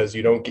attention because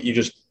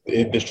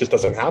this just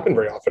doesn't happen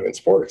very often in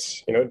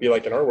sports. You know, it'd be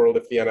like in our world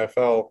if the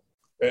NFL.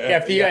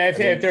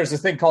 If there's a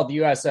thing called the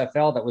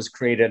USFL that was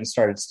created and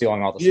started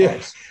stealing all the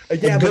stars. But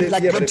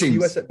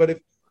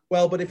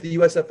if the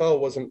USFL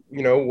wasn't,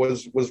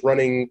 was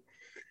running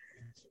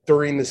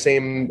during the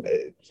same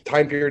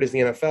time period as the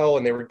NFL,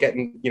 and they were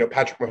getting,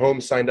 Patrick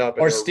Mahomes signed up,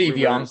 or Steve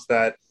Young,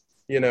 that,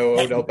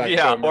 Odell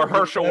Beckham, or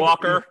Herschel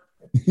Walker.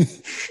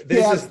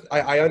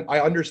 I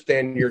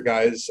understand your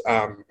guys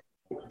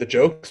the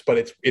jokes,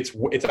 but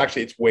it's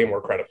actually way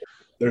more credible.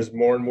 There's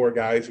more and more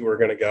guys who are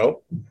going to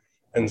go,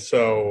 and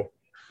so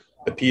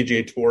the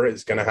PGA Tour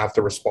is going to have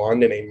to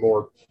respond in a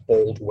more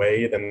bold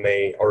way than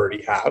they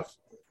already have.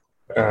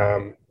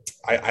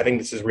 I think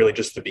this is really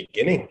just the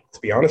beginning, to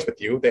be honest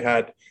with you. They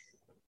had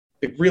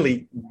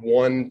really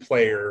one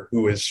player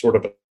who is sort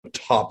of a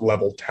top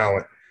level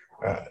talent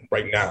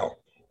right now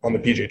on the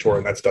PGA Tour,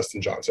 and that's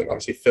Dustin Johnson.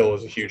 Obviously, Phil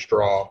is a huge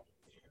draw,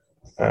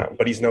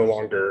 but he's no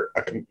longer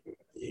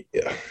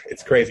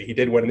it's crazy. He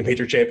did win the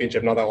major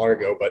championship not that long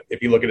ago, but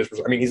if you look at his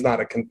results, he's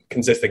not a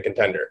consistent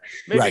contender.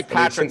 Maybe right.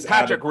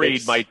 Patrick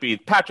Reed might be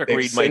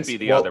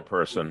the other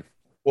person.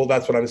 Well,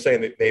 that's what I'm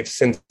saying. They've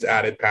since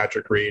added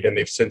Patrick Reed, and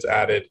they've since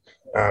added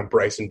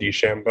Bryson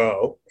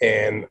DeChambeau,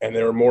 and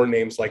there are more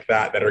names like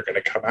that are going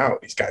to come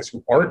out. These guys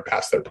who aren't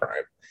past their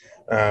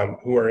prime,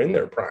 who are in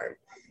their prime,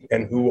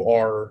 and who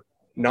are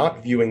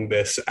not viewing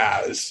this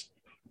as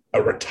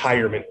a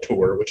retirement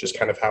tour, which is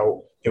kind of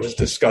how it was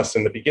discussed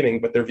in the beginning,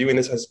 but they're viewing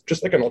this as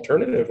just like an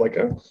alternative. Like,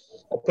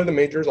 I'll play the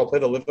majors, I'll play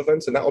the live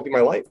events, and that will be my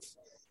life.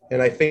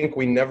 And I think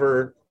we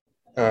never,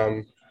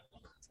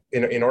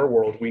 in our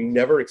world, we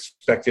never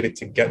expected it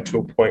to get to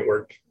a point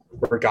where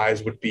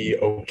guys would be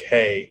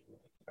okay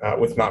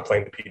with not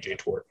playing the PGA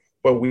Tour.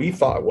 What we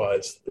thought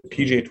was the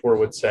PGA Tour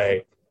would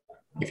say,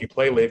 if you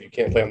play live, you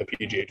can't play on the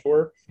PGA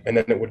Tour, and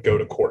then it would go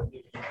to court.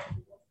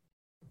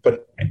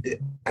 But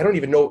I don't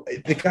even know.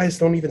 The guys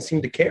don't even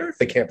seem to care if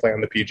they can't play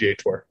on the PGA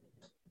Tour.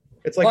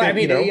 It's like,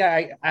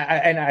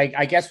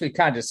 I guess we've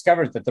kind of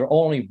discovered that the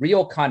only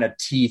real kind of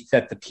teeth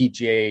that the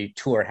PGA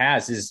Tour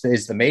has is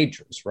the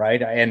majors,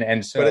 right?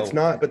 And so, but it's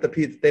not. But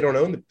they don't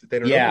own the. They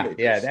don't own the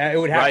majors. It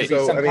would have to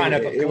be some kind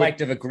of a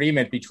collective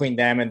agreement between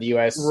them and the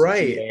US.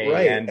 Right.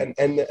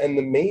 And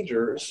the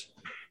majors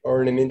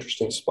are in an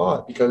interesting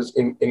spot because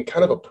in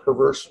kind of a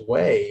perverse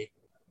way,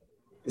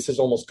 this is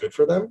almost good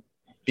for them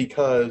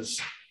because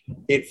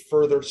it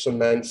further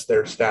cements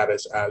their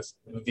status as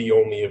the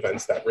only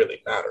events that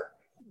really matter.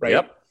 Right.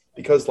 Yep.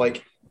 Because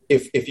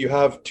if you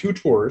have two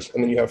tours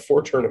and then you have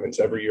 4 tournaments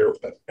every year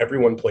that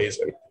everyone plays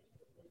in,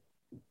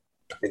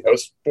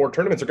 those 4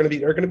 tournaments are going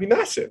to be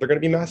massive. They're going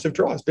to be massive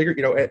draws, bigger,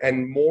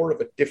 and more of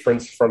a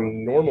difference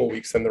from normal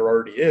weeks than there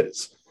already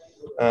is.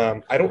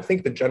 I don't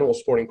think the general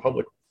sporting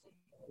public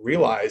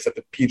realize that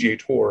the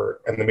PGA Tour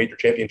and the major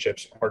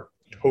championships are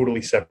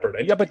totally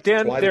separate. Yeah, but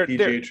Dan,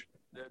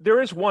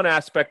 there is one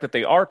aspect that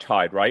they are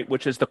tied, right,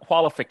 which is the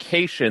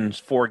qualifications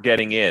for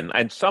getting in.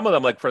 And some of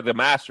them, like for the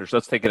Masters,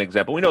 let's take an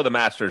example. We know the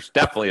Masters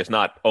definitely is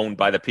not owned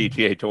by the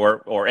PGA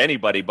Tour or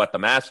anybody but the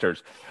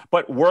Masters.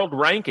 But world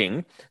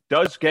ranking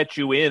does get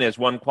you in as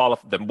one of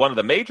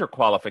the major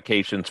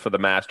qualifications for the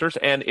Masters.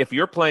 And if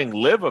you're playing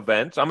live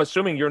events, I'm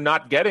assuming you're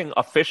not getting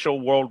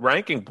official world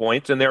ranking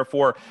points, and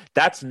therefore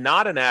that's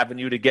not an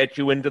avenue to get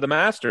you into the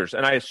Masters.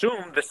 And I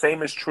assume the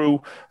same is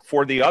true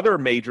for the other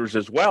majors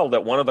as well,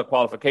 that one of the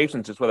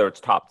qualifications is whether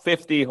it's top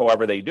 50,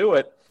 however they do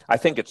it. I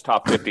think it's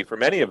top 50 for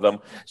many of them.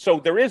 So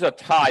there is a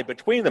tie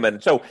between them.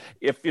 And so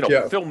if, Phil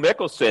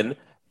Mickelson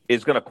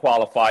is going to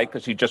qualify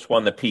because he just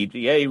won the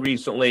PGA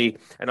recently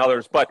and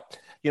others, but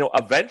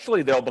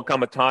eventually there'll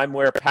become a time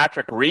where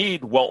Patrick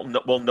Reed will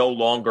no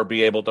longer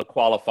be able to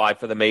qualify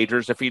for the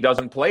majors if he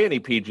doesn't play any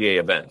PGA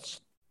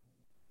events.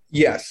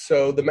 Yes.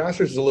 So the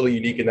Masters is a little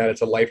unique in that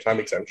it's a lifetime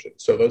exemption.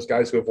 So those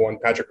guys who have won,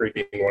 Patrick Reed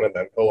being one of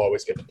them, he'll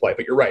always get to play.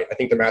 But you're right. I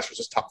think the Masters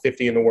is top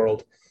 50 in the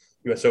world.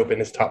 US Open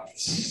is top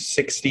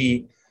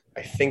 60.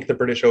 I think the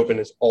British Open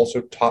is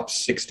also top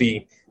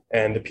 60,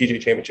 and the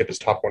PGA Championship is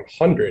top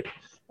 100.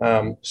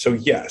 So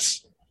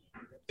yes,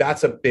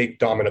 that's a big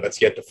domino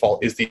that's yet to fall,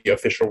 is the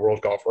official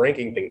world golf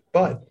ranking thing.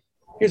 But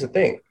here's the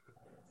thing.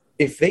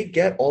 If they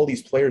get all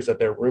these players that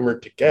they're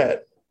rumored to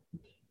get,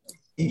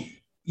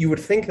 you would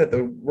think that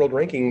the world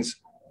rankings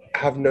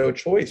have no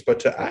choice but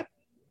to add,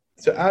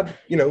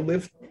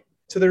 live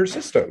to their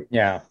system.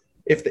 Yeah.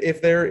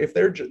 If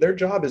their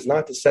job is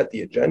not to set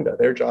the agenda,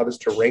 their job is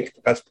to rank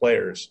the best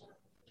players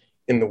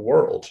in the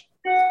world.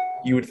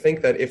 You would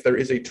think that if there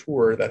is a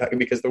tour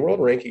because the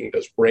world ranking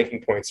does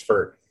ranking points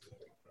for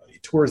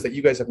tours that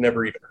you guys have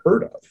never even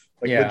heard of,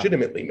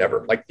 legitimately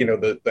never, like,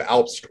 the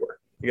Alps tour.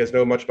 You guys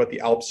know much about the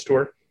Alps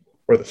tour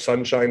or the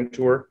Sunshine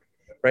tour,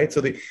 right?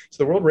 So the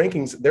world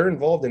rankings, they're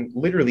involved in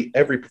literally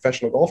every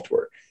professional golf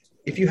tour.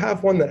 If you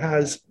have one that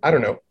has, I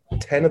don't know,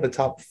 10 of the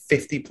top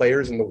 50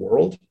 players in the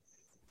world,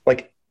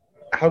 like,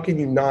 how can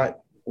you not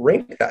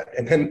rank that?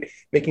 And then,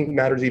 making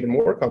matters even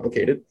more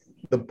complicated,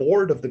 the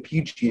board of the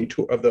PGA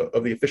Tour, of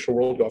the official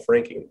world golf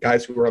ranking,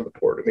 guys who are on the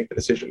board to make the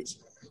decisions,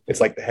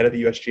 it's like the head of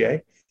the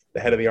USGA, the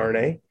head of the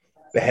R&A,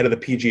 the head of the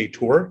PGA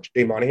Tour,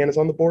 Jay Monahan, is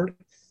on the board.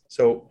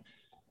 So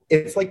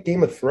it's like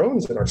Game of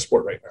Thrones in our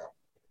sport right now.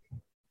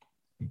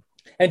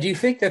 And do you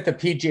think that the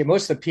PGA,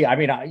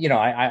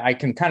 I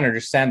can kind of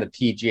understand the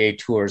PGA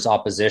Tour's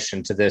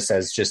opposition to this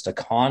as just a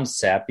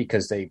concept,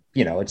 because they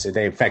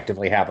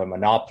effectively have a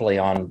monopoly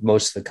on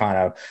most of the kind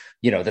of,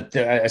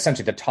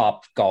 essentially the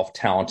top golf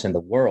talent in the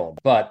world.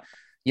 But,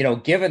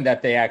 given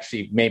that they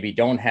actually maybe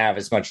don't have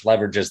as much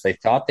leverage as they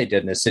thought they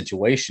did in this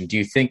situation, do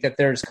you think that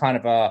there's kind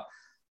of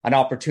an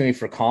opportunity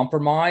for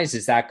compromise?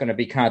 Is that going to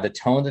be kind of the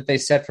tone that they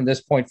set from this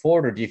point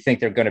forward? Or do you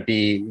think they're going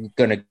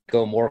to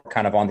go more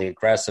kind of on the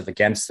aggressive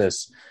against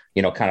this,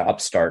 kind of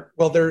upstart?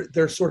 Well,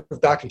 they're sort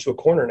of back into a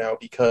corner now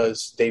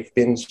because they've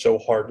been so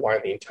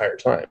hardline the entire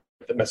time.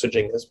 The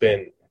messaging has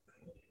been,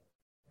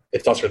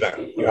 it's us or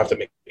them. You have to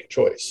make a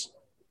choice.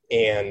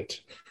 And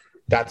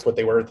that's what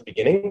they were at the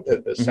beginning.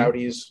 The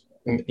Saudis,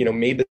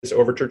 made this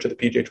overture to the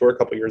PGA Tour a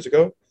couple of years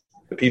ago.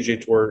 The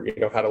PGA Tour,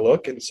 had a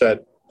look and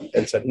said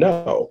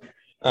no.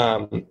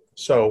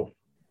 So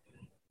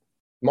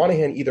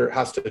Monahan either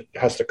has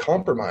to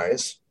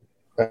compromise,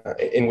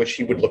 in which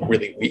he would look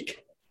really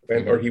weak,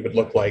 right? Or he would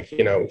look like,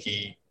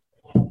 he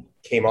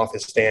came off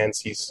his stance,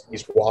 he's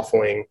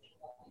waffling,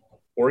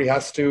 or he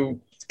has to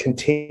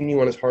continue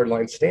on his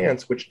hardline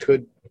stance, which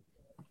could,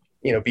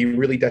 be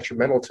really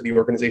detrimental to the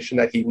organization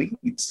that he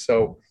leads.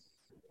 So,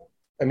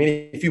 I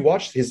mean, if you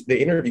watched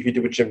the interview he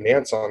did with Jim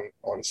Nantz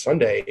on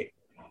Sunday,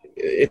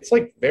 it's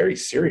like very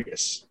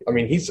serious. I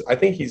mean, I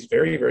think he's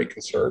very, very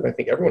concerned. I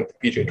think everyone at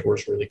the PGA Tour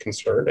is really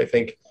concerned. I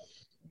think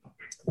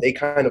they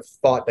kind of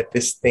thought that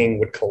this thing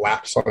would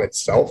collapse on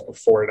itself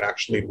before it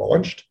actually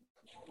launched,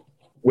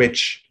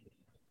 which,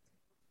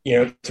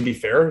 to be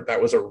fair,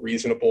 that was a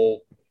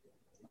reasonable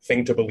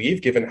thing to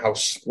believe given how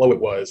slow it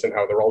was and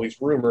how there were all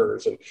these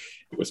rumors and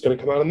it was going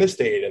to come out on this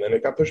date and then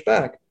it got pushed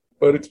back.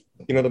 But it's,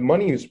 the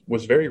money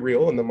was very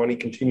real, and the money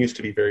continues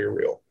to be very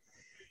real.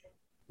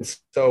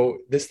 So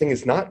this thing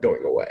is not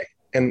going away.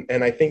 And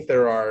I think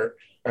there are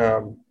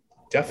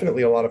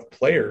definitely a lot of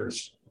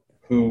players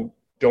who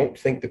don't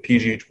think the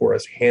PGA Tour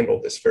has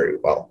handled this very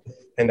well.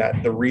 And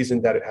that the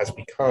reason that it has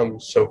become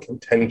so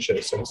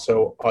contentious and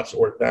so us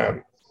or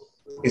them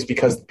is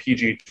because the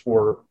PGA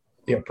Tour,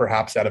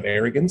 perhaps out of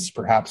arrogance,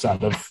 perhaps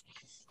out of,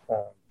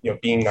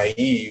 being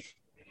naive,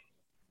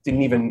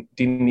 didn't even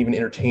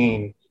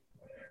entertain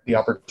the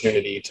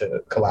opportunity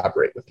to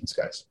collaborate with these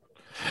guys.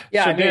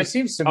 Yeah, so it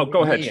seems to me.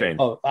 Go ahead, Shane.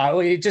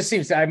 It just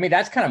seems.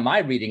 That's kind of my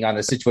reading on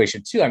the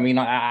situation too. I mean,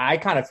 I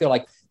kind of feel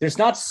like there's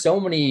not so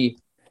many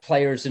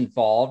players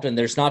involved, and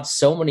there's not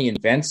so many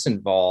events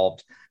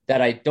involved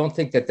that I don't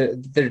think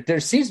that there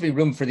seems to be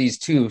room for these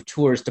two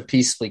tours to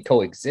peacefully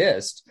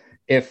coexist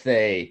if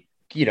they,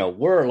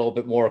 were a little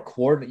bit more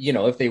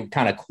if they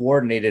kind of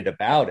coordinated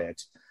about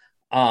it.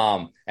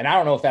 And I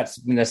don't know if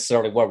that's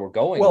necessarily where we're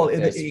going. Well, with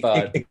this,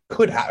 it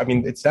could happen. I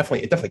mean, it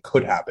definitely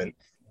could happen,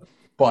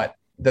 but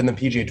then the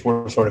PGA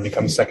Tour sort of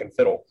becomes second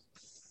fiddle,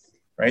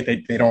 right?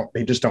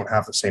 They just don't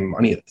have the same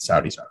money that the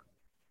Saudis have.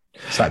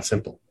 It's that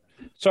simple.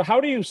 So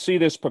how do you see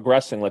this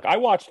progressing? Like, I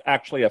watched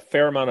actually a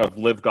fair amount of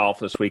live golf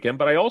this weekend,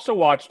 but I also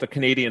watched the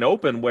Canadian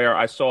Open where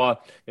I saw,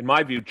 in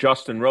my view,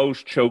 Justin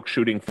Rose choke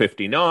shooting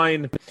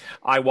 59.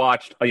 I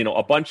watched,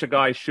 a bunch of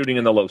guys shooting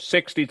in the low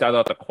 60s. I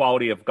thought the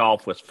quality of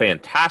golf was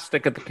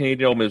fantastic at the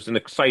Canadian Open. It was an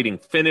exciting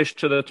finish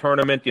to the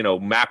tournament.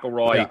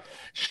 McIlroy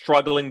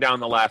struggling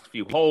down the last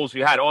few holes.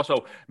 You had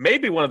also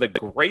maybe one of the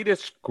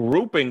greatest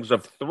groupings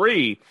of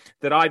three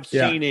that I've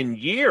seen in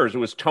years. It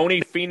was Tony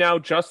Finau,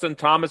 Justin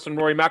Thomas, and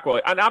Rory McIlroy.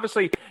 And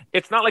obviously,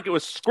 it's not like it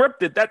was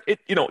scripted. That it,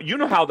 you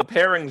know how the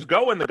pairings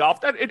go in the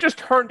golf. That it just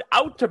turned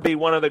out to be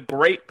one of the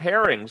great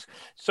pairings.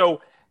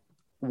 So,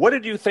 what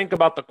did you think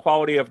about the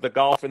quality of the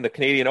golf in the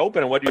Canadian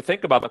Open, and what do you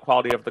think about the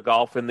quality of the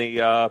golf in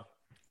the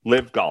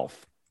live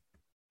golf?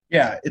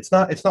 Yeah, it's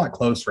not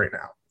close right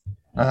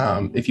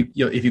now. If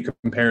you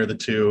compare the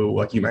two,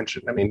 like you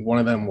mentioned, I mean, one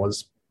of them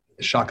was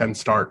a shotgun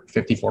start,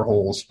 54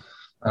 holes.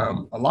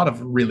 A lot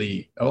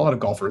of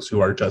golfers who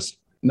are just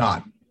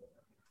not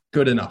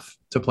good enough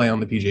to play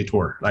on the PGA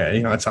Tour.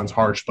 That sounds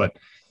harsh, but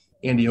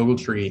Andy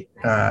Ogletree,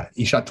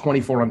 he shot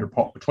 24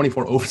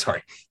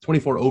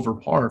 over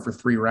par for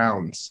 3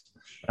 rounds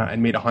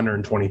and made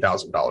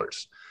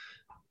 $120,000.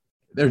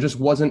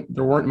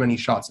 There weren't many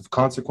shots of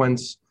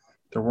consequence.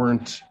 There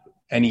weren't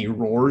any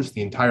roars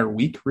the entire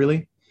week,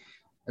 really.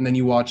 And then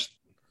you watched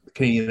the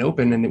Canadian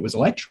Open and it was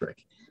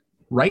electric.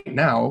 Right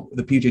now,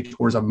 the PGA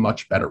Tour is a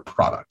much better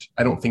product.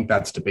 I don't think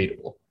that's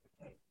debatable.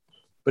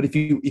 But if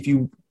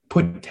you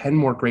put 10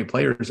 more great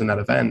players in that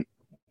event,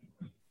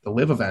 the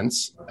live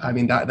events, I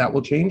mean, that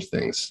will change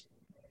things.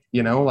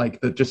 Like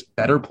just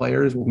better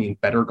players will mean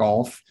better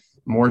golf,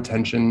 more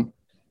attention.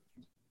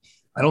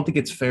 I don't think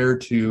it's fair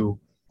to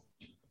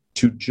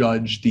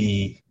judge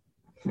the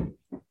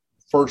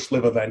first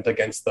live event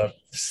against the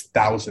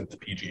 1,000th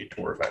PGA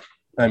Tour event.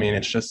 I mean,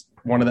 it's just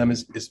one of them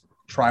is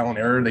trial and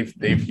error. They've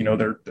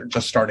they're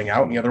just starting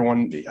out, and the other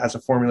one has a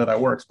formula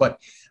that works. But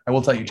I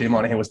will tell you, Jay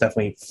Monahan was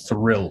definitely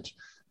thrilled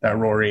that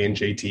Rory and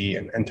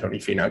JT and Tony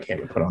Finau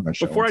came and put on the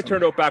show. Before I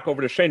turn it back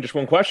over to Shane, just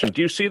one question.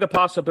 Do you see the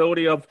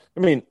possibility of,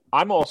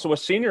 I'm also a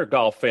senior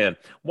golf fan.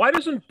 Why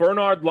doesn't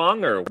Bernard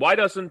Langer, why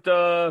doesn't,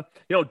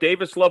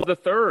 Davis Love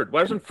III,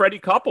 why doesn't Freddie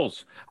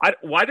Couples?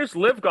 Why does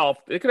Live Golf,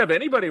 it could have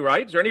anybody,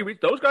 right? Is there any reason,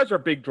 those guys are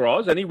big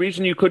draws. Any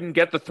reason you couldn't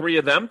get the three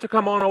of them to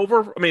come on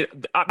over?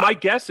 My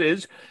guess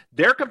is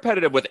they're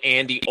competitive with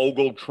Andy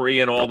Ogletree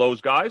and all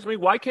those guys.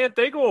 Why can't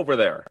they go over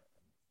there?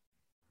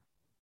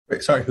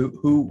 Wait, sorry,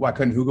 why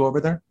couldn't who go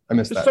over there? I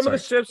missed that.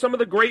 Some of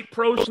the great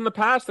pros in the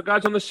past, the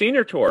guys on the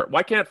senior tour.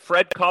 Why can't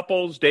Fred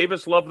Couples,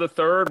 Davis Love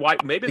III? Why?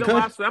 Maybe they'll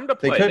ask them to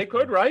play. They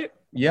could, right?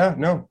 Yeah,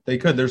 no, they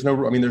could. There's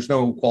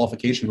no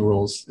qualification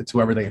rules. It's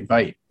whoever they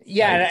invite.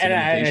 Yeah, right?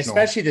 and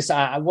especially this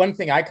one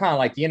thing I kind of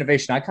like, the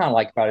innovation I kind of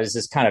like about it is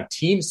this kind of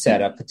team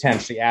setup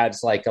potentially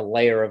adds like a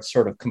layer of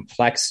sort of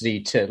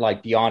complexity to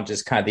like beyond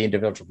just kind of the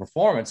individual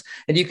performance.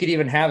 And you could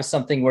even have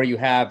something where you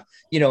have,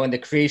 in the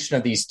creation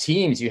of these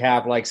teams, you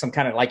have like some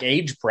kind of like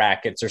age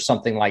brackets or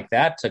something like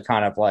that to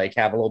kind of like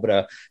have a little bit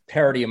of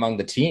parity among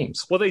the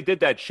teams. Well, they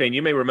did that, Shane.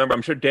 You may remember,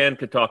 I'm sure Dan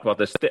could talk about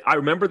this. I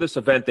remember this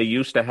event they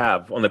used to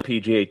have on the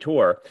PGA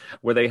Tour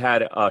where they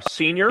had a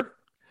senior,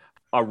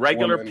 a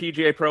regular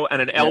PGA Pro,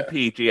 and an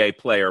LPGA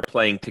player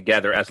playing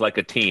together as like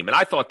a team. And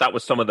I thought that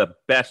was some of the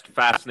best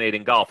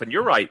fascinating golf. And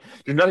you're right.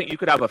 There's nothing. You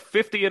could have a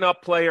 50 and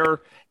up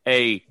player,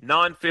 a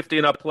non-50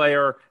 and up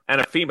player, and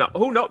a female.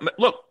 Who knows?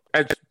 Look,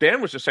 as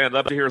Dan was just saying, I'd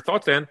love to hear your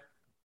thoughts, Dan.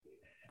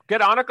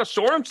 Get Annika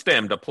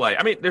Sorenstam to play.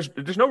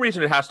 There's no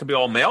reason it has to be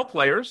all male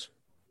players.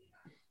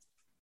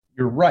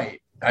 You're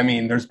right.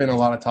 There's been a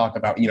lot of talk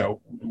about,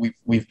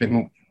 we've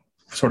been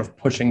sort of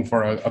pushing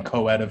for a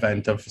co-ed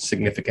event of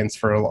significance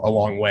for a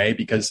long way,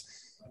 because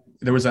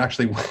there was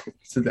actually,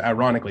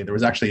 ironically,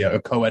 a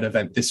co-ed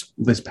event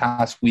this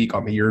past week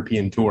on the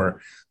European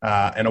Tour,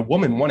 and a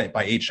woman won it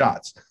by 8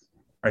 shots.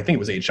 Or I think it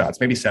was 8 shots,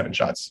 maybe 7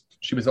 shots.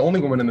 She was the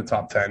only woman in the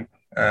top 10,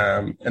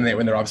 and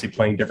they're obviously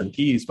playing different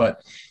tees,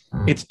 but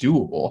it's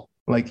doable.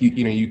 Like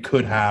you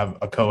could have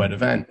a co-ed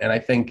event, and I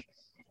think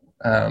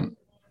the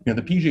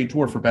PGA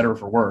Tour, for better or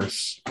for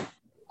worse,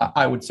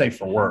 I would say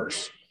for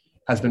worse,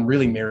 has been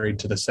really married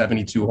to the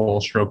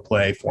 72-hole stroke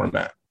play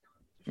format.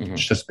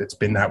 Mm-hmm. It's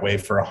been that way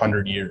for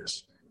 100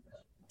 years.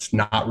 It's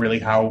not really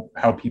how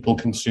people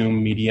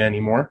consume media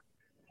anymore.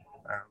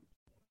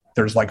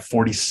 There's like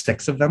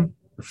 46 of them,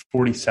 or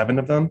 47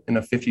 of them in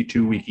a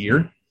 52-week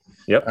year.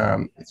 Yep.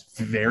 It's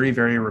very,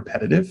 very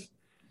repetitive.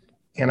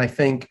 And I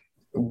think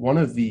one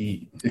of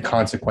the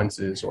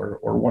consequences or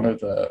one of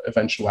the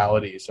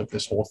eventualities of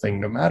this whole thing,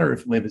 no matter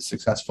if Live is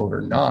successful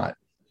or not,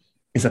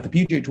 is that the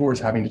PGA Tour is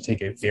having to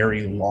take a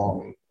very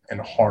long and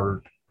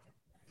hard,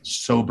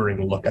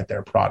 sobering look at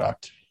their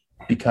product,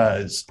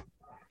 because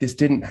this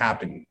didn't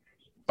happen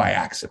by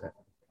accident.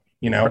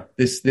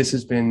 This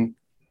has been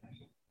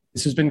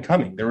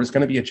coming. There was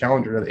going to be a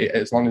challenger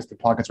as long as the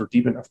pockets were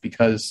deep enough,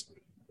 because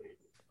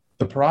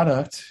the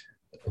product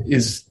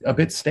is a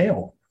bit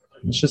stale.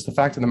 It's just the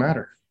fact of the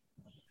matter.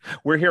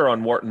 We're here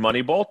on Wharton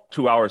Moneyball,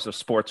 2 hours of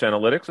sports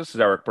analytics. This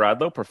is Eric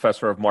Bradlow,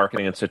 professor of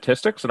marketing and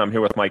statistics, and I'm here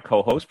with my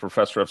co-host,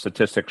 professor of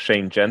statistics,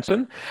 Shane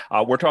Jensen.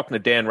 We're talking to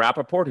Dan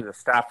Rapaport, who's a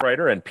staff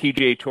writer and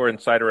PGA Tour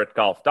insider at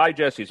Golf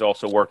Digest. He's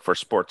also worked for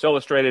Sports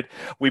Illustrated.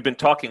 We've been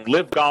talking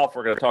Live Golf.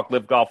 We're going to talk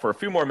Live Golf for a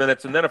few more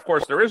minutes. And then, of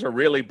course, there is a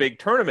really big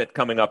tournament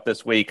coming up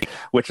this week,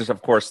 which is,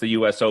 of course, the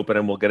U.S. Open,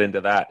 and we'll get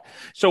into that.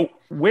 So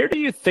where do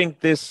you think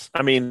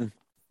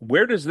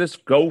where does this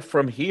go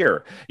from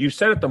here? You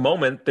said at the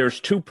moment there's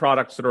 2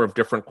 products that are of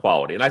different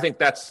quality, and I think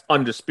that's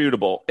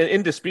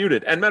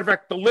indisputed. And matter of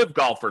fact, the Live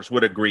golfers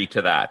would agree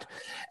to that.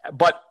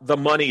 But the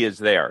money is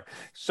there.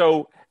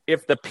 So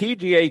if the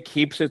PGA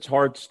keeps its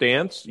hard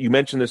stance, you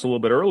mentioned this a little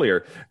bit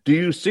earlier, do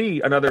you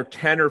see another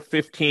 10 or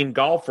 15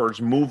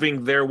 golfers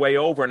moving their way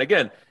over? And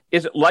again,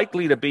 is it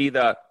likely to be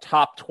the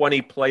top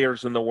 20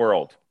 players in the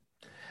world?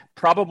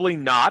 Probably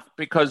not,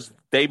 because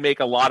they make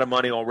a lot of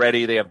money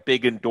already. They have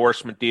big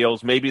endorsement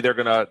deals. Maybe they're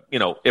going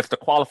to, if the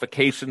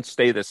qualifications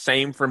stay the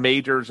same for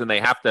majors and they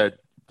have to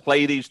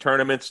play these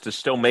tournaments to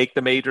still make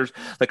the majors.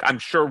 Like, I'm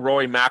sure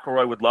Rory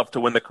McIlroy would love to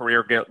win the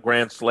career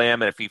Grand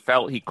Slam, and if he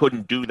felt he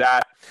couldn't do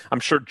that, I'm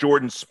sure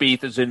Jordan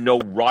Spieth is in no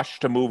rush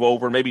to move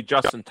over. Maybe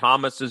Justin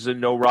Thomas is in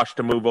no rush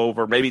to move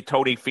over. Maybe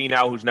Tony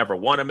Finau, who's never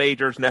won a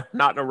major, is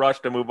not in a rush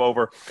to move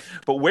over.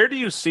 But where do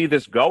you see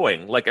this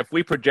going? Like, if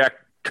we project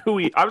 2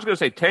 years, I was going to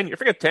say 10 years.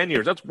 Forget 10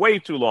 years. That's way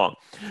too long.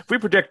 If we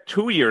project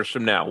 2 years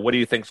from now, what do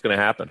you think is going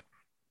to happen?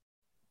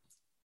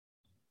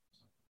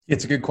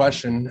 It's a good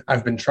question.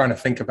 I've been trying to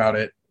think about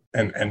it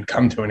and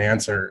come to an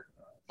answer.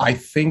 I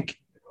think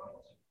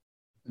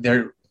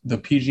the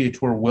PGA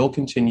Tour will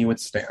continue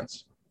its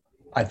stance.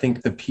 I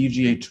think the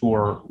PGA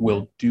Tour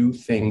will do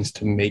things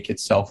to make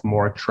itself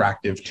more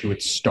attractive to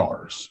its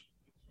stars,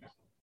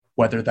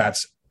 whether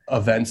that's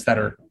events that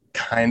are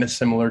kind of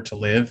similar to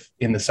LIV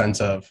in the sense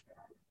of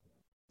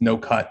no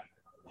cut,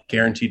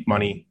 guaranteed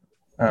money.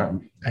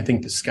 I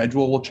think the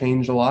schedule will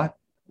change a lot.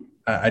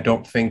 I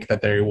don't think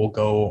that they will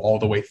go all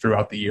the way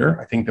throughout the year.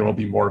 I think there will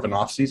be more of an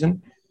off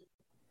season.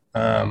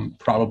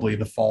 Probably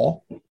the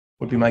fall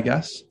would be my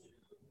guess.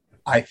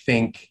 I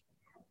think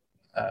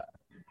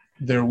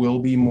there will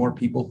be more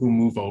people who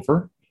move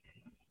over,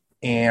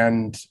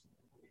 and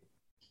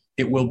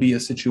it will be a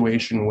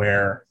situation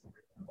where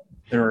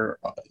there are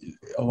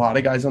a lot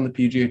of guys on the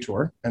PGA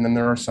Tour, and then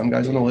there are some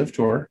guys on the LIV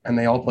Tour, and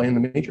they all play in the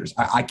majors.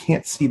 I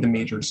can't see the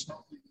majors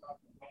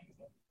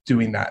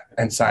doing that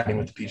and siding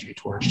with the PGA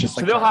Tour. It's just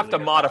so they'll have to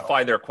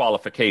modify their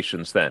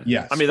qualifications then.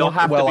 Yes. I mean, they'll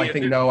have to be. I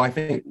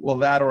think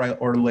that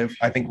or LIV.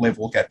 I think LIV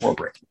will get world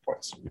ranking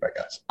points, I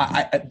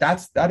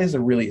guess. That is a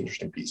really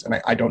interesting piece,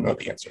 and I don't know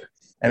the answer.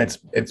 And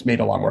it's made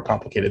a lot more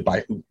complicated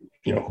by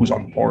who's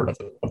on board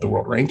of the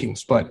world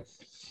rankings. But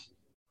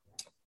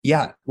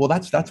yeah, well,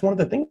 that's one of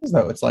the things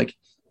though. It's like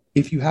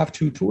if you have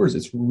two tours,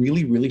 it's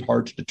really, really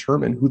hard to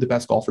determine who the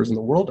best golfers in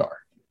the world are,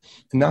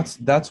 and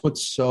that's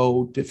what's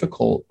so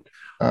difficult.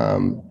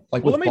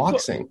 With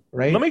boxing,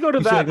 right? Let me go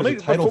to that.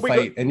 There's a title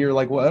fight, and you're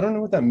like, well, I don't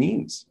know what that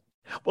means.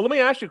 Well, let me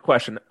ask you a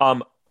question.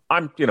 I'm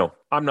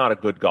not a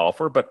good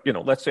golfer, but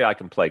let's say I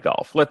can play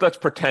golf. Let's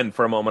pretend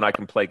for a moment I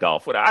can play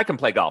golf. I can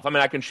play golf. I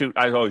mean, I can shoot.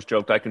 I always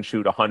joked I can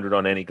shoot 100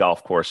 on any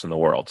golf course in the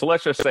world. So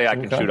let's just say I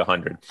can shoot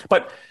 100.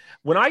 But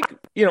when I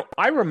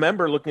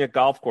remember looking at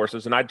golf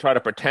courses, and I'd try to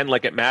pretend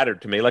like it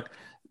mattered to me. Like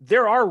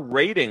there are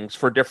ratings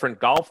for different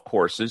golf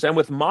courses, and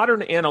with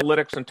modern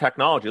analytics and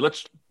technology,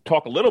 let's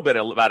talk a little bit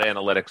about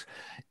analytics.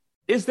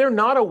 Is there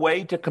not a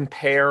way to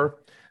compare?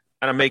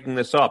 And I'm making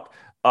this up.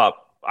 I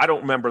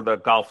don't remember the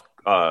golf.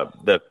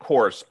 The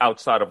course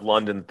outside of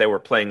London that they were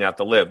playing at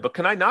the LIV. But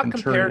can I not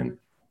compare?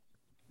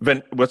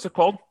 What's it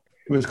called?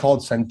 It was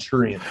called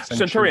Centurion.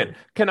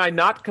 Can I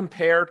not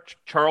compare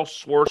Charles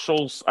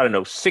Schwartzel's,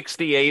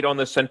 68 on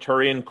the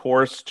Centurion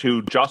course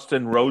to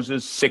Justin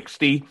Rose's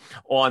 60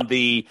 on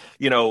the,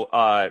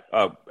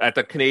 at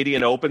the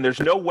Canadian Open? There's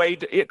no way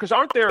to, because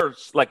aren't there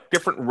like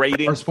different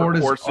ratings for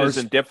courses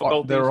and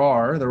difficulties? There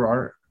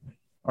are.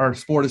 Our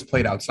sport is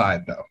played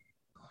outside though.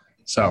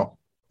 So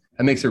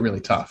that makes it really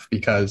tough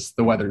because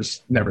the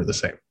weather's never the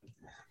same.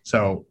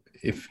 So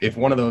if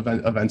one of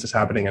the events is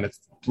happening and it's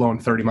blowing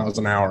 30 miles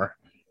an hour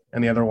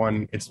and the other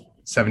one it's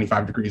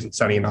 75 degrees and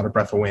sunny and not a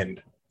breath of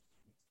wind,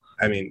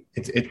 I mean,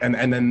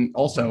 and then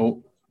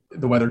also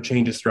the weather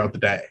changes throughout the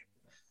day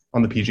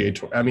on the PGA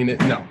Tour. I mean,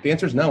 no, the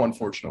answer is no,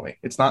 unfortunately.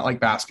 It's not like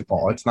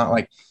basketball. It's not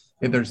like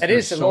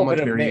there's so much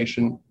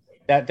variation.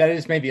 That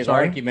is maybe an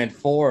argument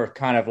for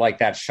kind of like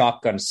that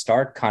shotgun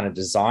start kind of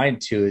design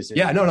too.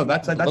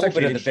 That's actually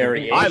bit of the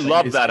variation. I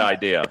love that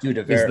idea.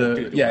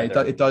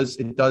 It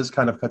does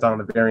kind of cut down on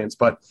the variance,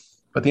 but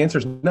the answer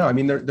is no. I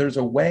mean, there's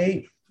a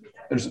way.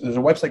 There's a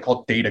website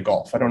called Data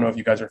Golf. I don't know if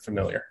you guys are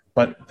familiar,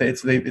 but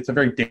it's a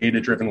very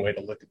data driven way to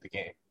look at the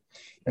game,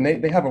 and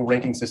they have a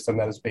ranking system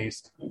that is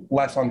based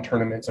less on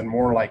tournaments and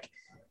more like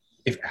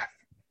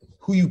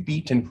who you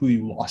beat and who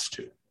you lost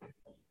to.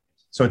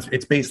 So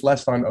it's based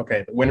less on,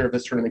 okay, the winner of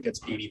this tournament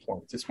gets 80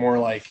 points. It's more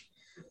like,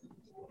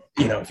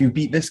 if you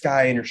beat this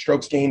guy and your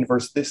strokes gained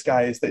versus this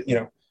guy is that,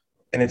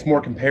 and it's more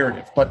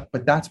comparative. But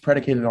that's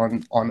predicated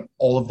on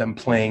all of them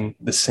playing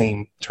the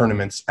same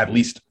tournaments at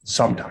least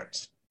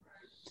sometimes.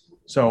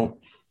 So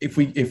if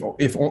by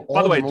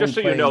the way, just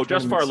so you know,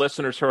 just for our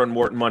listeners here on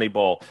Morton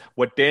Moneyball,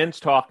 what Dan's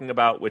talking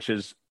about, which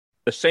is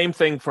the same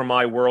thing from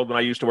my world when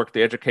I used to work at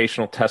the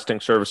Educational Testing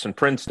Service in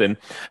Princeton.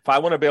 If I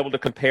want to be able to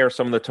compare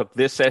someone that took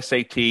this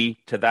SAT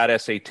to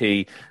that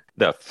SAT,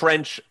 the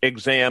French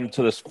exam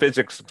to this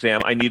physics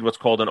exam, I need what's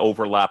called an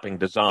overlapping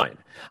design.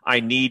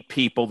 I need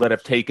people that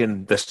have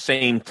taken the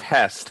same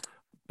test,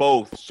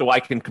 both, so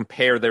I can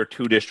compare their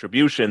two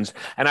distributions.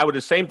 And I would do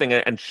the same thing,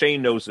 and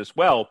Shane knows this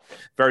well,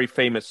 very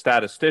famous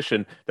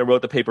statistician that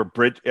wrote the paper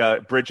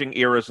Bridging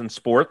Eras in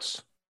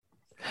Sports.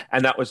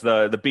 And that was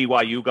the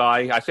BYU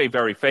guy. I say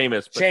very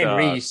famous. But,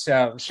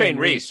 Shane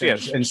Reese,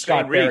 yes. And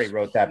Scott Berry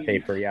wrote that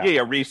paper,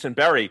 Yeah, Reese and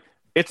Berry.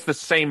 It's the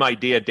same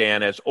idea,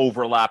 Dan, as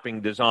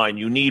overlapping design.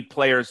 You need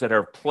players that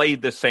have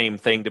played the same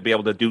thing to be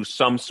able to do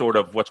some sort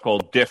of what's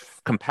called diff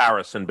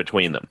comparison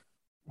between them.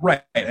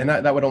 Right, and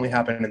that would only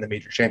happen in the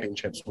major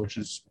championships, which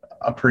is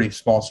a pretty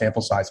small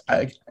sample size.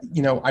 I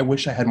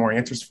wish I had more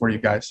answers for you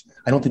guys.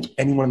 I don't think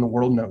anyone in the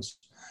world knows.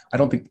 I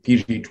don't think the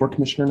PGA Tour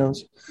Commissioner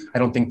knows. I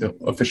don't think the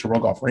official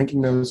World Golf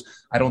Ranking knows.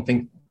 I don't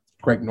think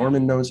Greg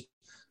Norman knows.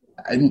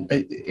 And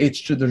there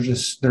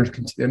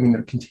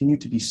continue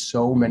to be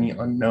so many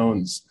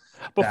unknowns.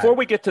 Before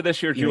we get to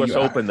this year's U.S.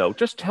 Open, though,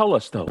 just tell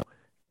us, though,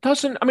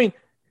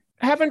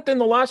 haven't in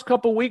the last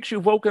couple of weeks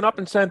you've woken up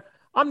and said,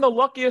 I'm the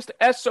luckiest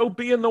SOB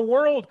in the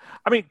world?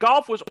 I mean,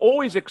 golf was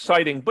always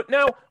exciting, but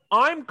now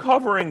I'm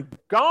covering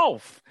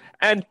golf.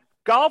 And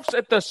golf's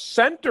at the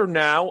center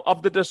now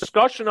of the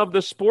discussion of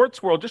the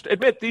sports world. Just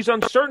admit these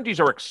uncertainties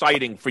are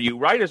exciting for you,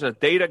 right? As a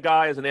data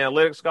guy, as an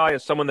analytics guy,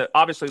 as someone that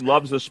obviously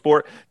loves the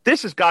sport,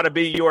 this has got to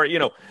be your,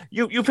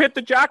 you've hit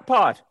the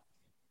jackpot.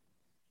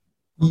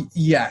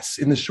 Yes,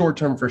 in the short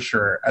term for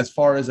sure. As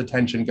far as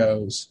attention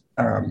goes,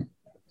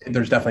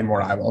 there's definitely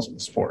more eyeballs in the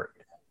sport.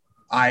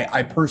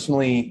 I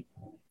personally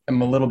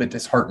am a little bit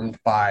disheartened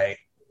by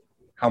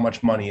how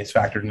much money is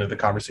factored into the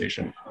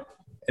conversation,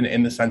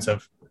 in the sense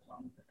of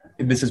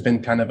this has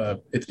been kind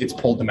of it's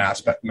pulled the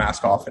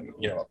mask off and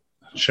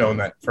shown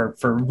that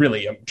for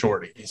really a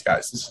majority of these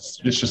guys,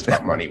 it's just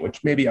about money,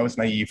 which maybe I was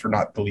naive for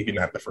not believing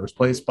that in the first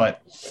place,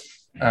 but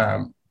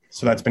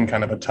so that's been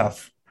kind of a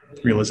tough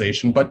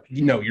realization. But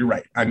you're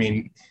right. I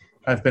mean,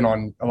 I've been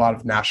on a lot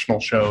of national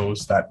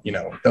shows that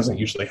doesn't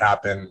usually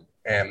happen,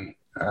 and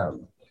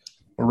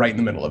we're right in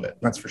the middle of it.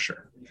 That's for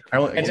sure.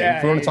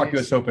 If we want to talk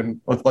U.S.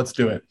 Open, let's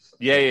do it.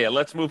 Yeah.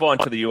 Let's move on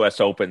to the U.S.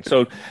 Open.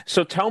 So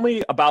tell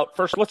me about,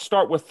 first, let's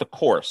start with the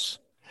course.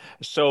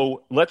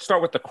 So let's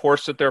start with the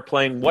course that they're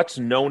playing. What's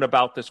known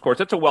about this course?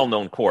 It's a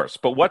well-known course,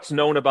 but what's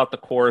known about the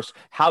course?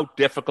 How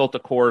difficult the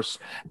course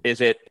is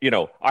it?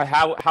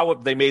 How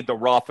have they made the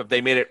rough? Have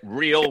they made it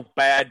real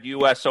bad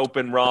U.S.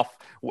 Open rough?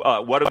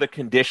 What are the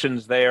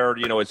conditions there?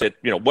 Is it,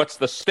 what's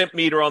the stimp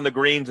meter on the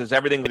greens? Is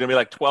everything going to be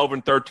like 12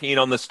 and 13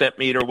 on the stimp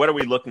meter? What are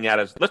we looking at?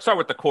 Let's start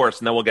with the course,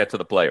 and then we'll get to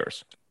the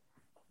players.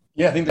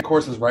 Yeah, I think the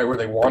course is right where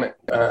they want it.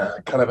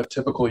 Kind of a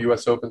typical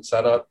U.S. Open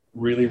setup,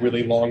 really,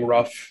 really long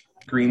rough.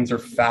 Greens are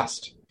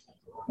fast.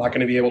 Not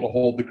going to be able to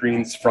hold the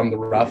greens from the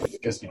rough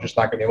because you're just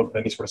not going to be able to put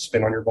any sort of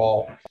spin on your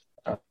ball.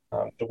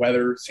 The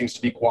weather seems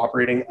to be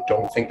cooperating. I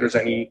don't think there's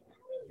any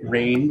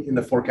rain in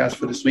the forecast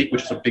for this week,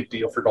 which is a big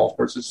deal for golf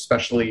courses,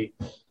 especially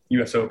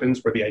U.S.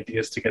 Opens, where the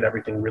idea is to get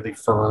everything really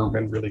firm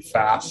and really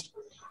fast.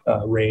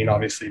 Rain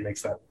obviously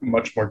makes that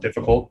much more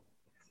difficult.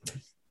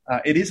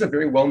 It is a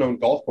very well-known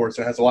golf course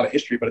and has a lot of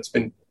history, but it's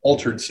been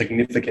altered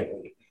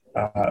significantly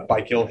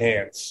by Gil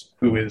Hanse,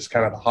 who is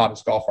kind of the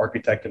hottest golf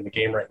architect in the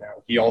game right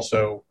now. He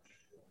also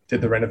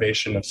did the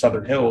renovation of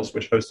Southern Hills,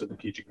 which hosted the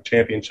PGA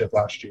Championship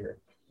last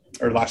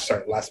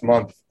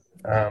month.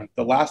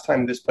 The last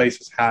time this place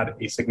has had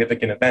a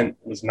significant event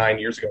was 9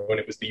 years ago, when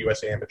it was the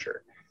U.S.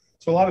 Amateur.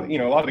 So a lot of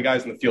the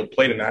guys in the field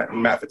played in that,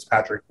 and Matt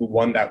Fitzpatrick, who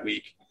won that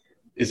week,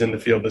 is in the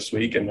field this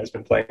week and has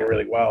been playing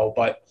really well.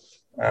 But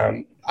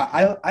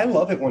I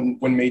love it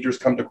when majors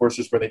come to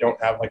courses where they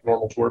don't have like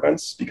normal tour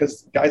events,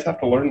 because guys have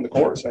to learn the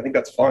course. I think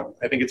that's fun.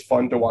 I think it's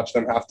fun to watch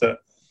them have to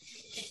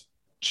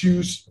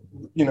choose,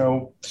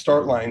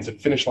 start lines and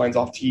finish lines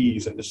off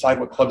tees and decide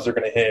what clubs they're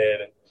going to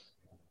hit. And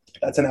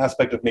that's an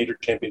aspect of major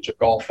championship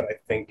golf that I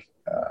think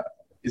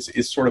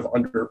is sort of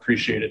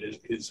underappreciated,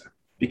 is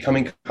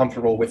becoming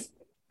comfortable with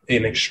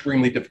an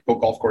extremely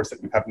difficult golf course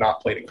that you have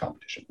not played in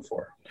competition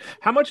before.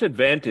 How much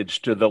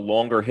advantage do the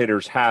longer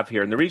hitters have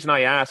here? And the reason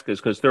I ask is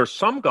because there are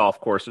some golf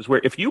courses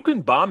where if you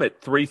can bomb it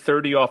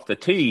 330 off the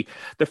tee,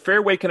 the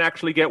fairway can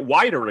actually get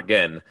wider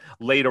again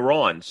later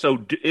on.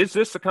 So is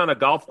this the kind of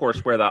golf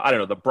course where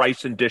the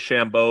Bryson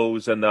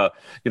DeChambeaus and the,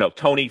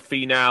 Tony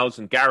Finau's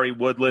and Gary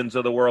Woodlands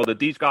of the world, that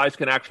these guys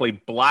can actually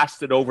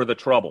blast it over the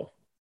trouble?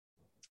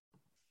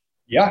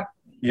 Yeah.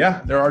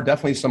 There are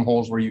definitely some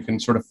holes where you can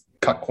sort of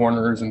cut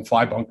corners and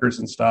fly bunkers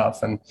and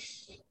stuff. And,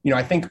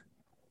 I think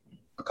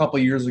a couple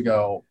of years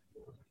ago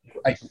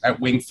at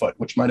Winged Foot,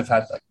 which might have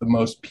had like the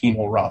most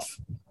penal rough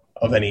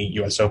of any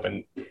U.S.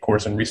 Open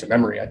course in recent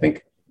memory, I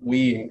think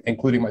we,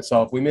 including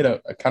myself, we made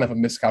a kind of a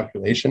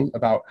miscalculation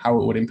about how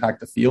it would impact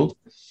the field.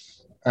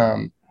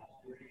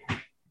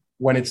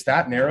 When it's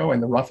that narrow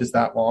and the rough is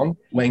that long,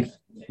 length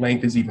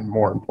is even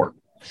more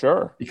important.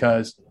 Sure.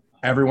 Because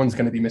everyone's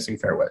going to be missing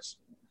fairways.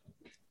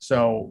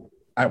 So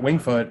at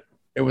Winged Foot,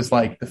 it was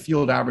like the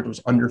field average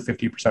was under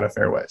 50% of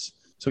fairways.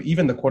 So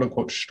even the quote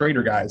unquote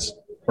straighter guys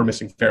were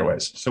missing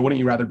fairways. So wouldn't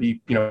you rather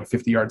be,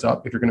 50 yards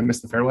up if you're going to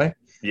miss the fairway?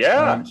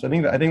 Yeah. So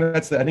I think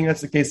that's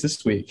the case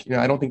this week.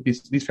 I don't think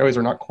these fairways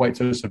are not quite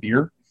so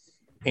severe,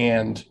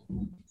 and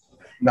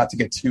not to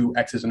get too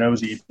X's and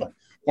O's, but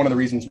one of the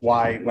reasons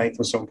why length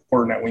was so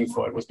important at Winged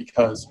Foot was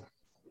because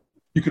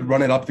you could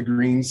run it up the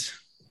greens.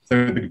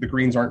 The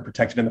greens aren't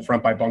protected in the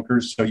front by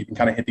bunkers, so you can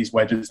kind of hit these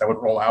wedges that would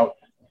roll out.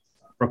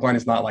 Brookline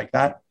is not like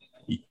that.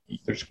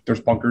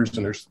 There's bunkers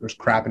and there's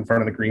crap in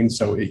front of the greens,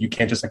 so you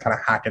can't just kind of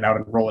hack it out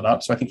and roll it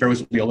up. So I think fairways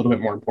will be a little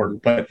bit more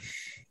important. But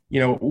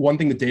one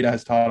thing the data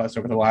has taught us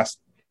over the last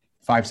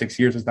 5-6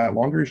 years is that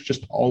longer is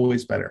just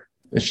always better.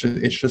 It's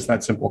just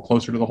that simple.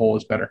 Closer to the hole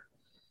is better.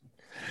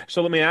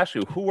 So let me ask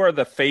you, who are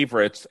the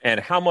favorites, and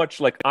how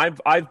much? Like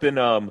I've been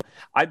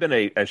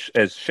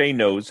as Shane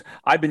knows,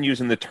 I've been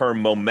using the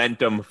term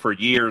momentum for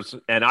years,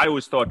 and I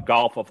always thought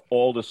golf of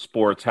all the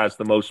sports has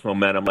the most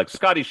momentum. Like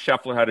Scotty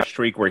Scheffler had a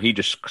streak where he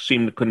just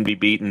couldn't be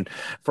beaten.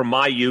 From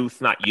my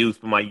not youth,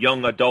 but my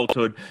young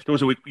adulthood, there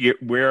was a week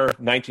where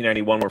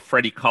 1991 where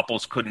Freddie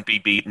Couples couldn't be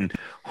beaten.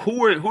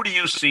 Who do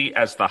you see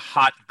as the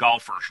hot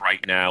golfers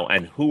right now,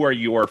 and who are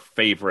your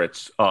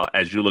favorites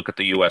as you look at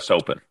the U.S.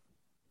 Open?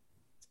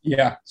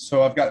 Yeah,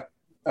 so I've got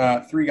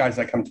 3 guys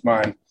that come to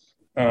mind.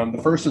 The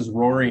first is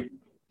Rory.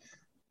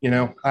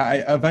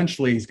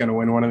 Eventually he's going to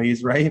win one of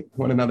these, right?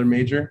 Win another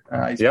major.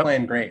 He's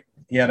playing great.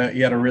 He had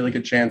a really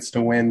good chance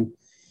to win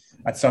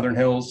at Southern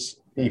Hills.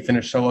 He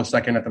finished solo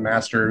second at the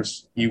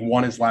Masters. He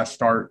won his last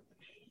start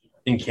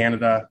in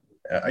Canada.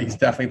 He's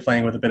definitely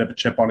playing with a bit of a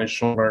chip on his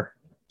shoulder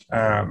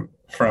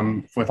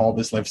with all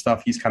this live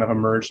stuff. He's kind of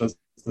emerged as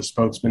the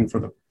spokesman for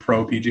the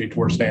pro PGA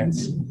Tour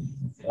stance.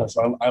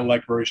 So I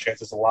like Rory's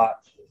chances a lot.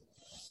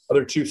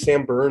 Other two,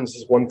 Sam Burns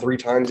has won 3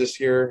 times this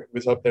year. He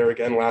was up there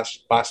again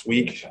last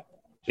week.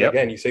 Yep.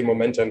 Again, you say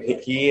momentum.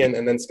 He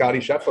and then Scotty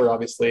Scheffler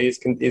obviously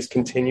is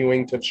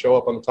continuing to show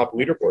up on the top of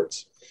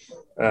leaderboards.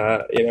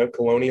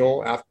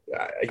 Colonial.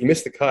 He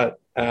missed the cut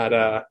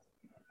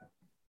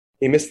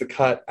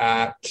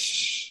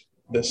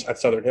at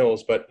Southern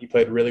Hills, but he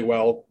played really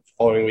well the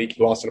following week.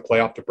 He lost in a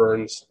playoff to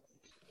Burns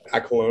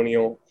at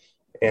Colonial,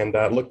 and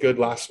looked good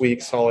last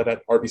week. Solid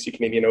at RBC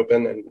Canadian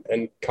Open,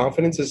 and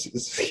confidence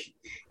is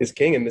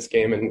king in this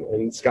game.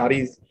 And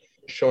Scotty's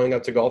showing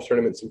up to golf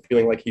tournaments and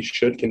feeling like he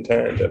should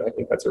contend, and I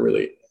think that's a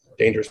really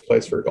dangerous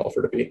place for a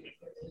golfer to be.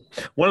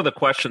 One of the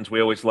questions we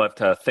always love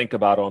to think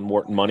about on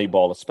Morton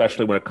Moneyball,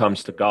 especially when it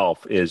comes to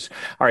golf, is,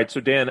 all right, so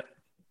Dan,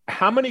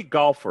 how many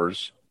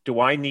golfers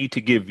do I need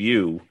to give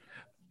you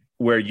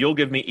where you'll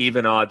give me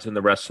even odds in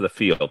the rest of the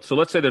field? So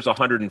let's say there's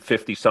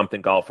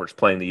 150-something golfers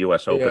playing the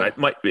U.S. Open. Yeah. It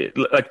might be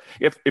like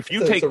if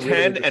you take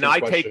 10 and I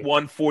take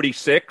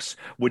 146,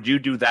 would you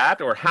do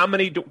that? Or how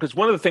many? Because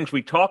one of the things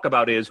we talk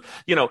about is,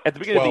 at the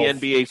beginning 12.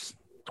 of the NBA,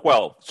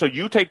 12. So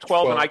you take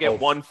 12 and I get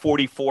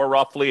 144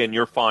 roughly, and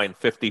you're fine,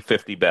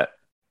 50-50 bet.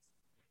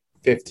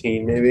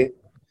 15 maybe.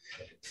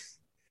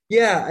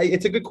 Yeah,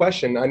 it's a good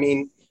question. I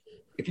mean,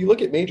 if you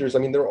look at majors, I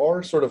mean, there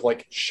are sort of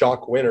like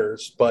shock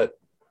winners, but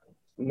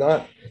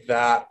not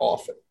that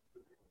often.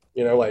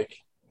 Like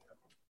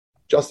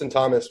Justin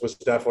Thomas was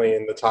definitely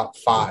in the top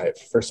 5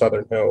 for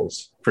Southern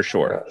Hills. For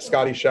sure.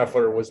 Scotty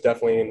Scheffler was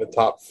definitely in the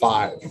top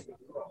 5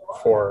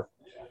 for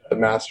the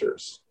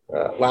Masters.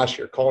 Last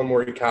year, Colin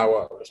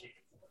Morikawa was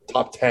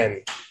top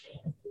 10.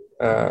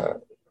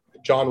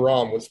 John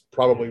Rahm was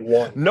probably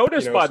 1.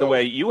 Notice, by the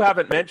way, you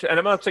haven't mentioned, and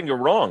I'm not saying you're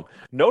wrong.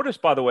 Notice,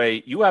 by the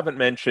way, you haven't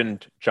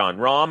mentioned John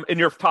Rahm in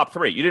your top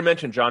 3. You didn't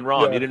mention John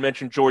Rahm. Yeah. You didn't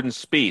mention Jordan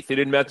Spieth. You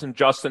didn't mention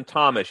Justin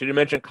Thomas. You didn't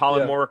mention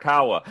Colin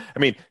Morikawa. I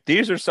mean,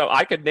 these are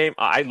I could name.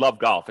 I love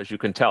golf, as you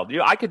can tell.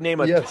 I could name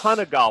a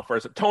ton of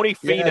golfers. Tony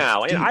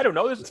Finau. And I don't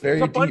know.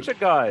 There's a bunch of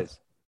guys.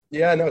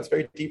 Yeah, no, it's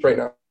very deep right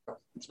now.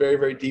 It's very,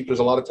 very deep. There's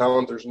a lot of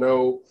talent. There's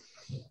no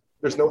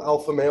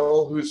alpha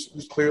male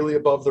who's clearly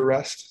above the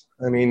rest.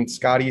 I mean,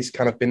 Scotty's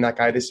kind of been that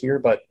guy this year,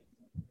 but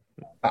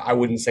I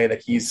wouldn't say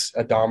that he's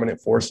a dominant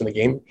force in the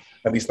game,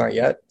 at least not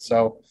yet.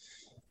 So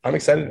I'm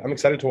excited. I'm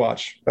excited to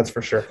watch. That's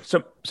for sure.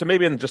 So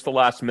maybe in just the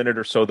last minute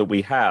or so that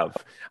we have,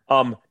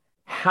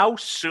 how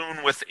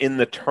soon within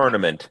the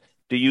tournament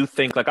do you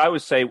think, like I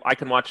always say, I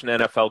can watch an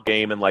NFL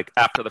game and like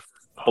after the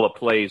couple of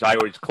plays, I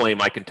always claim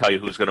I can tell you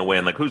who's going to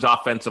win, like whose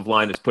offensive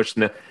line is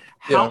pushing it.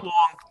 How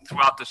long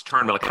throughout this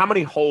tournament, like how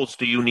many holes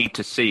do you need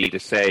to see to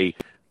say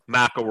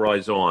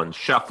McIlroy's on,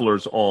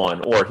 Scheffler's on,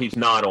 or he's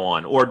not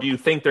on? Or do you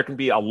think there can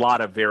be a lot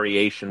of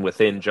variation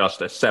within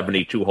just a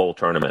 72-hole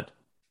tournament?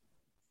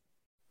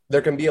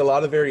 There can be a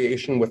lot of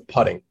variation with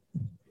putting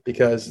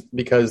because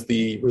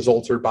the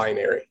results are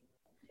binary.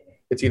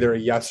 It's either a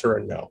yes or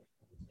a no,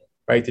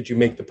 right? Did you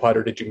make the putt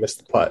or did you miss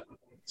the putt?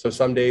 So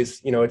some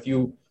days, if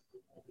you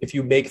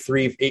make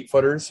 3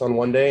 8-footers on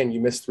one day and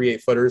you miss 3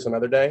 8-footers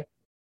another day,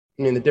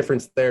 I mean, the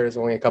difference there is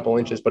only a couple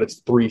inches, but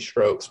it's 3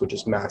 strokes, which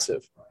is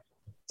massive.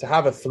 To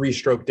have a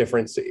 3-stroke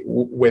difference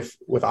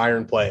with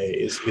iron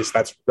play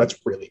that's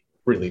really,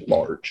 really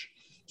large.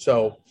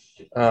 So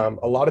a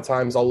lot of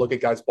times I'll look at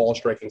guys' ball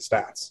striking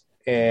stats,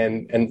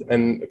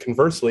 and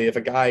conversely, if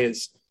a guy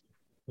is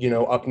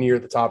up near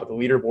the top of the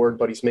leaderboard,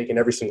 but he's making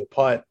every single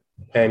putt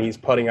and he's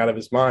putting out of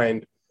his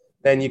mind,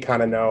 then you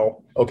kind of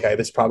know, okay,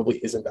 this probably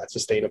isn't that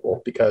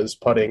sustainable because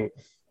putting,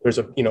 there's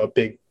a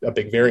big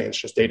variance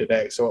just day to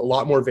day. So a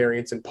lot more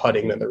variance in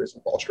putting than there is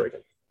in ball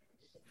striking.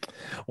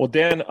 Well,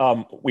 Dan,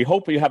 we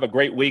hope you have a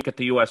great week at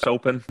the U.S.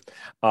 Open.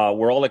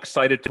 We're all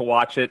excited to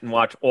watch it and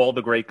watch all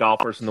the great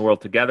golfers in the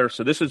world together.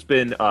 So this has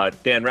been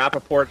Dan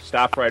Rapaport,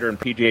 staff writer and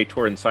PGA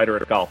Tour insider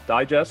at Golf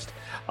Digest.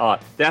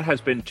 That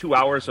has been 2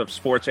 hours of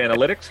sports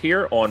analytics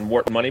here on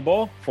Morton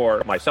Moneyball.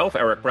 For myself,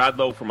 Eric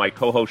Bradlow, for my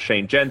co-host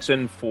Shane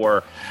Jensen,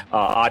 for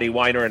Adi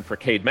Weiner, and for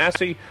Cade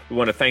Massey. We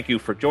want to thank you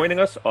for joining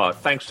us.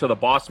 Thanks to the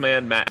boss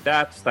man, Matt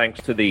Datz.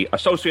 Thanks to the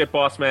associate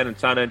boss man and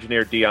sound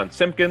engineer, Dion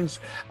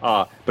Simpkins.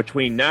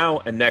 Between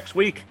now and next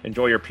week,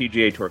 enjoy your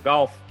PGA Tour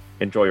golf,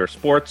 enjoy your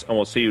sports, and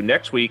we'll see you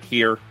next week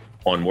here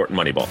on Morton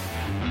Moneyball.